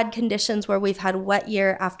haven't had conditions where we've had wet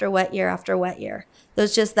year after wet year after wet year.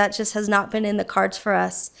 That just has not been in the cards for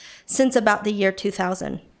us since about the year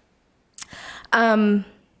 2000. We've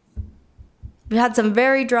had some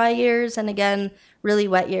very dry years, and again, really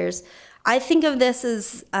wet years. I think of this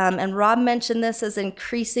as, and Rob mentioned this, as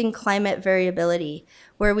increasing climate variability,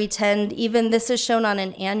 where we tend, even this is shown on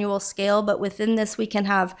an annual scale, but within this we can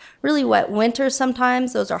have really wet winters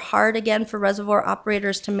sometimes. Those are hard, again, for reservoir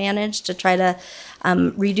operators to manage to try to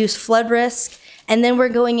reduce flood risk. And then we're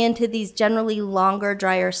going into these generally longer,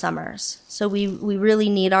 drier summers. So we really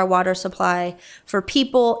need our water supply for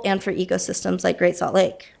people and for ecosystems like Great Salt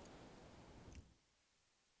Lake.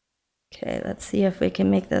 Okay, let's see if we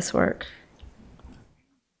can make this work.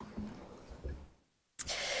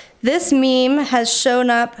 This meme has shown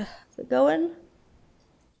up. Is it going?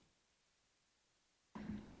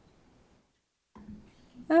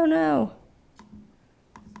 Oh no.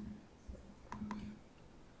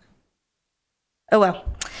 Oh well.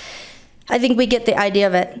 I think we get the idea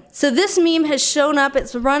of it. So this meme has shown up.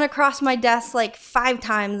 It's run across my desk like 5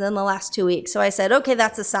 times in the last 2 weeks. So I said, okay,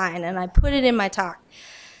 that's a sign, and I put it in my talk.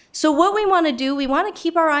 So what we want to do, we want to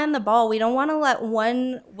keep our eye on the ball. We don't want to let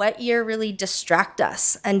one wet year really distract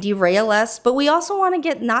us and derail us, but we also want to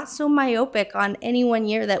get not so myopic on any one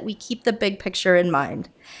year that we keep the big picture in mind.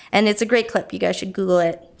 And it's a great clip. You guys should Google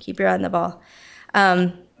it. Keep your eye on the ball.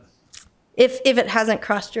 If it hasn't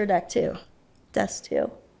crossed your desk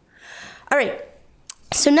too. All right.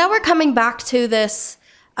 So now we're coming back to this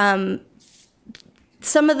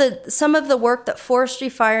some of the work that Forestry,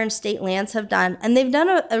 Fire, and State Lands have done, and they've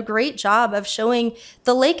done a great job of showing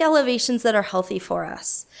the lake elevations that are healthy for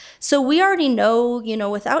us. So we already know,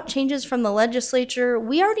 without changes from the legislature,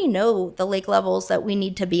 we already know the lake levels that we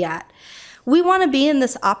need to be at. We want to be in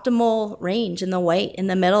this optimal range in the white, in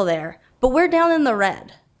the middle there, but we're down in the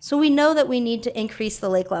red. So we know that we need to increase the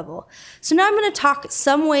lake level. So now I'm going to talk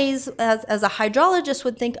some ways, as a hydrologist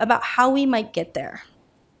would think, about how we might get there.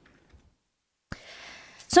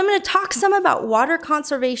 So I'm going to talk some about water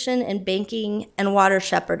conservation and banking and water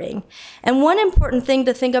shepherding. And one important thing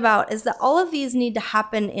to think about is that all of these need to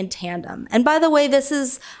happen in tandem. And by the way,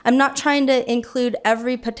 I'm not trying to include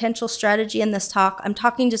every potential strategy in this talk. I'm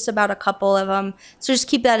talking just about a couple of them. So just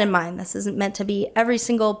keep that in mind. This isn't meant to be every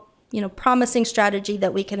single, promising strategy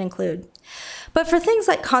that we can include. But for things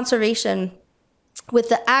like conservation, with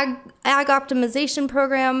the ag optimization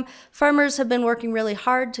program, farmers have been working really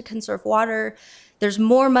hard to conserve water. There's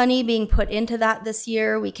more money being put into that this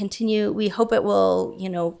year. We hope it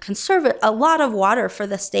will, conserve a lot of water for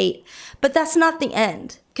the state. But that's not the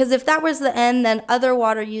end, because if that was the end, then other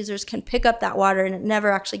water users can pick up that water and it never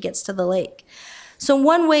actually gets to the lake. So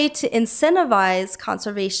one way to incentivize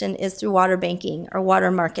conservation is through water banking or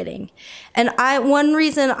water marketing. And one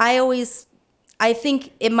reason I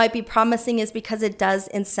think it might be promising is because it does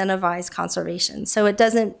incentivize conservation. So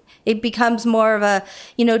it becomes more of a,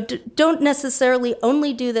 don't necessarily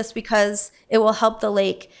only do this because it will help the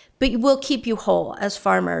lake, but we'll keep you whole as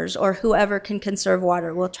farmers, or whoever can conserve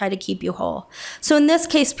water will try to keep you whole. So in this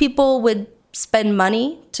case, people would spend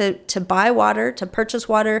money to buy water, to purchase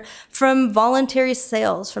water from voluntary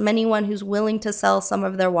sales, from anyone who's willing to sell some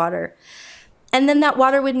of their water. And then that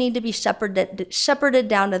water would need to be shepherded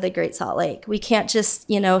down to the Great Salt Lake. We can't just,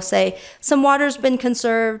 say some water's been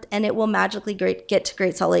conserved and it will magically get to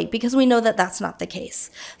Great Salt Lake, because we know that that's not the case.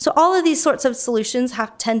 So all of these sorts of solutions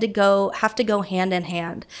have to go hand in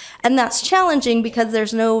hand. And that's challenging because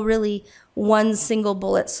there's no really one single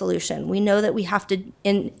bullet solution. We know that we have to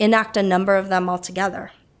enact a number of them all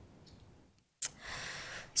together.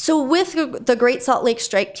 So with the Great Salt Lake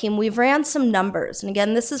Strike Team, we've ran some numbers. And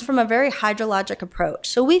again, this is from a very hydrologic approach.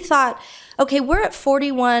 So we thought, okay, we're at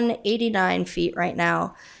 4189 feet right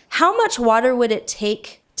now. How much water would it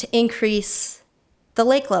take to increase the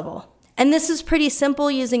lake level? And this is pretty simple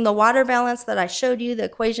using the water balance that I showed you. The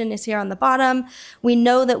equation is here on the bottom. We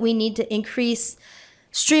know that we need to increase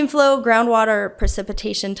stream flow, groundwater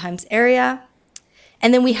precipitation times area.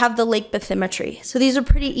 And then we have the lake bathymetry. So these are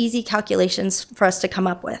pretty easy calculations for us to come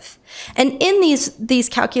up with. And in these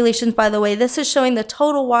calculations, by the way, this is showing the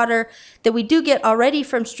total water that we do get already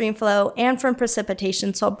from stream flow and from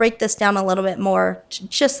precipitation. So I'll break this down a little bit more to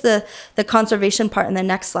just the conservation part in the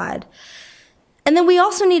next slide. And then we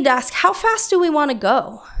also need to ask, how fast do we want to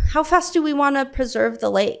go? How fast do we want to preserve the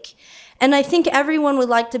lake? And I think everyone would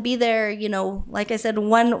like to be there, like I said,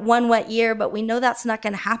 one wet year, but we know that's not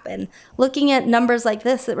going to happen. Looking at numbers like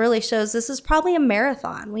this, it really shows this is probably a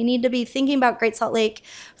marathon. We need to be thinking about Great Salt Lake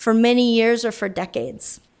for many years or for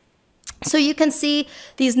decades. So you can see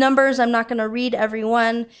these numbers. I'm not going to read every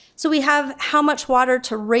one. So we have how much water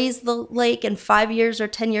to raise the lake in 5 years or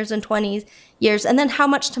 10 years and 20 years, and then how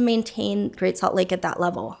much to maintain Great Salt Lake at that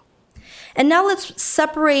level. And now let's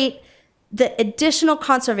separate the additional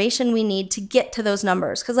conservation we need to get to those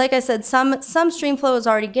numbers. Because like I said, some stream flow is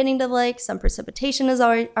already getting to the lake, some precipitation is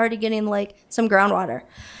already getting to the lake, some groundwater.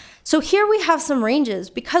 So here we have some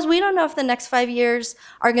ranges because we don't know if the next 5 years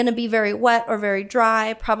are going to be very wet or very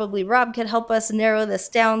dry. Probably Rob could help us narrow this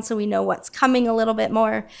down so we know what's coming a little bit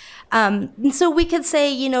more. And so we could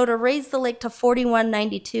say, you know, to raise the lake to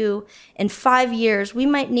 4192 in 5 years, we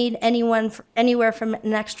might need anywhere from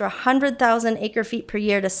an extra 100,000 acre feet per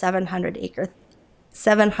year to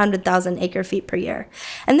 700,000 acre feet per year.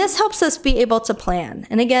 And this helps us be able to plan.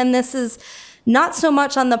 And again, this is not so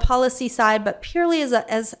much on the policy side, but purely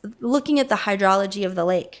as looking at the hydrology of the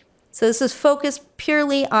lake. So this is focused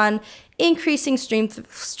purely on increasing stream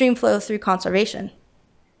flow through conservation.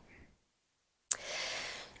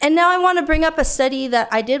 And now I want to bring up a study that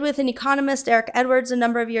I did with an economist, Eric Edwards, a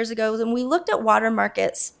number of years ago, and we looked at water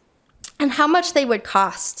markets and how much they would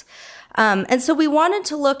cost. And so we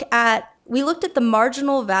looked at the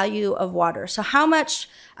marginal value of water. So how much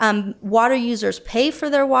water users pay for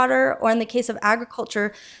their water, or in the case of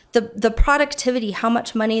agriculture, the productivity, how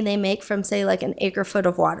much money they make from, say, like an acre foot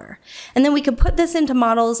of water. And then we could put this into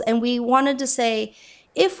models, and we wanted to say,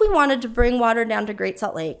 if we wanted to bring water down to Great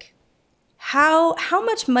Salt Lake, how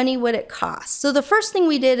much money would it cost? So the first thing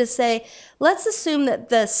we did is say, let's assume that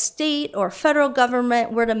the state or federal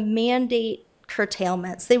government were to mandate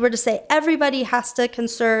curtailments. They were to say everybody has to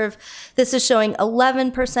conserve. This is showing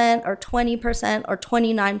 11% or 20% or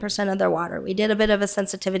 29% of their water. We did a bit of a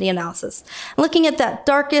sensitivity analysis. Looking at that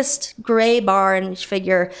darkest gray bar in each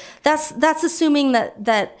figure, that's assuming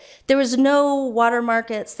that there was no water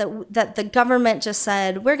markets, that the government just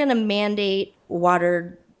said, we're going to mandate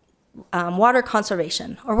water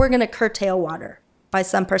conservation, or we're going to curtail water by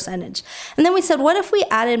some percentage. And then we said, what if we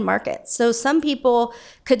added markets? So some people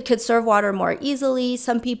could conserve water more easily.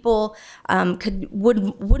 Some people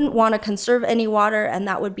wouldn't want to conserve any water, and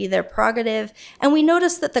that would be their prerogative. And we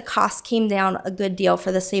noticed that the cost came down a good deal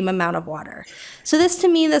for the same amount of water. So this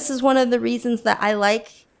is one of the reasons that I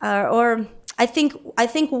like, or I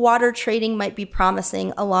think water trading might be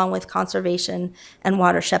promising along with conservation and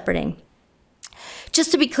water shepherding.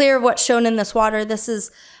 Just to be clear of what's shown in this water, this is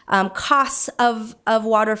costs of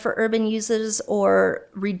water for urban users or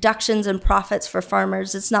reductions in profits for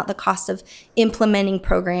farmers. It's not the cost of implementing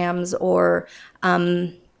programs or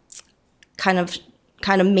kind of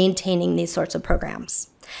maintaining these sorts of programs.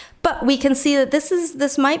 But we can see that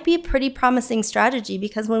this might be a pretty promising strategy,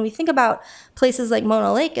 because when we think about places like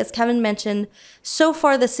Mona Lake, as Kevin mentioned, so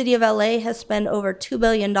far the city of LA has spent over $2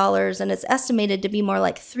 billion, and it's estimated to be more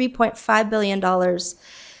like $3.5 billion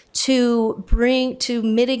to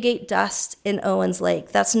mitigate dust in Owens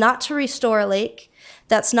Lake. That's not to restore a lake.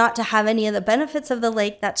 That's not to have any of the benefits of the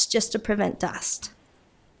lake. That's just to prevent dust.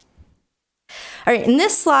 All right, in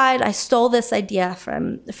this slide, I stole this idea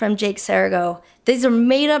from Jake Sarago. These are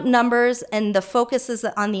made up numbers, and the focus is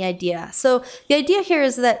on the idea. So the idea here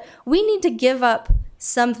is that we need to give up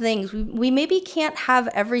some things. We maybe can't have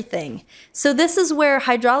everything. So this is where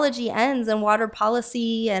hydrology ends and water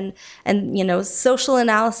policy and social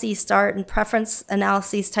analyses start and preference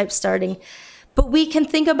analyses type starting. But we can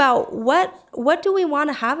think about what do we want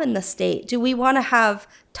to have in the state? Do we want to have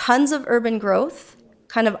tons of urban growth,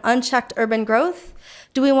 kind of unchecked urban growth?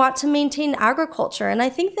 Do we want to maintain agriculture? And I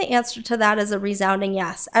think the answer to that is a resounding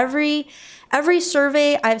yes. Every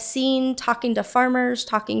survey I've seen, talking to farmers,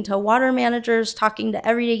 talking to water managers, talking to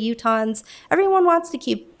everyday Utahns, everyone wants to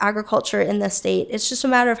keep agriculture in the state. It's just a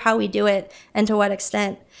matter of how we do it and to what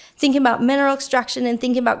extent. Thinking about mineral extraction and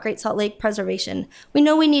thinking about Great Salt Lake preservation. We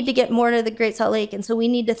know we need to get more to the Great Salt Lake, and so we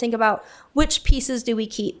need to think about which pieces do we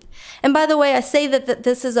keep. And by the way, I say that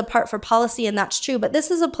this is a part for policy, and that's true, but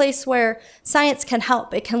this is a place where science can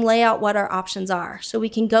help. It can lay out what our options are. So we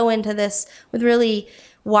can go into this with really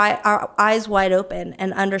our eyes wide open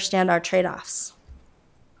and understand our trade-offs.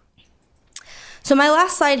 So my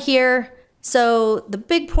last slide here. So the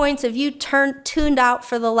big points, if you tuned out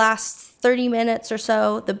for the last 30 minutes or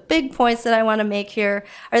so, the big points that I want to make here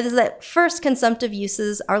are that first, consumptive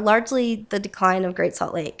uses are largely the decline of Great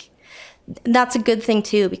Salt Lake. That's a good thing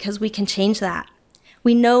too, because we can change that.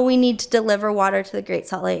 We know we need to deliver water to the Great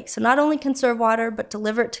Salt Lake. So not only conserve water, but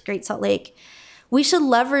deliver it to Great Salt Lake. We should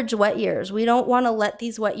leverage wet years. We don't want to let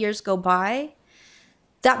these wet years go by.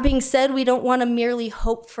 That being said, we don't want to merely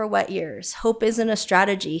hope for wet years. Hope isn't a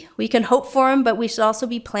strategy. We can hope for them, but we should also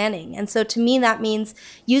be planning. And so to me, that means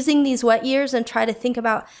using these wet years and try to think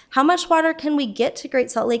about how much water can we get to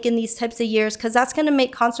Great Salt Lake in these types of years, because that's going to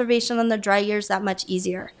make conservation on the dry years that much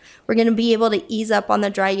easier. We're going to be able to ease up on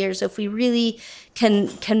the dry years if we really can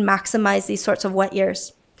maximize these sorts of wet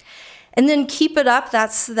years. And then keep it up,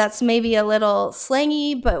 that's maybe a little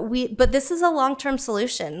slangy, but this is a long-term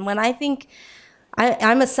solution. When I think,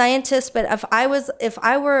 I'm a scientist, but if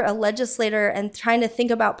I were a legislator and trying to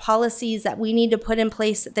think about policies that we need to put in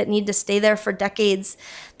place that need to stay there for decades,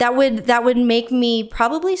 that would make me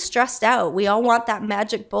probably stressed out. We all want that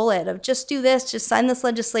magic bullet of just do this, just sign this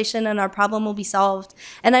legislation and our problem will be solved.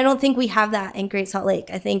 And I don't think we have that in Great Salt Lake.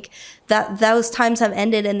 I think that those times have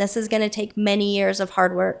ended, and this is going to take many years of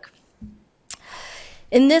hard work.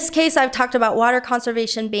 In this case, I've talked about water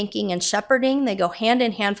conservation, banking, and shepherding. They go hand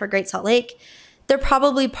in hand for Great Salt Lake. They're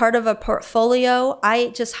probably part of a portfolio. I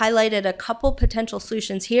just highlighted a couple potential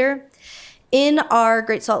solutions here. In our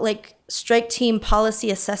Great Salt Lake Strike Team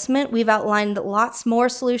policy assessment, we've outlined lots more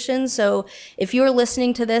solutions. So if you're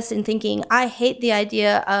listening to this and thinking, I hate the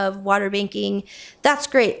idea of water banking, that's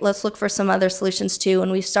great. Let's look for some other solutions too.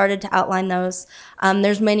 And we've started to outline those.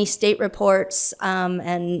 There's many state reports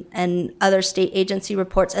and other state agency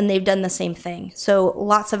reports, and they've done the same thing. So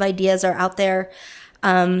lots of ideas are out there.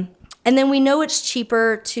 And then we know it's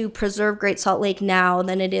cheaper to preserve Great Salt Lake now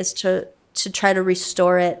than it is to try to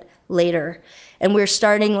restore it later. And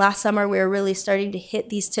last summer, we were really starting to hit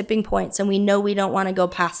these tipping points, and we know we don't want to go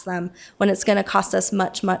past them when it's going to cost us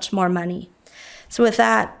much, much more money. So with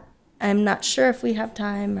that, I'm not sure if we have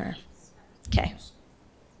time or, okay.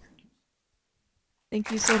 Thank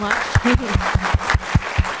you so much.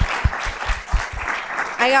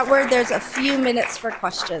 I got word there's a few minutes for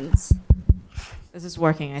questions. This is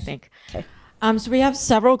working, I think. Okay. So we have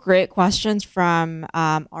several great questions from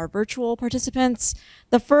our virtual participants.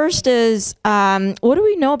 The first is, what do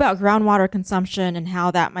we know about groundwater consumption and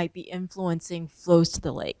how that might be influencing flows to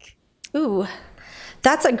the lake? Ooh,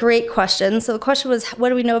 that's a great question. So the question was, what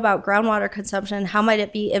do we know about groundwater consumption? How might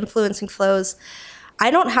it be influencing flows?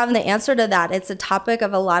 I don't have the answer to that. It's a topic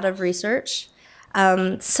of a lot of research.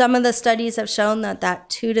 Some of the studies have shown that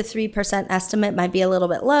 2 to 3% estimate might be a little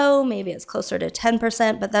bit low. Maybe it's closer to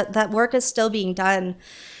 10%, but that work is still being done.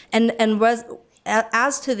 And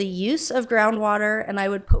as to the use of groundwater, and I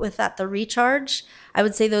would put with that the recharge, I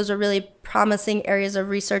would say those are really promising areas of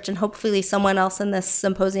research, and hopefully someone else in this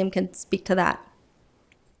symposium can speak to that.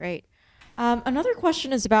 Great. Another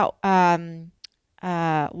question is about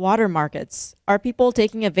water markets. Are people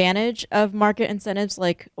taking advantage of market incentives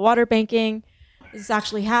like water banking? Is this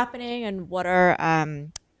actually happening, and what are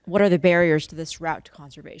the barriers to this route to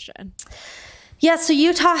conservation? Yeah, so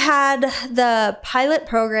Utah had the pilot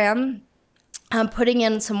program putting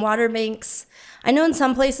in some water banks. I know in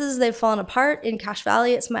some places they've fallen apart. In Cache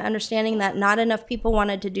Valley, it's my understanding that not enough people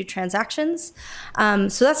wanted to do transactions.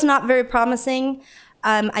 So that's not very promising.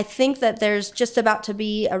 I think that there's just about to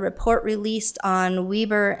be a report released on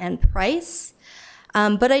Weber and Price.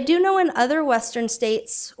 But I do know in other Western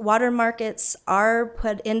states, water markets are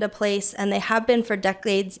put into place, and they have been for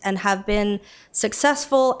decades and have been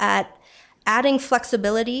successful at adding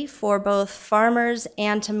flexibility for both farmers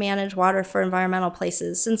and to manage water for environmental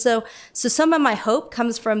places. And so some of my hope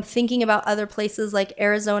comes from thinking about other places like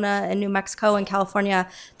Arizona and New Mexico and California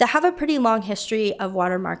that have a pretty long history of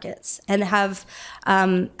water markets and have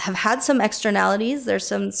had some externalities. There's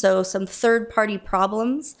some third-party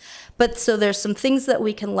problems, but so there's some things that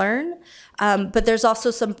we can learn. But there's also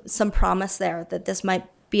some promise there that this might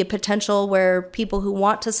be a potential where people who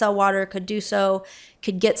want to sell water could do so,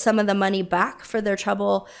 could get some of the money back for their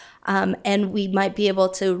trouble, and we might be able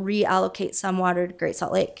to reallocate some water to Great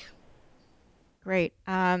Salt Lake. Great.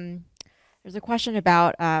 There's a question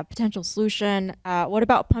about potential solution. What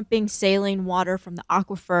about pumping saline water from the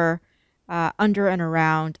aquifer under and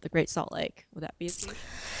around the Great Salt Lake? Would that be a solution?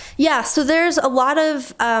 Yeah, so there's a lot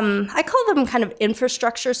of, I call them kind of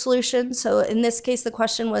infrastructure solutions. So in this case, the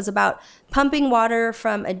question was about pumping water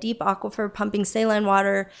from a deep aquifer, pumping saline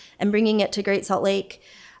water and bringing it to Great Salt Lake.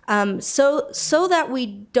 So that we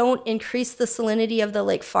don't increase the salinity of the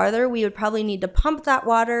lake farther, we would probably need to pump that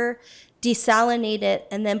water, desalinate it,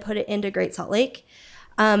 and then put it into Great Salt Lake.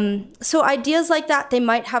 So ideas like that, they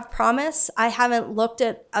might have promise. I haven't looked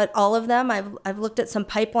at all of them. I've looked at some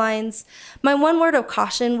pipelines. My one word of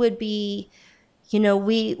caution would be,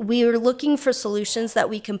 we are looking for solutions that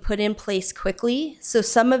we can put in place quickly. So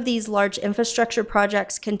some of these large infrastructure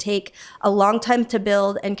projects can take a long time to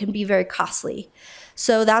build and can be very costly.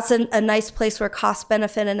 So that's a nice place where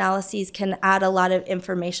cost-benefit analyses can add a lot of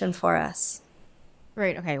information for us.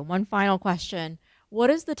 Great. Okay, one final question. What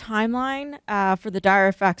is the timeline for the dire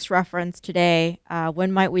effects reference today?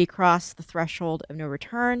 When might we cross the threshold of no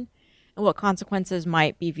return? And what consequences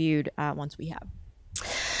might be viewed once we have?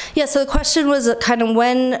 Yeah, so the question was kind of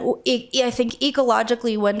when, I think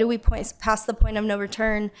ecologically, when do we pass the point of no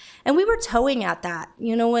return? And we were towing at that.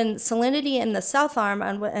 You know, when salinity in the South Arm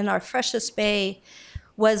and our freshest bay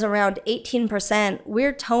was around 18%,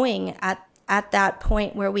 we're towing at that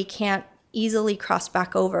point where we can't easily cross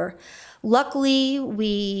back over. Luckily,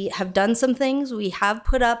 we have done some things. We have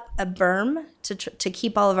put up a berm to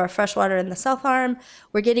keep all of our fresh water in the South Arm.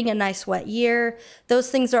 We're getting a nice wet year.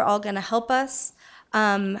 Those things are all going to help us.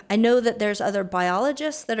 I know that there's other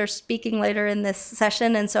biologists that are speaking later in this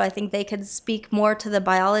session, and so I think they could speak more to the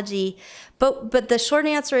biology. But the short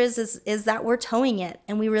answer is that we're towing it,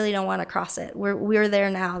 and we really don't want to cross it. We're there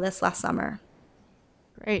now this last summer.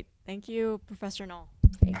 Great. Thank you, Professor Knoll.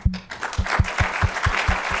 Okay.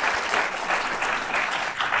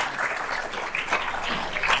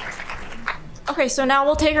 Okay, so now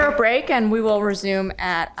we'll take our break and we will resume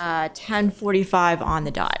at 10:45 on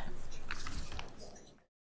the dot.